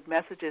kinds of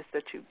messages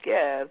that you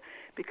give,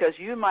 because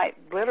you might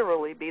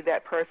literally be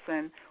that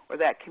person or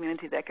that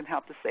community that can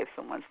help to save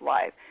someone's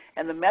life.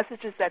 And the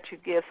messages that you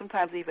give,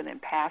 sometimes even in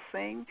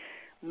passing,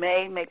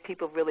 may make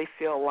people really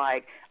feel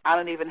like, I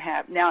don't even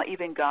have, now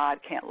even God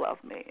can't love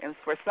me. And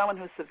for someone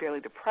who's severely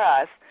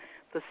depressed,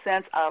 the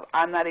sense of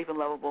I'm not even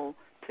lovable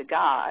to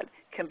God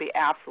can be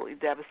absolutely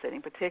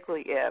devastating,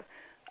 particularly if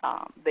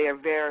they are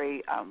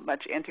very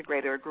much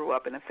integrated or grew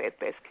up in a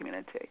faith-based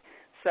community.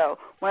 So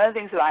one of the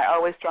things that I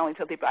always strongly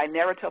tell people, I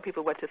never tell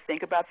people what to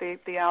think about the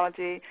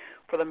theology.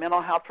 For the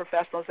mental health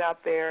professionals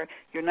out there,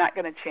 you're not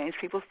going to change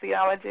people's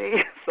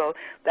theology, so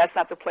that's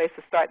not the place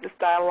to start this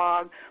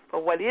dialogue.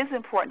 But what is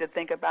important to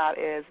think about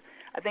is,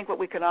 I think what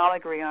we can all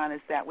agree on is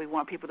that we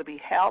want people to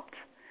be helped,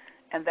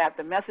 and that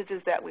the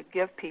messages that we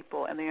give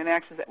people and the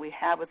interactions that we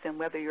have with them,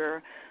 whether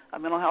you're a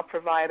mental health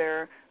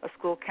provider, a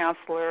school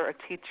counselor, a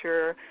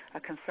teacher, a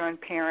concerned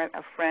parent,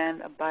 a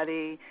friend, a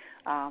buddy,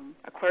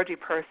 a clergy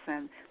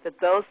person, that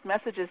those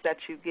messages that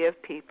you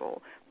give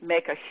people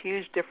make a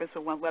huge difference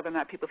in whether or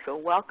not people feel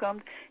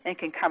welcomed and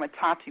can come and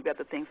talk to you about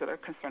the things that are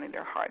concerning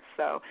their hearts.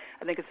 So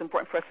I think it's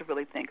important for us to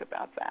really think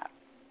about that.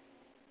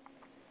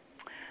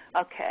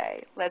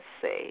 Okay, let's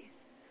see.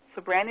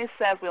 So Brandy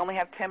says we only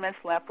have 10 minutes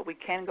left, but we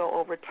can go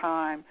over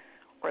time,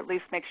 or at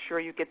least make sure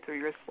you get through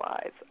your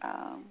slides.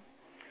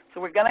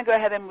 So we're going to go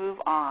ahead and move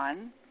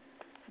on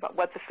about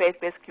what the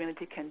faith-based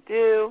community can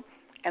do.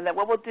 And then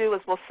what we'll do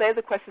is we'll save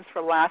the questions for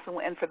last,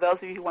 and for those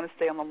of you who want to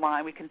stay on the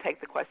line, we can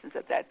take the questions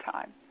at that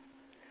time.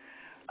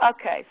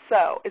 Okay,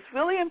 so it's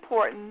really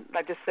important,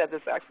 I just said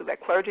this actually,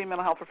 that clergy and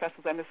mental health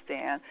professionals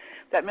understand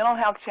that mental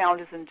health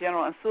challenges in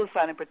general and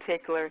suicide in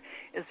particular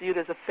is viewed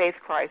as a faith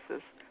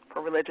crisis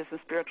for religious and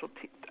spiritual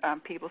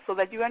people, so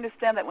that you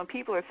understand that when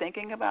people are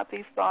thinking about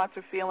these thoughts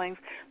or feelings,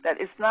 that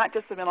it's not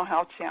just a mental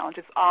health challenge,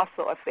 it's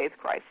also a faith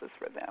crisis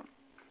for them.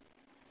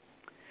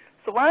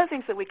 So one of the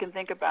things that we can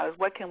think about is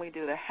what can we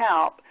do to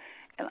help,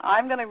 and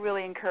I'm going to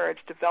really encourage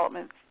the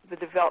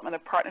development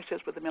of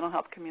partnerships with the mental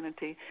health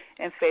community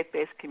and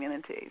faith-based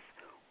communities.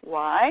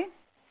 Why?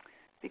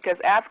 Because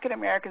African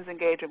Americans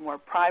engage in more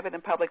private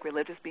and public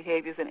religious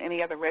behaviors than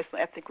any other racial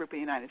and ethnic group in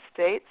the United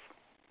States.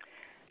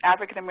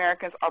 African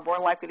Americans are more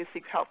likely to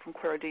seek help from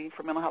clergy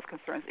for mental health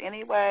concerns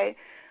anyway.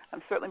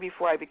 Certainly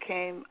before I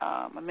became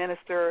a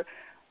minister,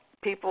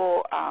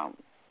 people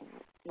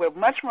were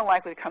much more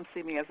likely to come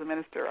see me as a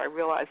minister, I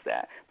realized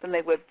that, than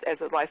they would as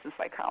a licensed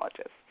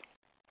psychologist.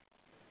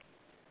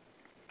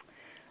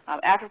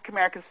 African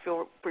Americans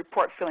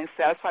report feeling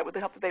satisfied with the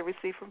help that they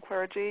receive from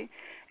clergy.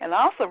 And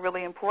also,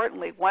 really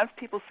importantly, once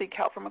people seek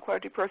help from a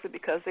clergy person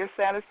because they're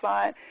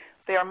satisfied,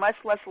 they are much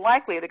less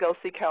likely to go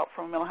seek help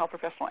from a mental health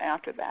professional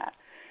after that.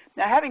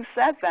 Now, having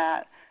said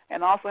that,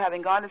 and also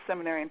having gone to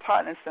seminary and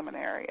taught in a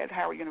seminary at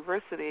Howard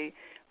University,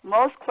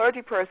 most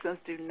clergy persons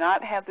do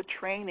not have the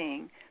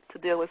training to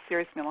deal with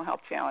serious mental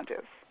health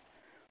challenges.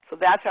 So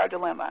that's our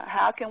dilemma.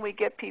 How can we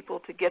get people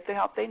to get the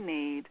help they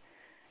need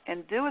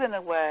and do it in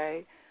a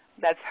way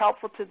that's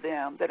helpful to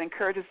them, that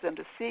encourages them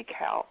to seek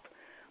help,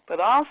 but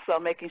also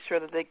making sure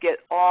that they get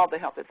all the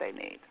help that they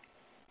need?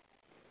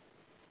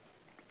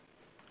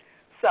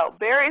 So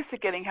barriers to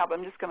getting help,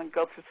 I'm just going to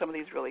go through some of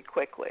these really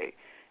quickly,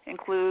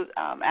 include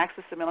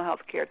access to mental health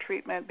care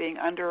treatment, being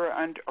under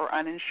or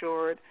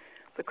uninsured,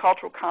 the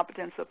cultural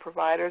competence of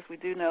providers. We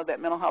do know that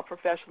mental health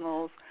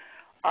professionals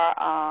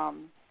are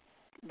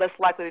less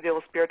likely to deal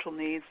with spiritual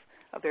needs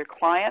of their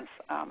clients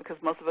because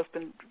most of us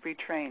have been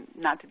retrained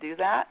not to do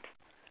that.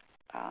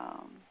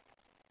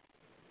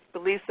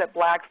 Beliefs that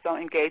blacks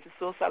don't engage in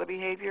suicidal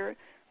behavior.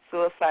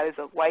 suicide is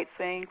a white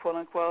thing, quote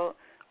unquote.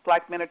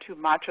 Black men are too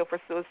macho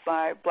for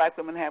suicide. Black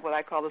women have what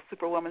I call the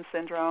superwoman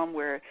syndrome,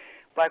 where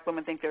black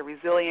women think they're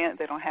resilient,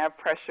 they don't have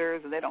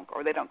pressures, and they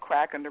don't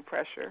crack under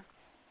pressure.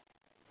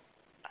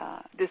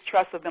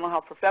 Distrust of mental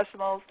health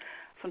professionals.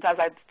 Sometimes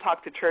I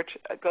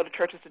go to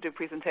churches to do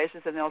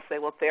presentations, and they'll say,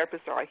 well,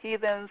 therapists are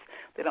heathens.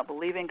 They don't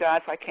believe in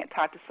God, so I can't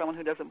talk to someone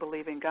who doesn't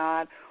believe in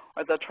God.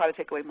 Or they'll try to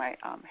take away my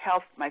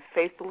my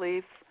faith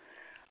beliefs.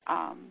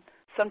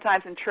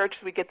 Sometimes in church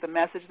we get the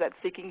message that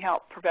seeking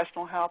help,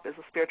 professional help, is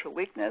a spiritual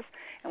weakness,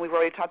 and we've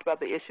already talked about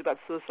the issue about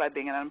suicide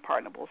being an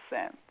unpardonable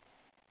sin.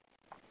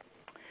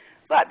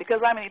 But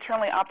because I'm an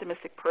eternally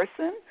optimistic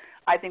person,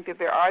 I think that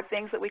there are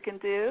things that we can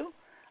do.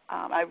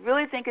 I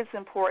really think it's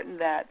important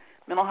that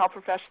mental health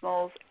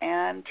professionals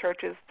and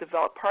churches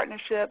develop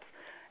partnerships,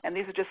 and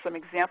these are just some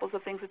examples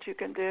of things that you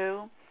can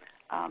do.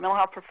 Mental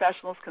health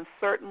professionals can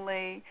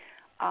certainly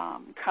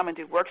come and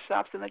do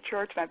workshops in the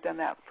church, and I've done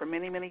that for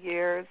many, many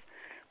years.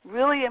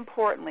 Really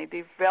importantly,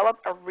 develop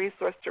a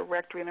resource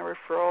directory and a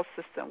referral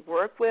system.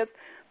 Work with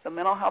the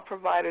mental health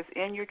providers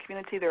in your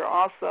community. There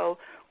are also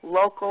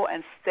local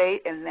and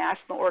state and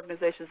national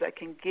organizations that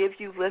can give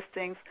you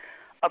listings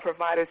of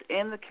providers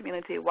in the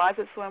community. Why is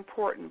it so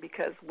important?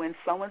 Because when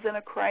someone's in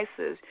a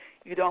crisis,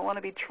 you don't want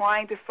to be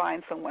trying to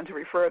find someone to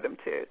refer them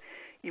to.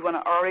 You want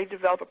to already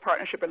develop a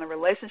partnership and a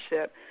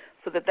relationship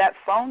so that that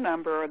phone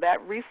number or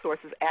that resource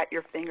is at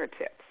your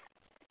fingertips.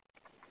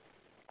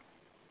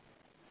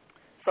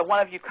 So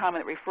one of you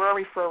commented, refer,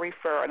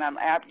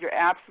 and you're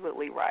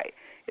absolutely right.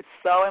 It's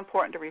so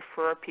important to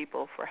refer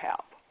people for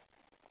help.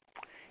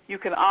 You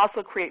can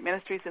also create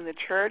ministries in the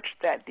church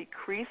that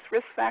decrease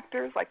risk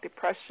factors like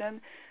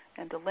depression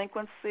and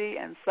delinquency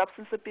and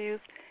substance abuse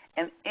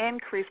and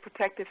increase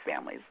protective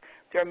families.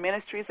 There are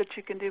ministries that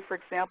you can do, for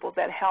example,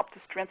 that help to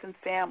strengthen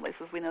families,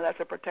 as we know that's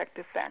a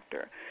protective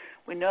factor.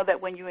 We know that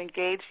when you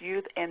engage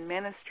youth in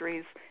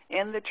ministries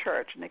in the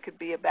church, and it could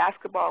be a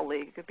basketball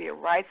league, it could be a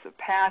rites of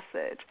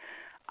passage,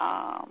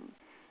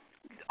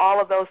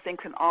 all of those things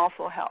can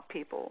also help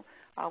people.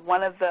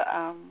 One of the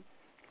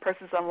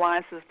persons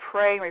online says,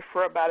 pray and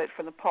refer about it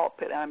from the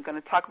pulpit, and I'm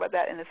going to talk about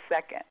that in a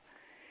second.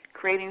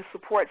 Creating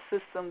support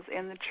systems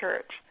in the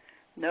church.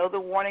 Know the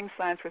warning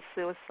signs for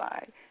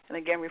suicide, and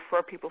again,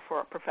 refer people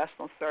for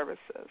professional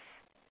services.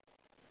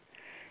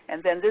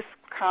 And then this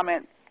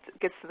comment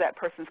gets to that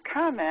person's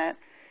comment.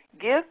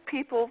 Give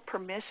people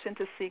permission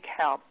to seek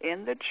help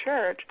in the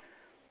church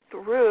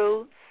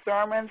through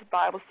sermons,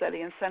 Bible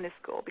study, and Sunday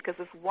school, because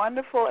as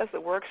wonderful as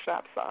the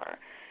workshops are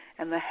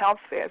and the health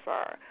fairs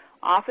are,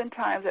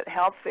 oftentimes at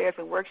health fairs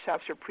and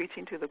workshops you're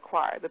preaching to the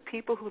choir. The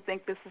people who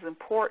think this is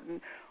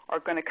important are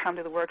going to come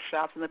to the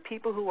workshops, and the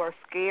people who are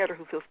scared or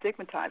who feel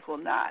stigmatized will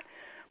not.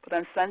 But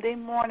on Sunday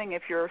morning,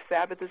 if your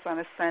Sabbath is on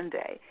a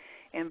Sunday,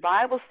 in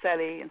Bible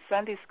study and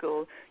Sunday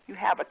school, you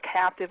have a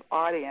captive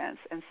audience.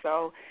 And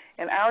so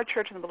in our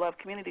church, in the Beloved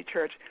Community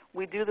Church,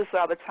 we do this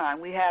all the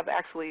time. We have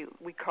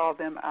we call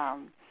them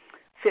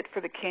Fit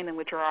for the Kingdom,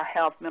 which are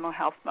our mental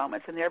health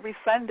moments. And every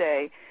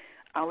Sunday,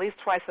 at least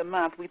twice a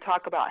month, we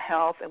talk about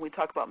health and we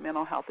talk about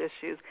mental health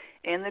issues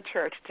in the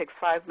church. It takes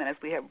 5 minutes.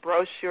 We have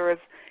brochures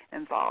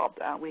involved.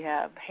 We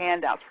have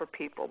handouts for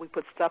people. We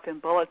put stuff in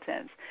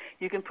bulletins.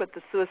 You can put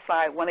the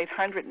suicide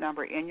 1-800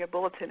 number in your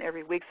bulletin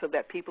every week so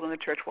that people in the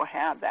church will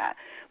have that.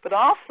 But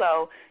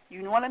also,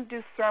 you want to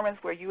do sermons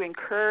where you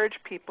encourage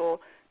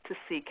people to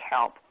seek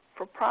help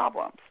for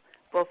problems,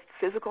 both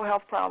physical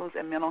health problems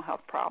and mental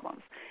health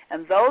problems.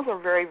 And those are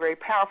very, very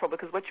powerful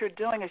because what you're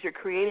doing is you're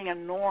creating a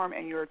norm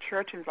in your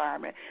church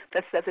environment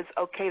that says it's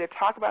okay to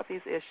talk about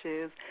these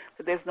issues,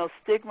 that there's no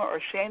stigma or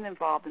shame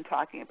involved in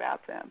talking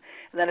about them,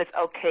 and that it's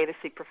okay to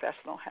seek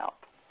professional help.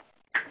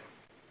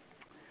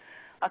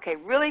 Okay,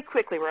 really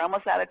quickly, we're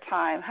almost out of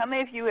time. How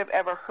many of you have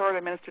ever heard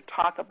a minister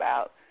talk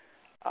about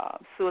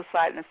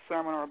suicide in a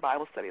sermon or a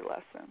Bible study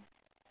lesson?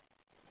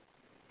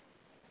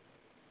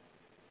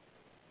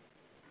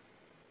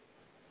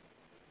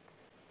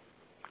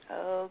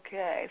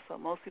 Okay, so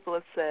most people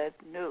have said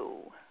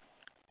no.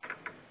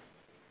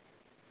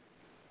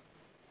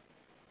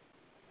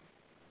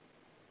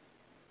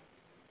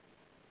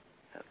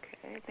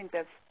 Okay, I think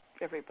that's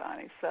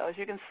everybody. So as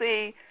you can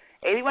see,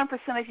 81%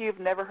 of you have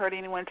never heard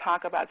anyone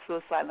talk about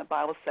suicide in a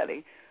Bible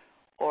study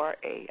or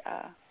a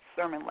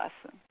sermon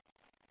lesson.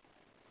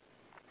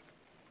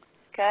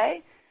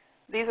 Okay,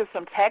 these are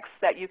some texts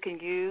that you can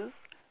use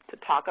to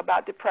talk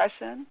about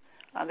depression.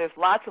 There's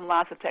lots and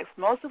lots of texts.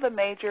 Most of the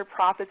major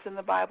prophets in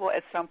the Bible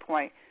at some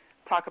point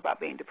talk about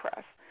being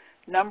depressed.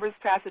 Numbers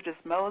passage is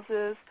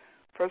Moses.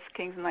 1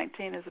 Kings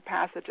 19 is a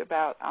passage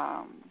about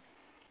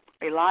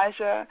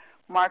Elijah.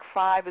 Mark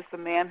 5 is the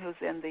man who's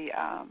in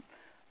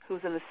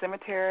the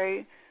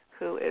cemetery,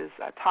 who is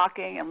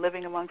talking and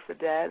living amongst the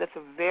dead. That's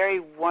a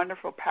very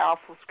wonderful,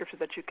 powerful scripture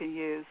that you can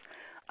use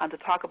to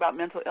talk about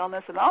mental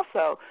illness and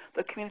also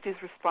the community's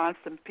response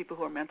to people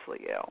who are mentally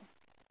ill.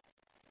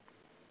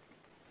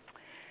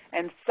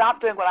 And stop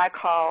doing what I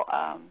call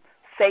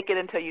fake it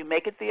until you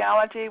make it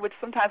theology, which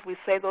sometimes we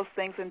say those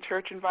things in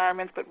church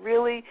environments, but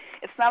really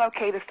it's not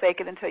okay to fake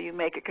it until you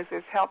make it because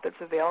there's help that's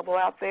available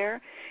out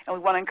there. And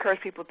we want to encourage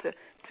people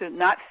to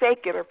not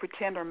fake it or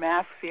pretend or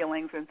mask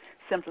feelings and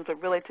symptoms,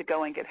 but really to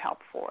go and get help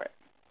for it.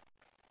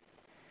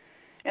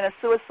 In a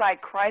suicide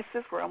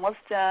crisis, we're almost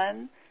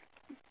done.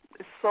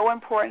 It's so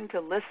important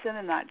to listen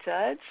and not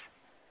judge,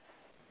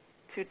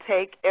 to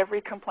take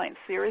every complaint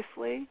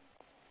seriously,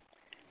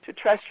 to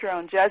trust your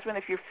own judgment.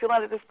 If you're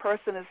feeling that this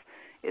person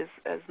is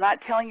not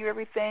telling you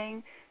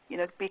everything,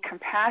 be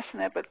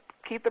compassionate, but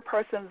keep the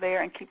person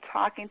there and keep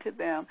talking to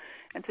them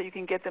until you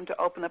can get them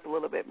to open up a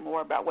little bit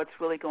more about what's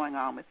really going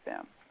on with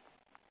them.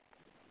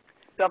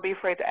 Don't be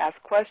afraid to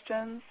ask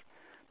questions.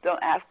 Don't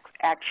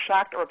act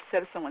shocked or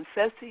upset if someone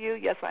says to you,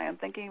 yes, I am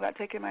thinking about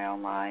taking my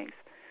own life.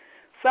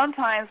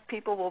 Sometimes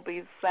people will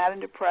be sad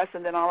and depressed,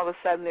 and then all of a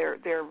sudden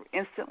they're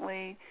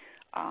instantly,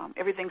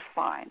 everything's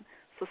fine.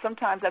 So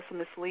sometimes that's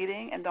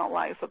misleading, and don't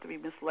allow yourself to be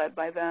misled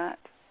by that.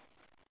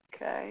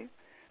 Okay?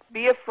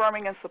 Be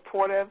affirming and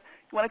supportive.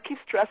 You want to keep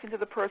stressing to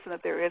the person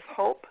that there is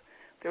hope.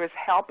 There is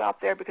help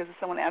out there because, as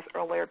someone asked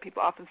earlier,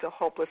 people often feel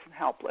hopeless and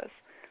helpless.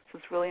 So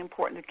it's really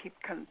important to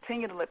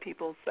continue to let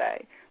people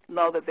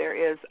know that there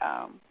is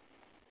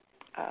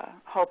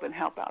hope and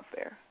help out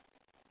there.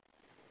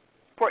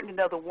 Important to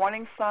know the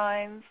warning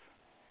signs.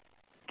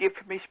 Give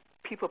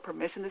people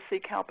permission to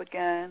seek help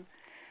again.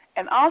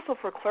 And also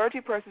for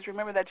clergy persons,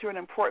 remember that you're an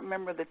important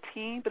member of the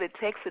team, but it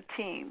takes a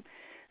team.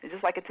 And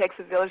just like it takes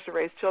a village to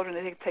raise children,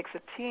 it takes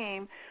a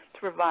team to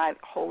provide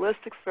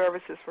holistic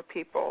services for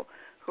people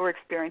who are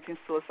experiencing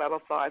suicidal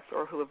thoughts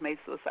or who have made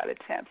suicide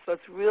attempts. So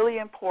it's really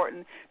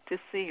important to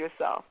see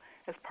yourself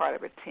as part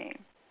of a team.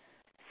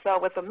 So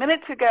with a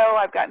minute to go,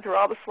 I've gotten through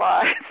all the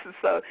slides.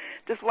 So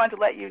just wanted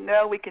to let you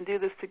know we can do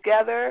this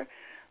together,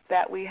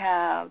 that we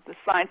have the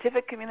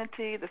scientific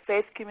community, the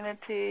faith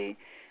community,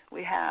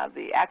 we have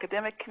the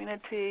academic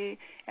community,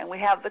 and we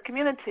have the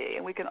community.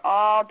 And we can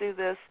all do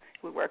this.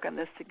 We work on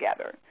this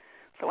together.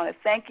 So I want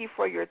to thank you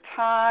for your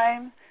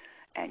time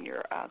and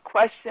your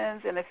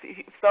questions. And if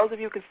those of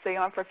you could stay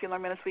on for a few more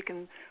minutes, we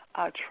can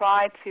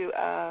try to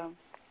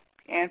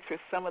answer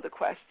some of the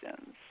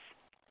questions.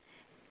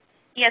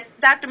 Yes,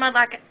 Dr.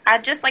 Molock,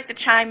 I'd just like to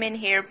chime in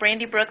here.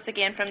 Brandy Brooks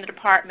again from the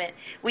department.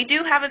 We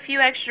do have a few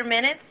extra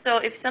minutes, so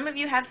if some of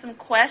you have some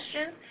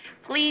questions,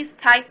 please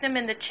type them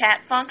in the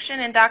chat function,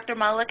 and Dr.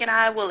 Molock and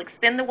I will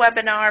extend the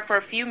webinar for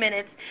a few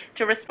minutes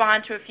to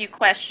respond to a few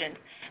questions.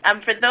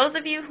 For those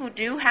of you who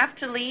do have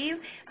to leave,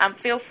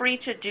 feel free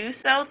to do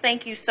so.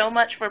 Thank you so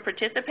much for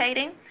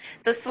participating.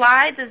 The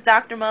slides, as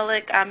Dr.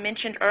 Molock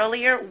mentioned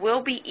earlier,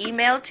 will be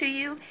emailed to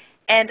you,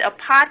 and a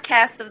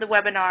podcast of the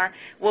webinar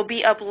will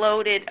be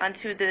uploaded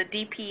onto the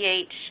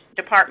DPH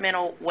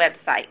departmental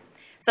website.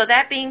 So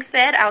that being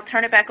said, I'll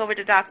turn it back over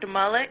to Dr.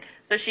 Molock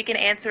so she can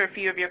answer a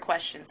few of your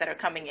questions that are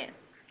coming in.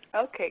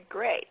 Okay,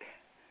 great.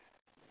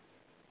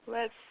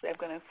 Let's see, I'm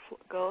going to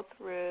go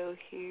through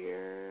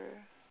here.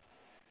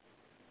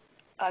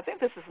 I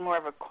think this is more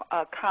of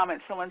a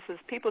comment. Someone says,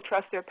 people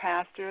trust their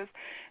pastors.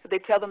 If they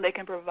tell them they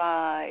can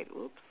provide,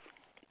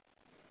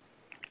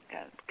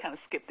 got to kind of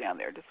skip down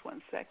there just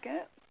one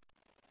second.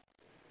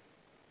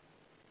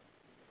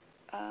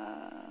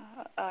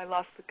 I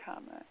lost the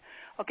comment.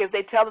 Okay, if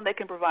they tell them they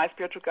can provide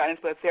spiritual guidance,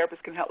 but a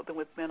therapist can help them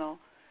with mental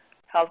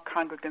health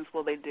congregants,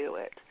 will they do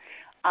it?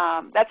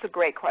 That's a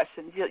great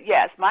question.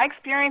 Yes, my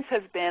experience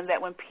has been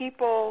that when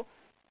people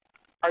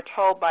are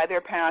told by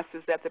their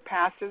pastors that the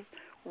pastor's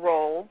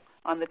role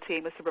on the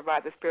team is to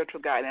provide the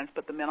spiritual guidance,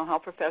 but the mental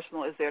health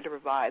professional is there to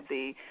provide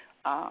the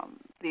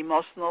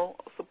emotional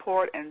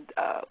support and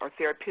or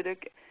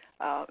therapeutic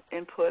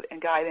input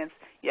and guidance,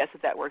 yes,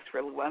 that works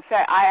really well. In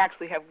fact, I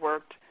actually have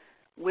worked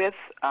with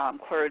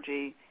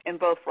clergy in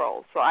both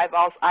roles. So I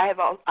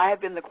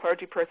have been the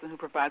clergy person who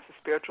provides the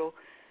spiritual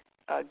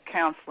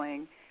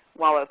counseling,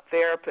 while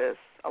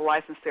a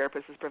licensed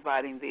therapist, is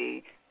providing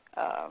the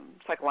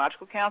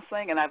psychological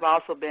counseling, and I've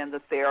also been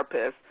the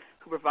therapist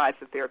who provides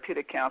the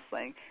therapeutic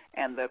counseling,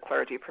 and the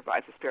clergy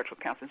provides the spiritual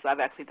counseling. So I've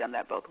actually done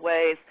that both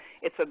ways.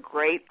 It's a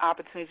great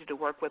opportunity to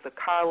work with a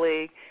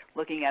colleague,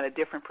 looking at a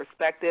different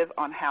perspective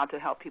on how to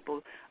help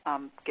people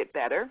get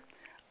better.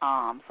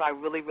 So I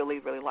really, really,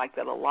 really like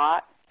that a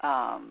lot.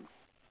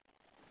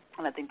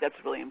 And I think that's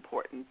a really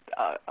important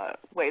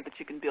way that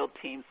you can build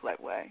teams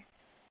that way.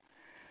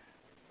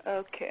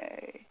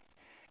 Okay.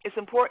 It's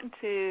important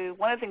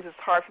one of the things that's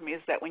hard for me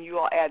is that when you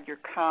all add your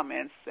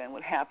comments, and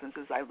what happens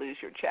is I lose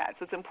your chat.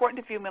 So it's important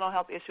to view mental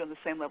health issue on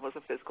the same level as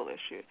a physical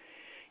issue.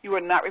 You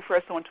would not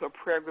refer someone to a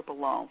prayer group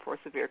alone for a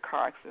severe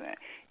car accident.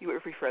 You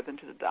would refer them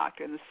to the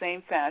doctor. In the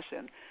same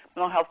fashion,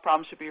 mental health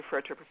problems should be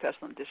referred to a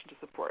professional in addition to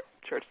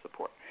church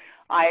support.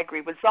 I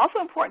agree, but it's also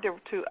important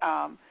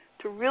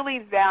to really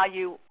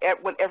value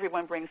what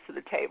everyone brings to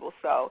the table.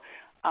 So,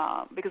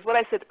 because what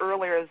I said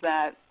earlier is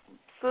that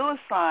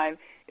suicide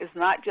is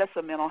not just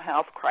a mental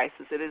health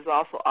crisis. It is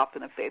also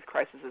often a faith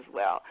crisis as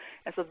well.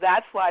 And so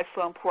that's why it's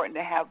so important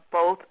to have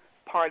both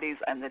parties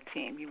and the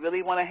team. You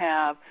really want to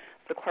have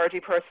the clergy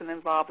person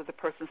involved if the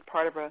person's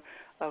part of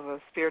a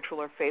spiritual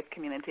or faith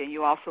community, and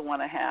you also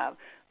want to have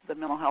the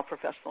mental health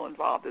professional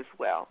involved as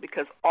well,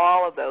 because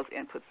all of those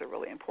inputs are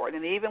really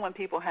important. And even when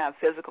people have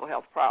physical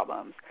health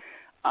problems,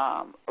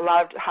 a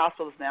lot of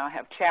hospitals now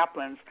have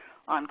chaplains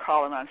on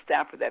call and on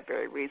staff for that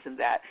very reason,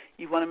 that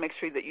you want to make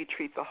sure that you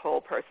treat the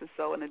whole person.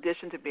 So in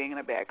addition to being in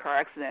a bad car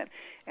accident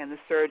and the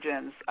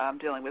surgeons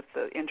dealing with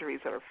the injuries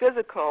that are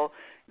physical,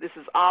 this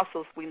is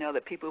also, we know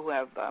that people who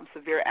have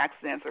severe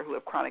accidents or who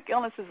have chronic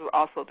illnesses are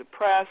also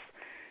depressed,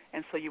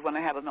 and so you want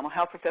to have a mental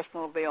health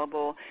professional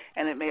available,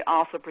 and it may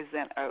also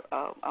present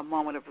a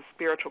moment of a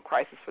spiritual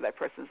crisis for that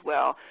person as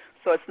well.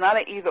 So it's not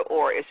an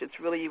either-or issue. It's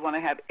really you want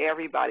to have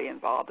everybody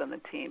involved on the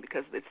team,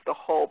 because it's the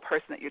whole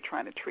person that you're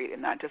trying to treat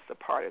and not just a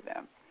part of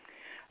them.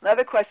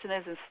 Another question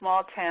is, in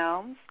small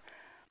towns,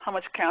 how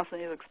much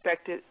counseling is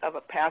expected of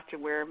a pastor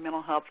where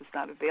mental health is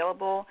not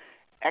available?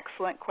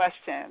 Excellent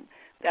question.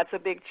 That's a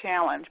big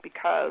challenge,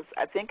 because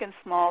I think in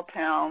small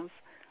towns,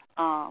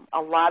 a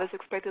lot is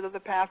expected of the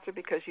pastor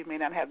because you may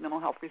not have mental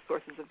health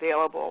resources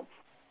available.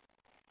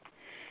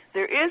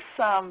 There is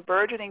some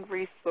burgeoning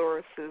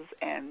resources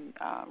and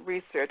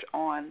research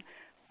on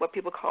what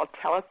people call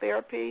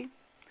teletherapy,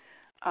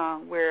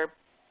 where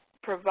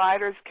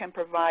providers can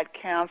provide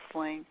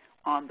counseling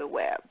on the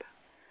web.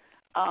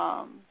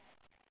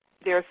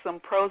 There are some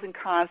pros and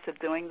cons to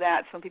doing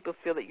that. Some people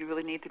feel that you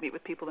really need to meet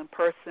with people in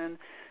person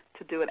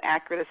to do an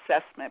accurate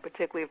assessment,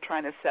 particularly of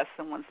trying to assess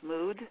someone's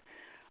mood.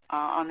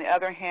 On the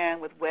other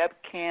hand, with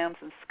webcams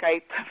and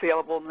Skype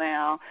available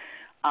now,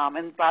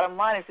 and bottom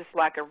line is just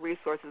lack of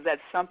resources. That's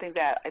something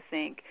that I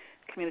think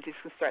communities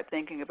can start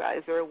thinking about.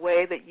 Is there a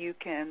way that you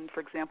can,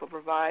 for example,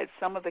 provide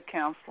some of the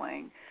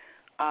counseling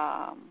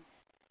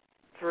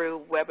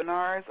through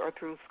webinars or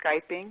through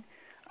Skyping,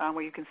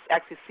 where you can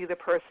actually see the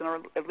person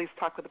or at least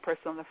talk with the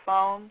person on the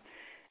phone?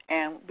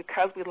 And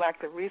because we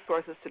lack the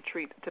resources to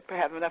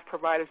have enough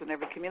providers in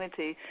every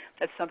community,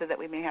 that's something that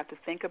we may have to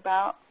think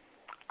about.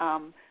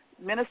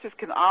 Ministers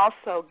can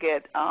also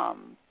get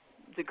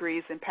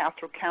degrees in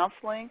pastoral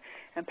counseling,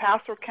 and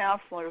pastoral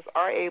counselors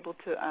are able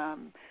to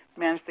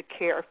manage the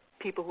care of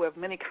people who have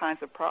many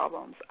kinds of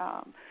problems,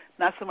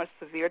 not so much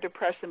severe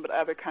depression, but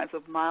other kinds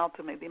of mild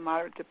to maybe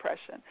moderate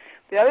depression.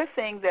 The other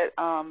thing that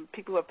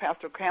people who have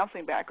pastoral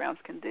counseling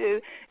backgrounds can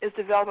do is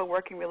develop a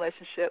working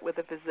relationship with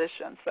a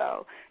physician.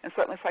 So, and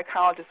certainly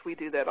psychologists, we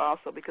do that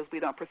also because we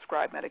don't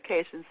prescribe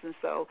medications. And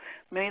so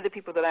many of the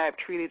people that I have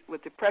treated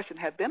with depression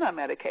have been on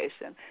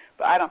medication,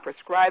 but I don't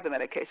prescribe the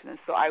medication. And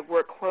so I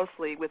work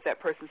closely with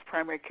that person's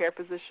primary care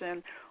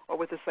physician or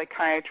with a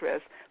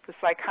psychiatrist. The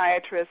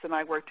psychiatrist and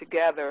I work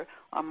together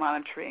on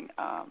monitoring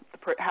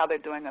how they're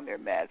doing on their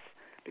meds.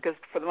 Because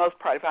for the most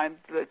part, if I'm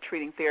the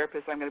treating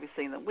therapist, I'm going to be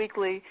seeing them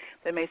weekly.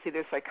 They may see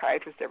their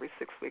psychiatrist every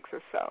 6 weeks or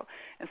so.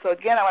 And so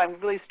again, I'm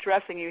really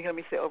stressing, you hear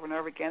me say over and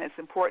over again, it's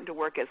important to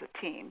work as a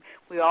team.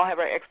 We all have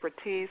our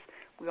expertise.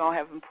 We all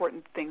have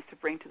important things to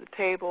bring to the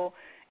table.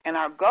 And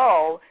our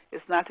goal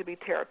is not to be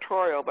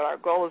territorial, but our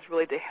goal is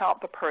really to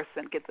help the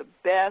person get the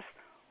best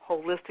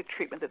holistic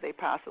treatment that they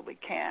possibly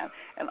can.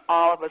 And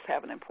all of us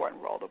have an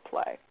important role to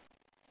play.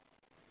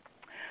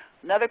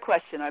 Another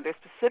question, are there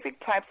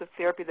specific types of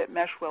therapy that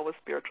mesh well with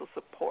spiritual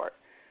support?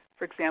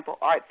 For example,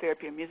 art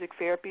therapy and music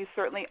therapy.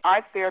 Certainly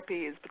art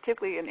therapy is,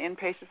 particularly in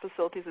inpatient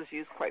facilities, is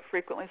used quite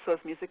frequently, so is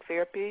music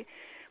therapy,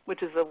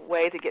 which is a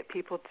way to get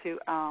people to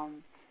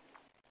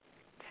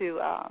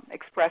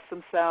express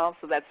themselves,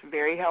 so that's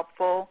very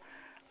helpful.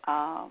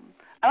 I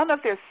don't know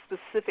if there's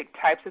specific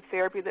types of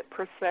therapy that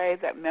per se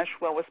that mesh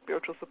well with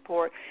spiritual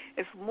support.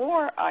 It's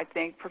more, I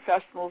think,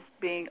 professionals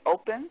being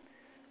open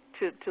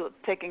to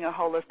taking a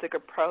holistic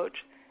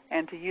approach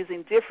and to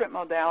using different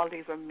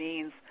modalities or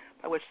means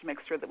by which to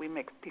make sure that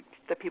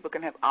that people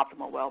can have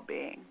optimal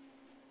well-being.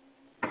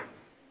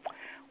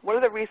 What are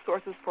the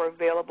resources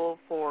available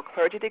for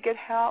clergy to get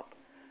help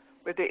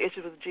with their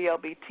issues with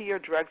GLBT or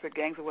drugs or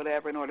gangs or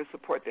whatever in order to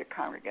support their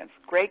congregants?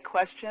 Great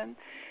question.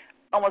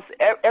 Almost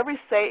every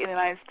state in the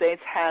United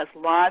States has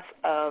lots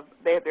of,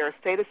 there are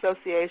state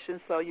associations,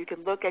 so you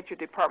can look at your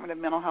Department of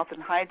Mental Health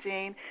and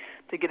Hygiene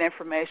to get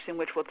information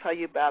which will tell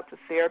you about the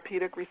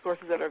therapeutic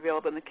resources that are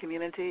available in the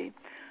community.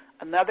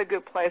 Another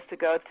good place to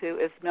go to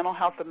is Mental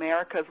Health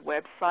America's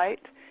website,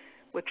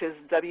 which is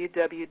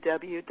www.mha.org.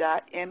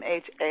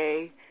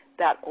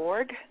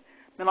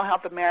 Mental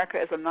Health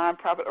America is a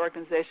nonprofit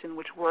organization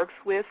which works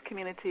with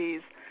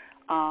communities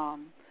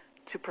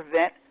to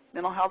prevent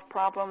mental health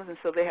problems, and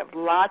so they have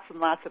lots and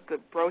lots of good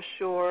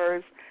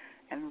brochures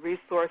and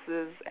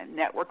resources and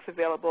networks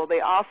available. They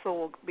also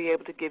will be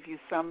able to give you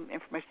some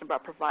information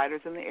about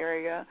providers in the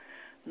area.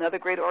 Another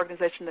great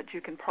organization that you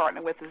can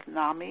partner with is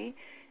NAMI,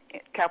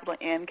 capital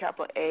N,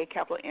 capital A,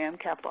 capital M,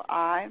 capital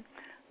I.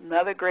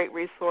 Another great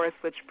resource,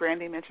 which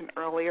Brandy mentioned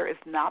earlier, is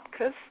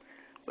NOPCUS,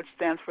 which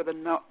stands for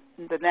the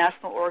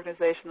National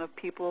Organization of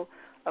People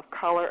of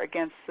Color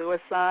Against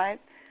Suicide,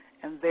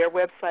 and their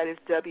website is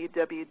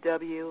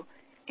www.nopcas.org,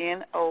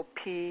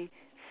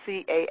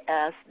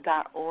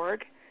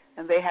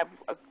 and they have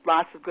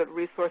lots of good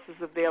resources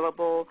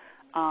available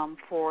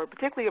for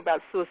particularly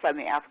about suicide in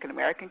the African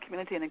American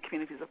community and in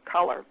communities of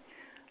color,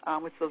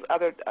 which those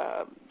other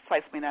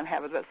sites may not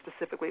have it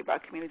specifically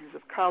about communities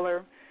of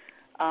color.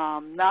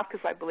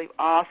 NAFCAS, I believe,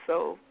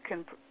 also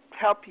can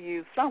help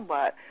you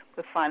somewhat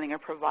with finding a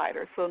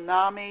provider. So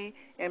NAMI,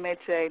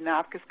 MHA,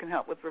 NAFCAS can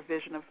help with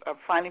revision of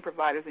finding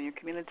providers in your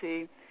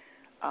community.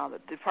 The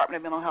Department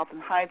of Mental Health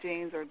and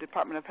Hygiene or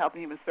Department of Health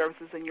and Human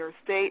Services in your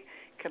state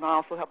can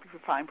also help you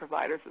find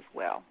providers as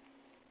well.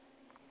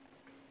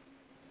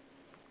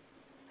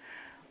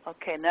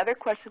 Okay, another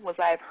question was,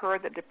 I have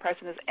heard that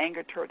depression is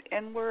anger toward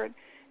inward.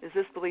 Is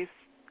this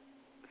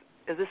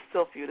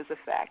still viewed as a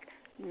fact?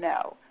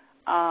 No.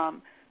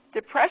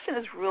 Depression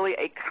is really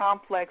a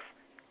complex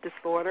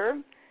disorder.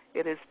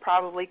 It is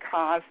probably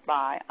caused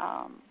by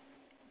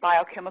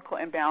biochemical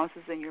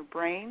imbalances in your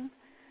brain,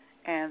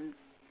 and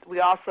we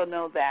also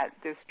know that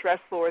there's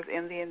stressors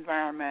in the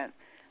environment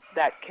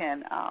that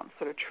can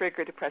sort of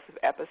trigger depressive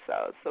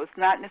episodes. So it's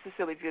not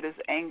necessarily viewed as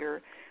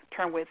anger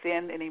turned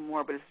within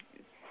anymore, but it's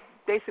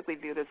basically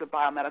viewed as a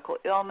biomedical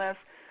illness,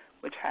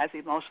 which has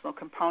emotional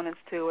components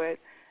to it.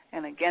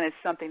 And again, it's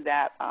something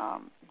that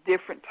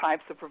different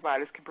types of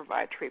providers can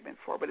provide treatment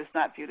for, but it's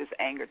not viewed as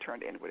anger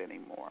turned inward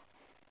anymore.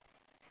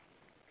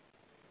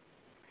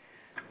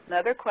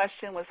 Another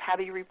question was, how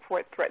do you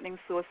report threatening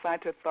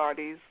suicide to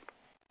authorities?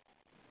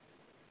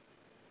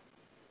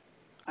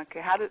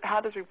 Okay,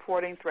 how does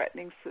reporting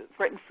threatened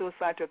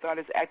suicide to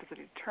authorities act as a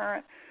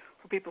deterrent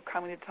for people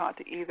coming to talk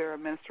to either a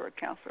minister or a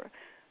counselor?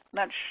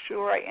 Not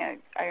sure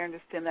I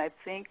understand that. I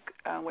think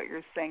what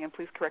you're saying, and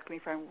please correct me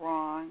if I'm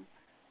wrong,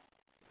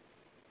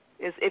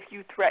 is if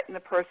you threaten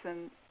to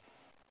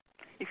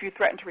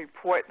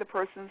report the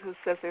person who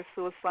says they're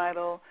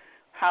suicidal,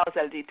 how is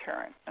that a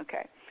deterrent?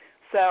 Okay.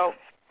 So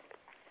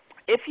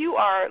if you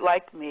are,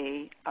 like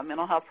me, a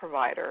mental health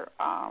provider,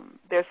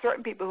 there are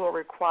certain people who are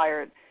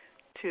required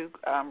to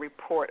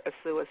report a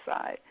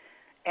suicide.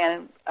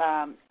 And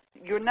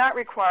you're not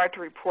required to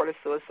report a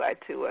suicide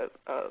to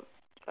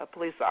a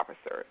police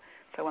officer,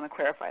 so I want to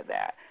clarify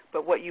that.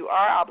 But what you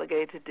are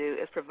obligated to do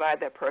is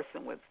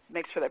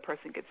make sure that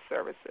person gets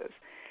services.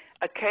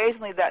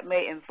 Occasionally that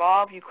may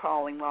involve you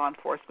calling law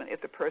enforcement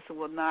if the person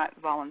will not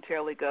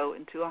voluntarily go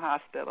into a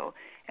hospital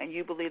and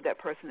you believe that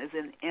person is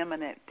in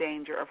imminent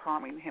danger of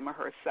harming him or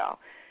herself.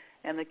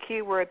 And the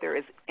key word there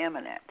is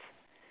imminent.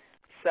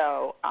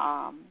 So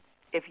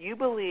if you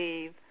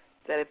believe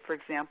that, if, for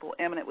example,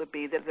 imminent would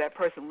be that that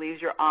person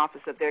leaves your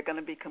office, that they're going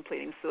to be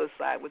completing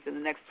suicide within the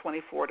next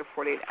 24 to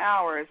 48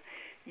 hours,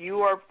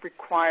 you are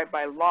required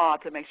by law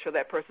to make sure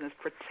that person is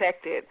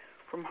protected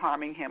from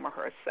harming him or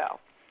herself.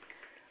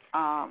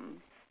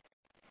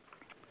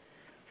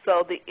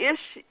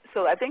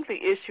 So I think the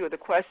issue or the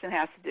question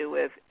has to do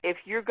with, if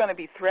you're going to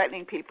be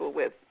threatening people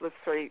with, let's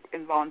say,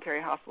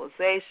 involuntary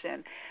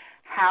hospitalization,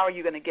 how are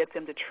you going to get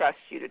them to trust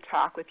you to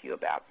talk with you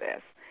about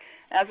this?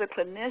 As a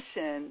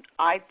clinician,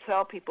 I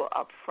tell people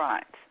up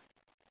front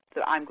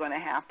that I'm going to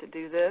have to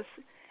do this,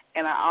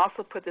 and I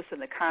also put this in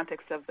the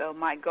context of, though,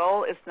 my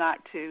goal is not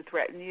to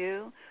threaten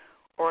you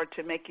or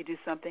to make you do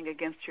something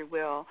against your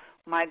will.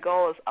 My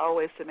goal is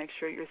always to make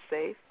sure you're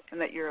safe and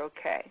that you're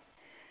okay.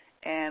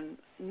 And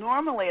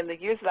normally, in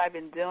the years that I've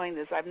been doing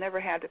this, I've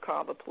never had to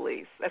call the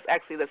police.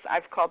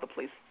 I've called the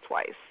police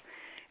twice.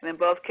 And in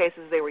both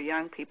cases, they were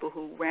young people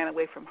who ran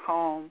away from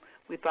home.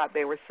 We thought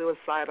they were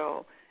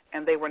suicidal,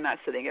 and they were not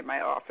sitting in my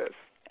office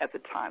at the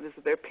time.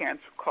 Their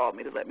parents called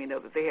me to let me know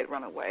that they had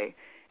run away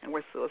and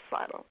were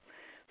suicidal.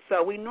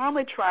 So we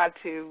normally try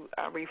to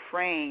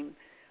refrain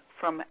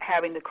from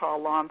having to call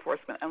law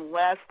enforcement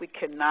unless we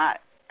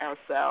cannot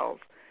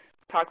ourselves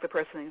talk the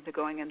person into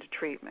going into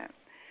treatment.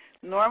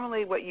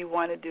 Normally what you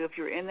want to do if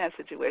you're in that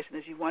situation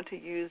is you want to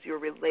use your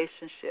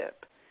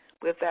relationship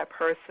with that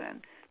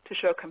person to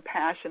show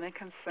compassion and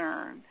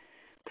concern,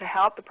 to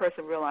help the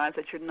person realize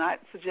that you're not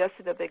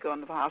suggesting that they go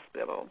into the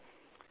hospital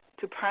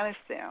to punish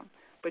them,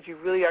 but you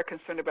really are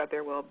concerned about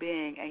their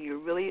well-being, and you're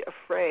really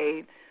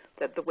afraid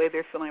that the way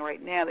they're feeling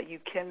right now, that you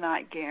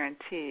cannot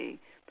guarantee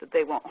that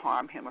they won't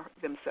harm him or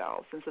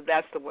themselves. And so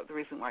that's the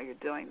reason why you're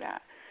doing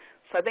that.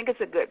 So I think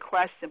it's a good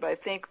question, but I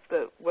think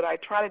what I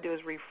try to do is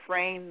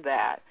reframe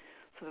that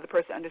so that the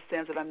person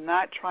understands that I'm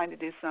not trying to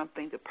do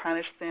something to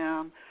punish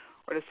them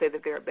or to say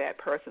that they're a bad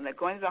person, that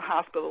going to the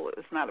hospital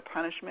is not a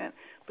punishment,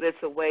 but it's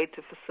a way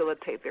to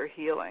facilitate their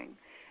healing.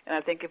 And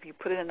I think if you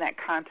put it in that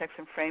context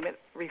and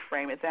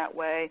reframe it that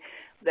way,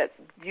 that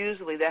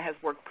usually that has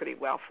worked pretty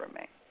well for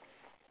me.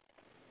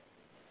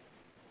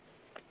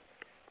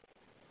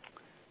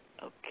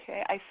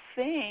 Okay, I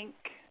think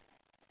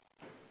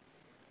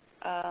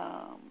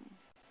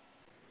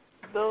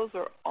those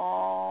are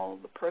all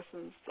the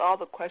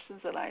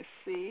questions that I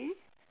see.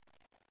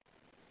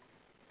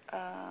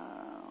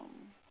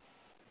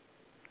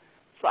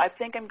 So I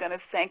think I'm going to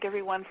thank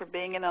everyone for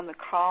being in on the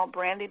call.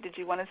 Brandy, did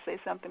you want to say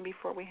something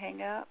before we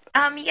hang up?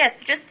 Yes,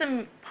 just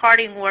some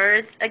parting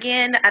words.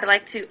 Again, I'd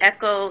like to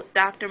echo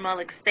Dr.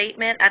 Molock's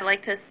statement. I'd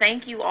like to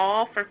thank you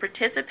all for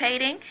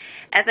participating.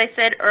 As I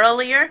said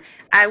earlier,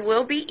 I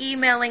will be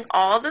emailing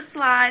all the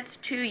slides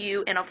to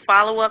you in a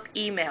follow-up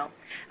email.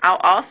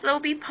 I'll also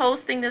be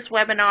posting this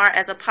webinar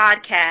as a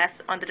podcast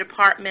on the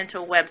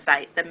departmental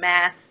website, the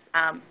MASS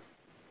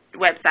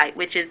website,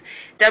 which is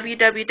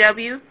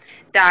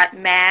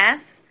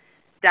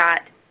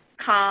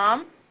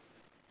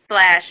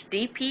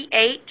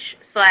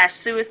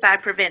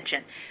www.mass.com/DPH/suicide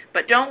prevention.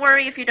 But don't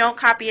worry if you don't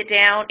copy it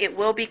down. It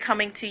will be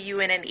coming to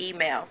you in an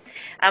email.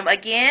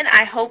 Again,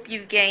 I hope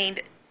you've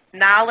gained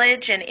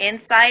knowledge and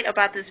insight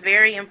about this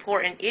very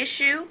important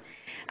issue.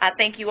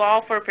 Thank you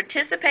all for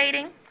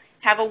participating.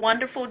 Have a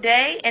wonderful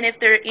day. And if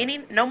there are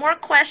no more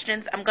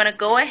questions, I'm going to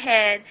go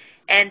ahead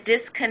and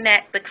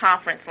disconnect the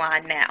conference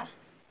line now.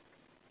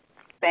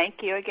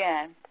 Thank you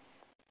again.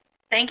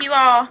 Thank you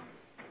all.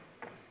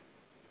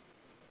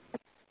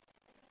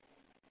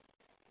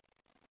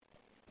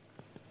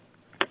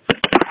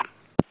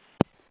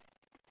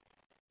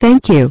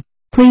 Thank you.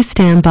 Please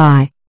stand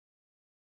by.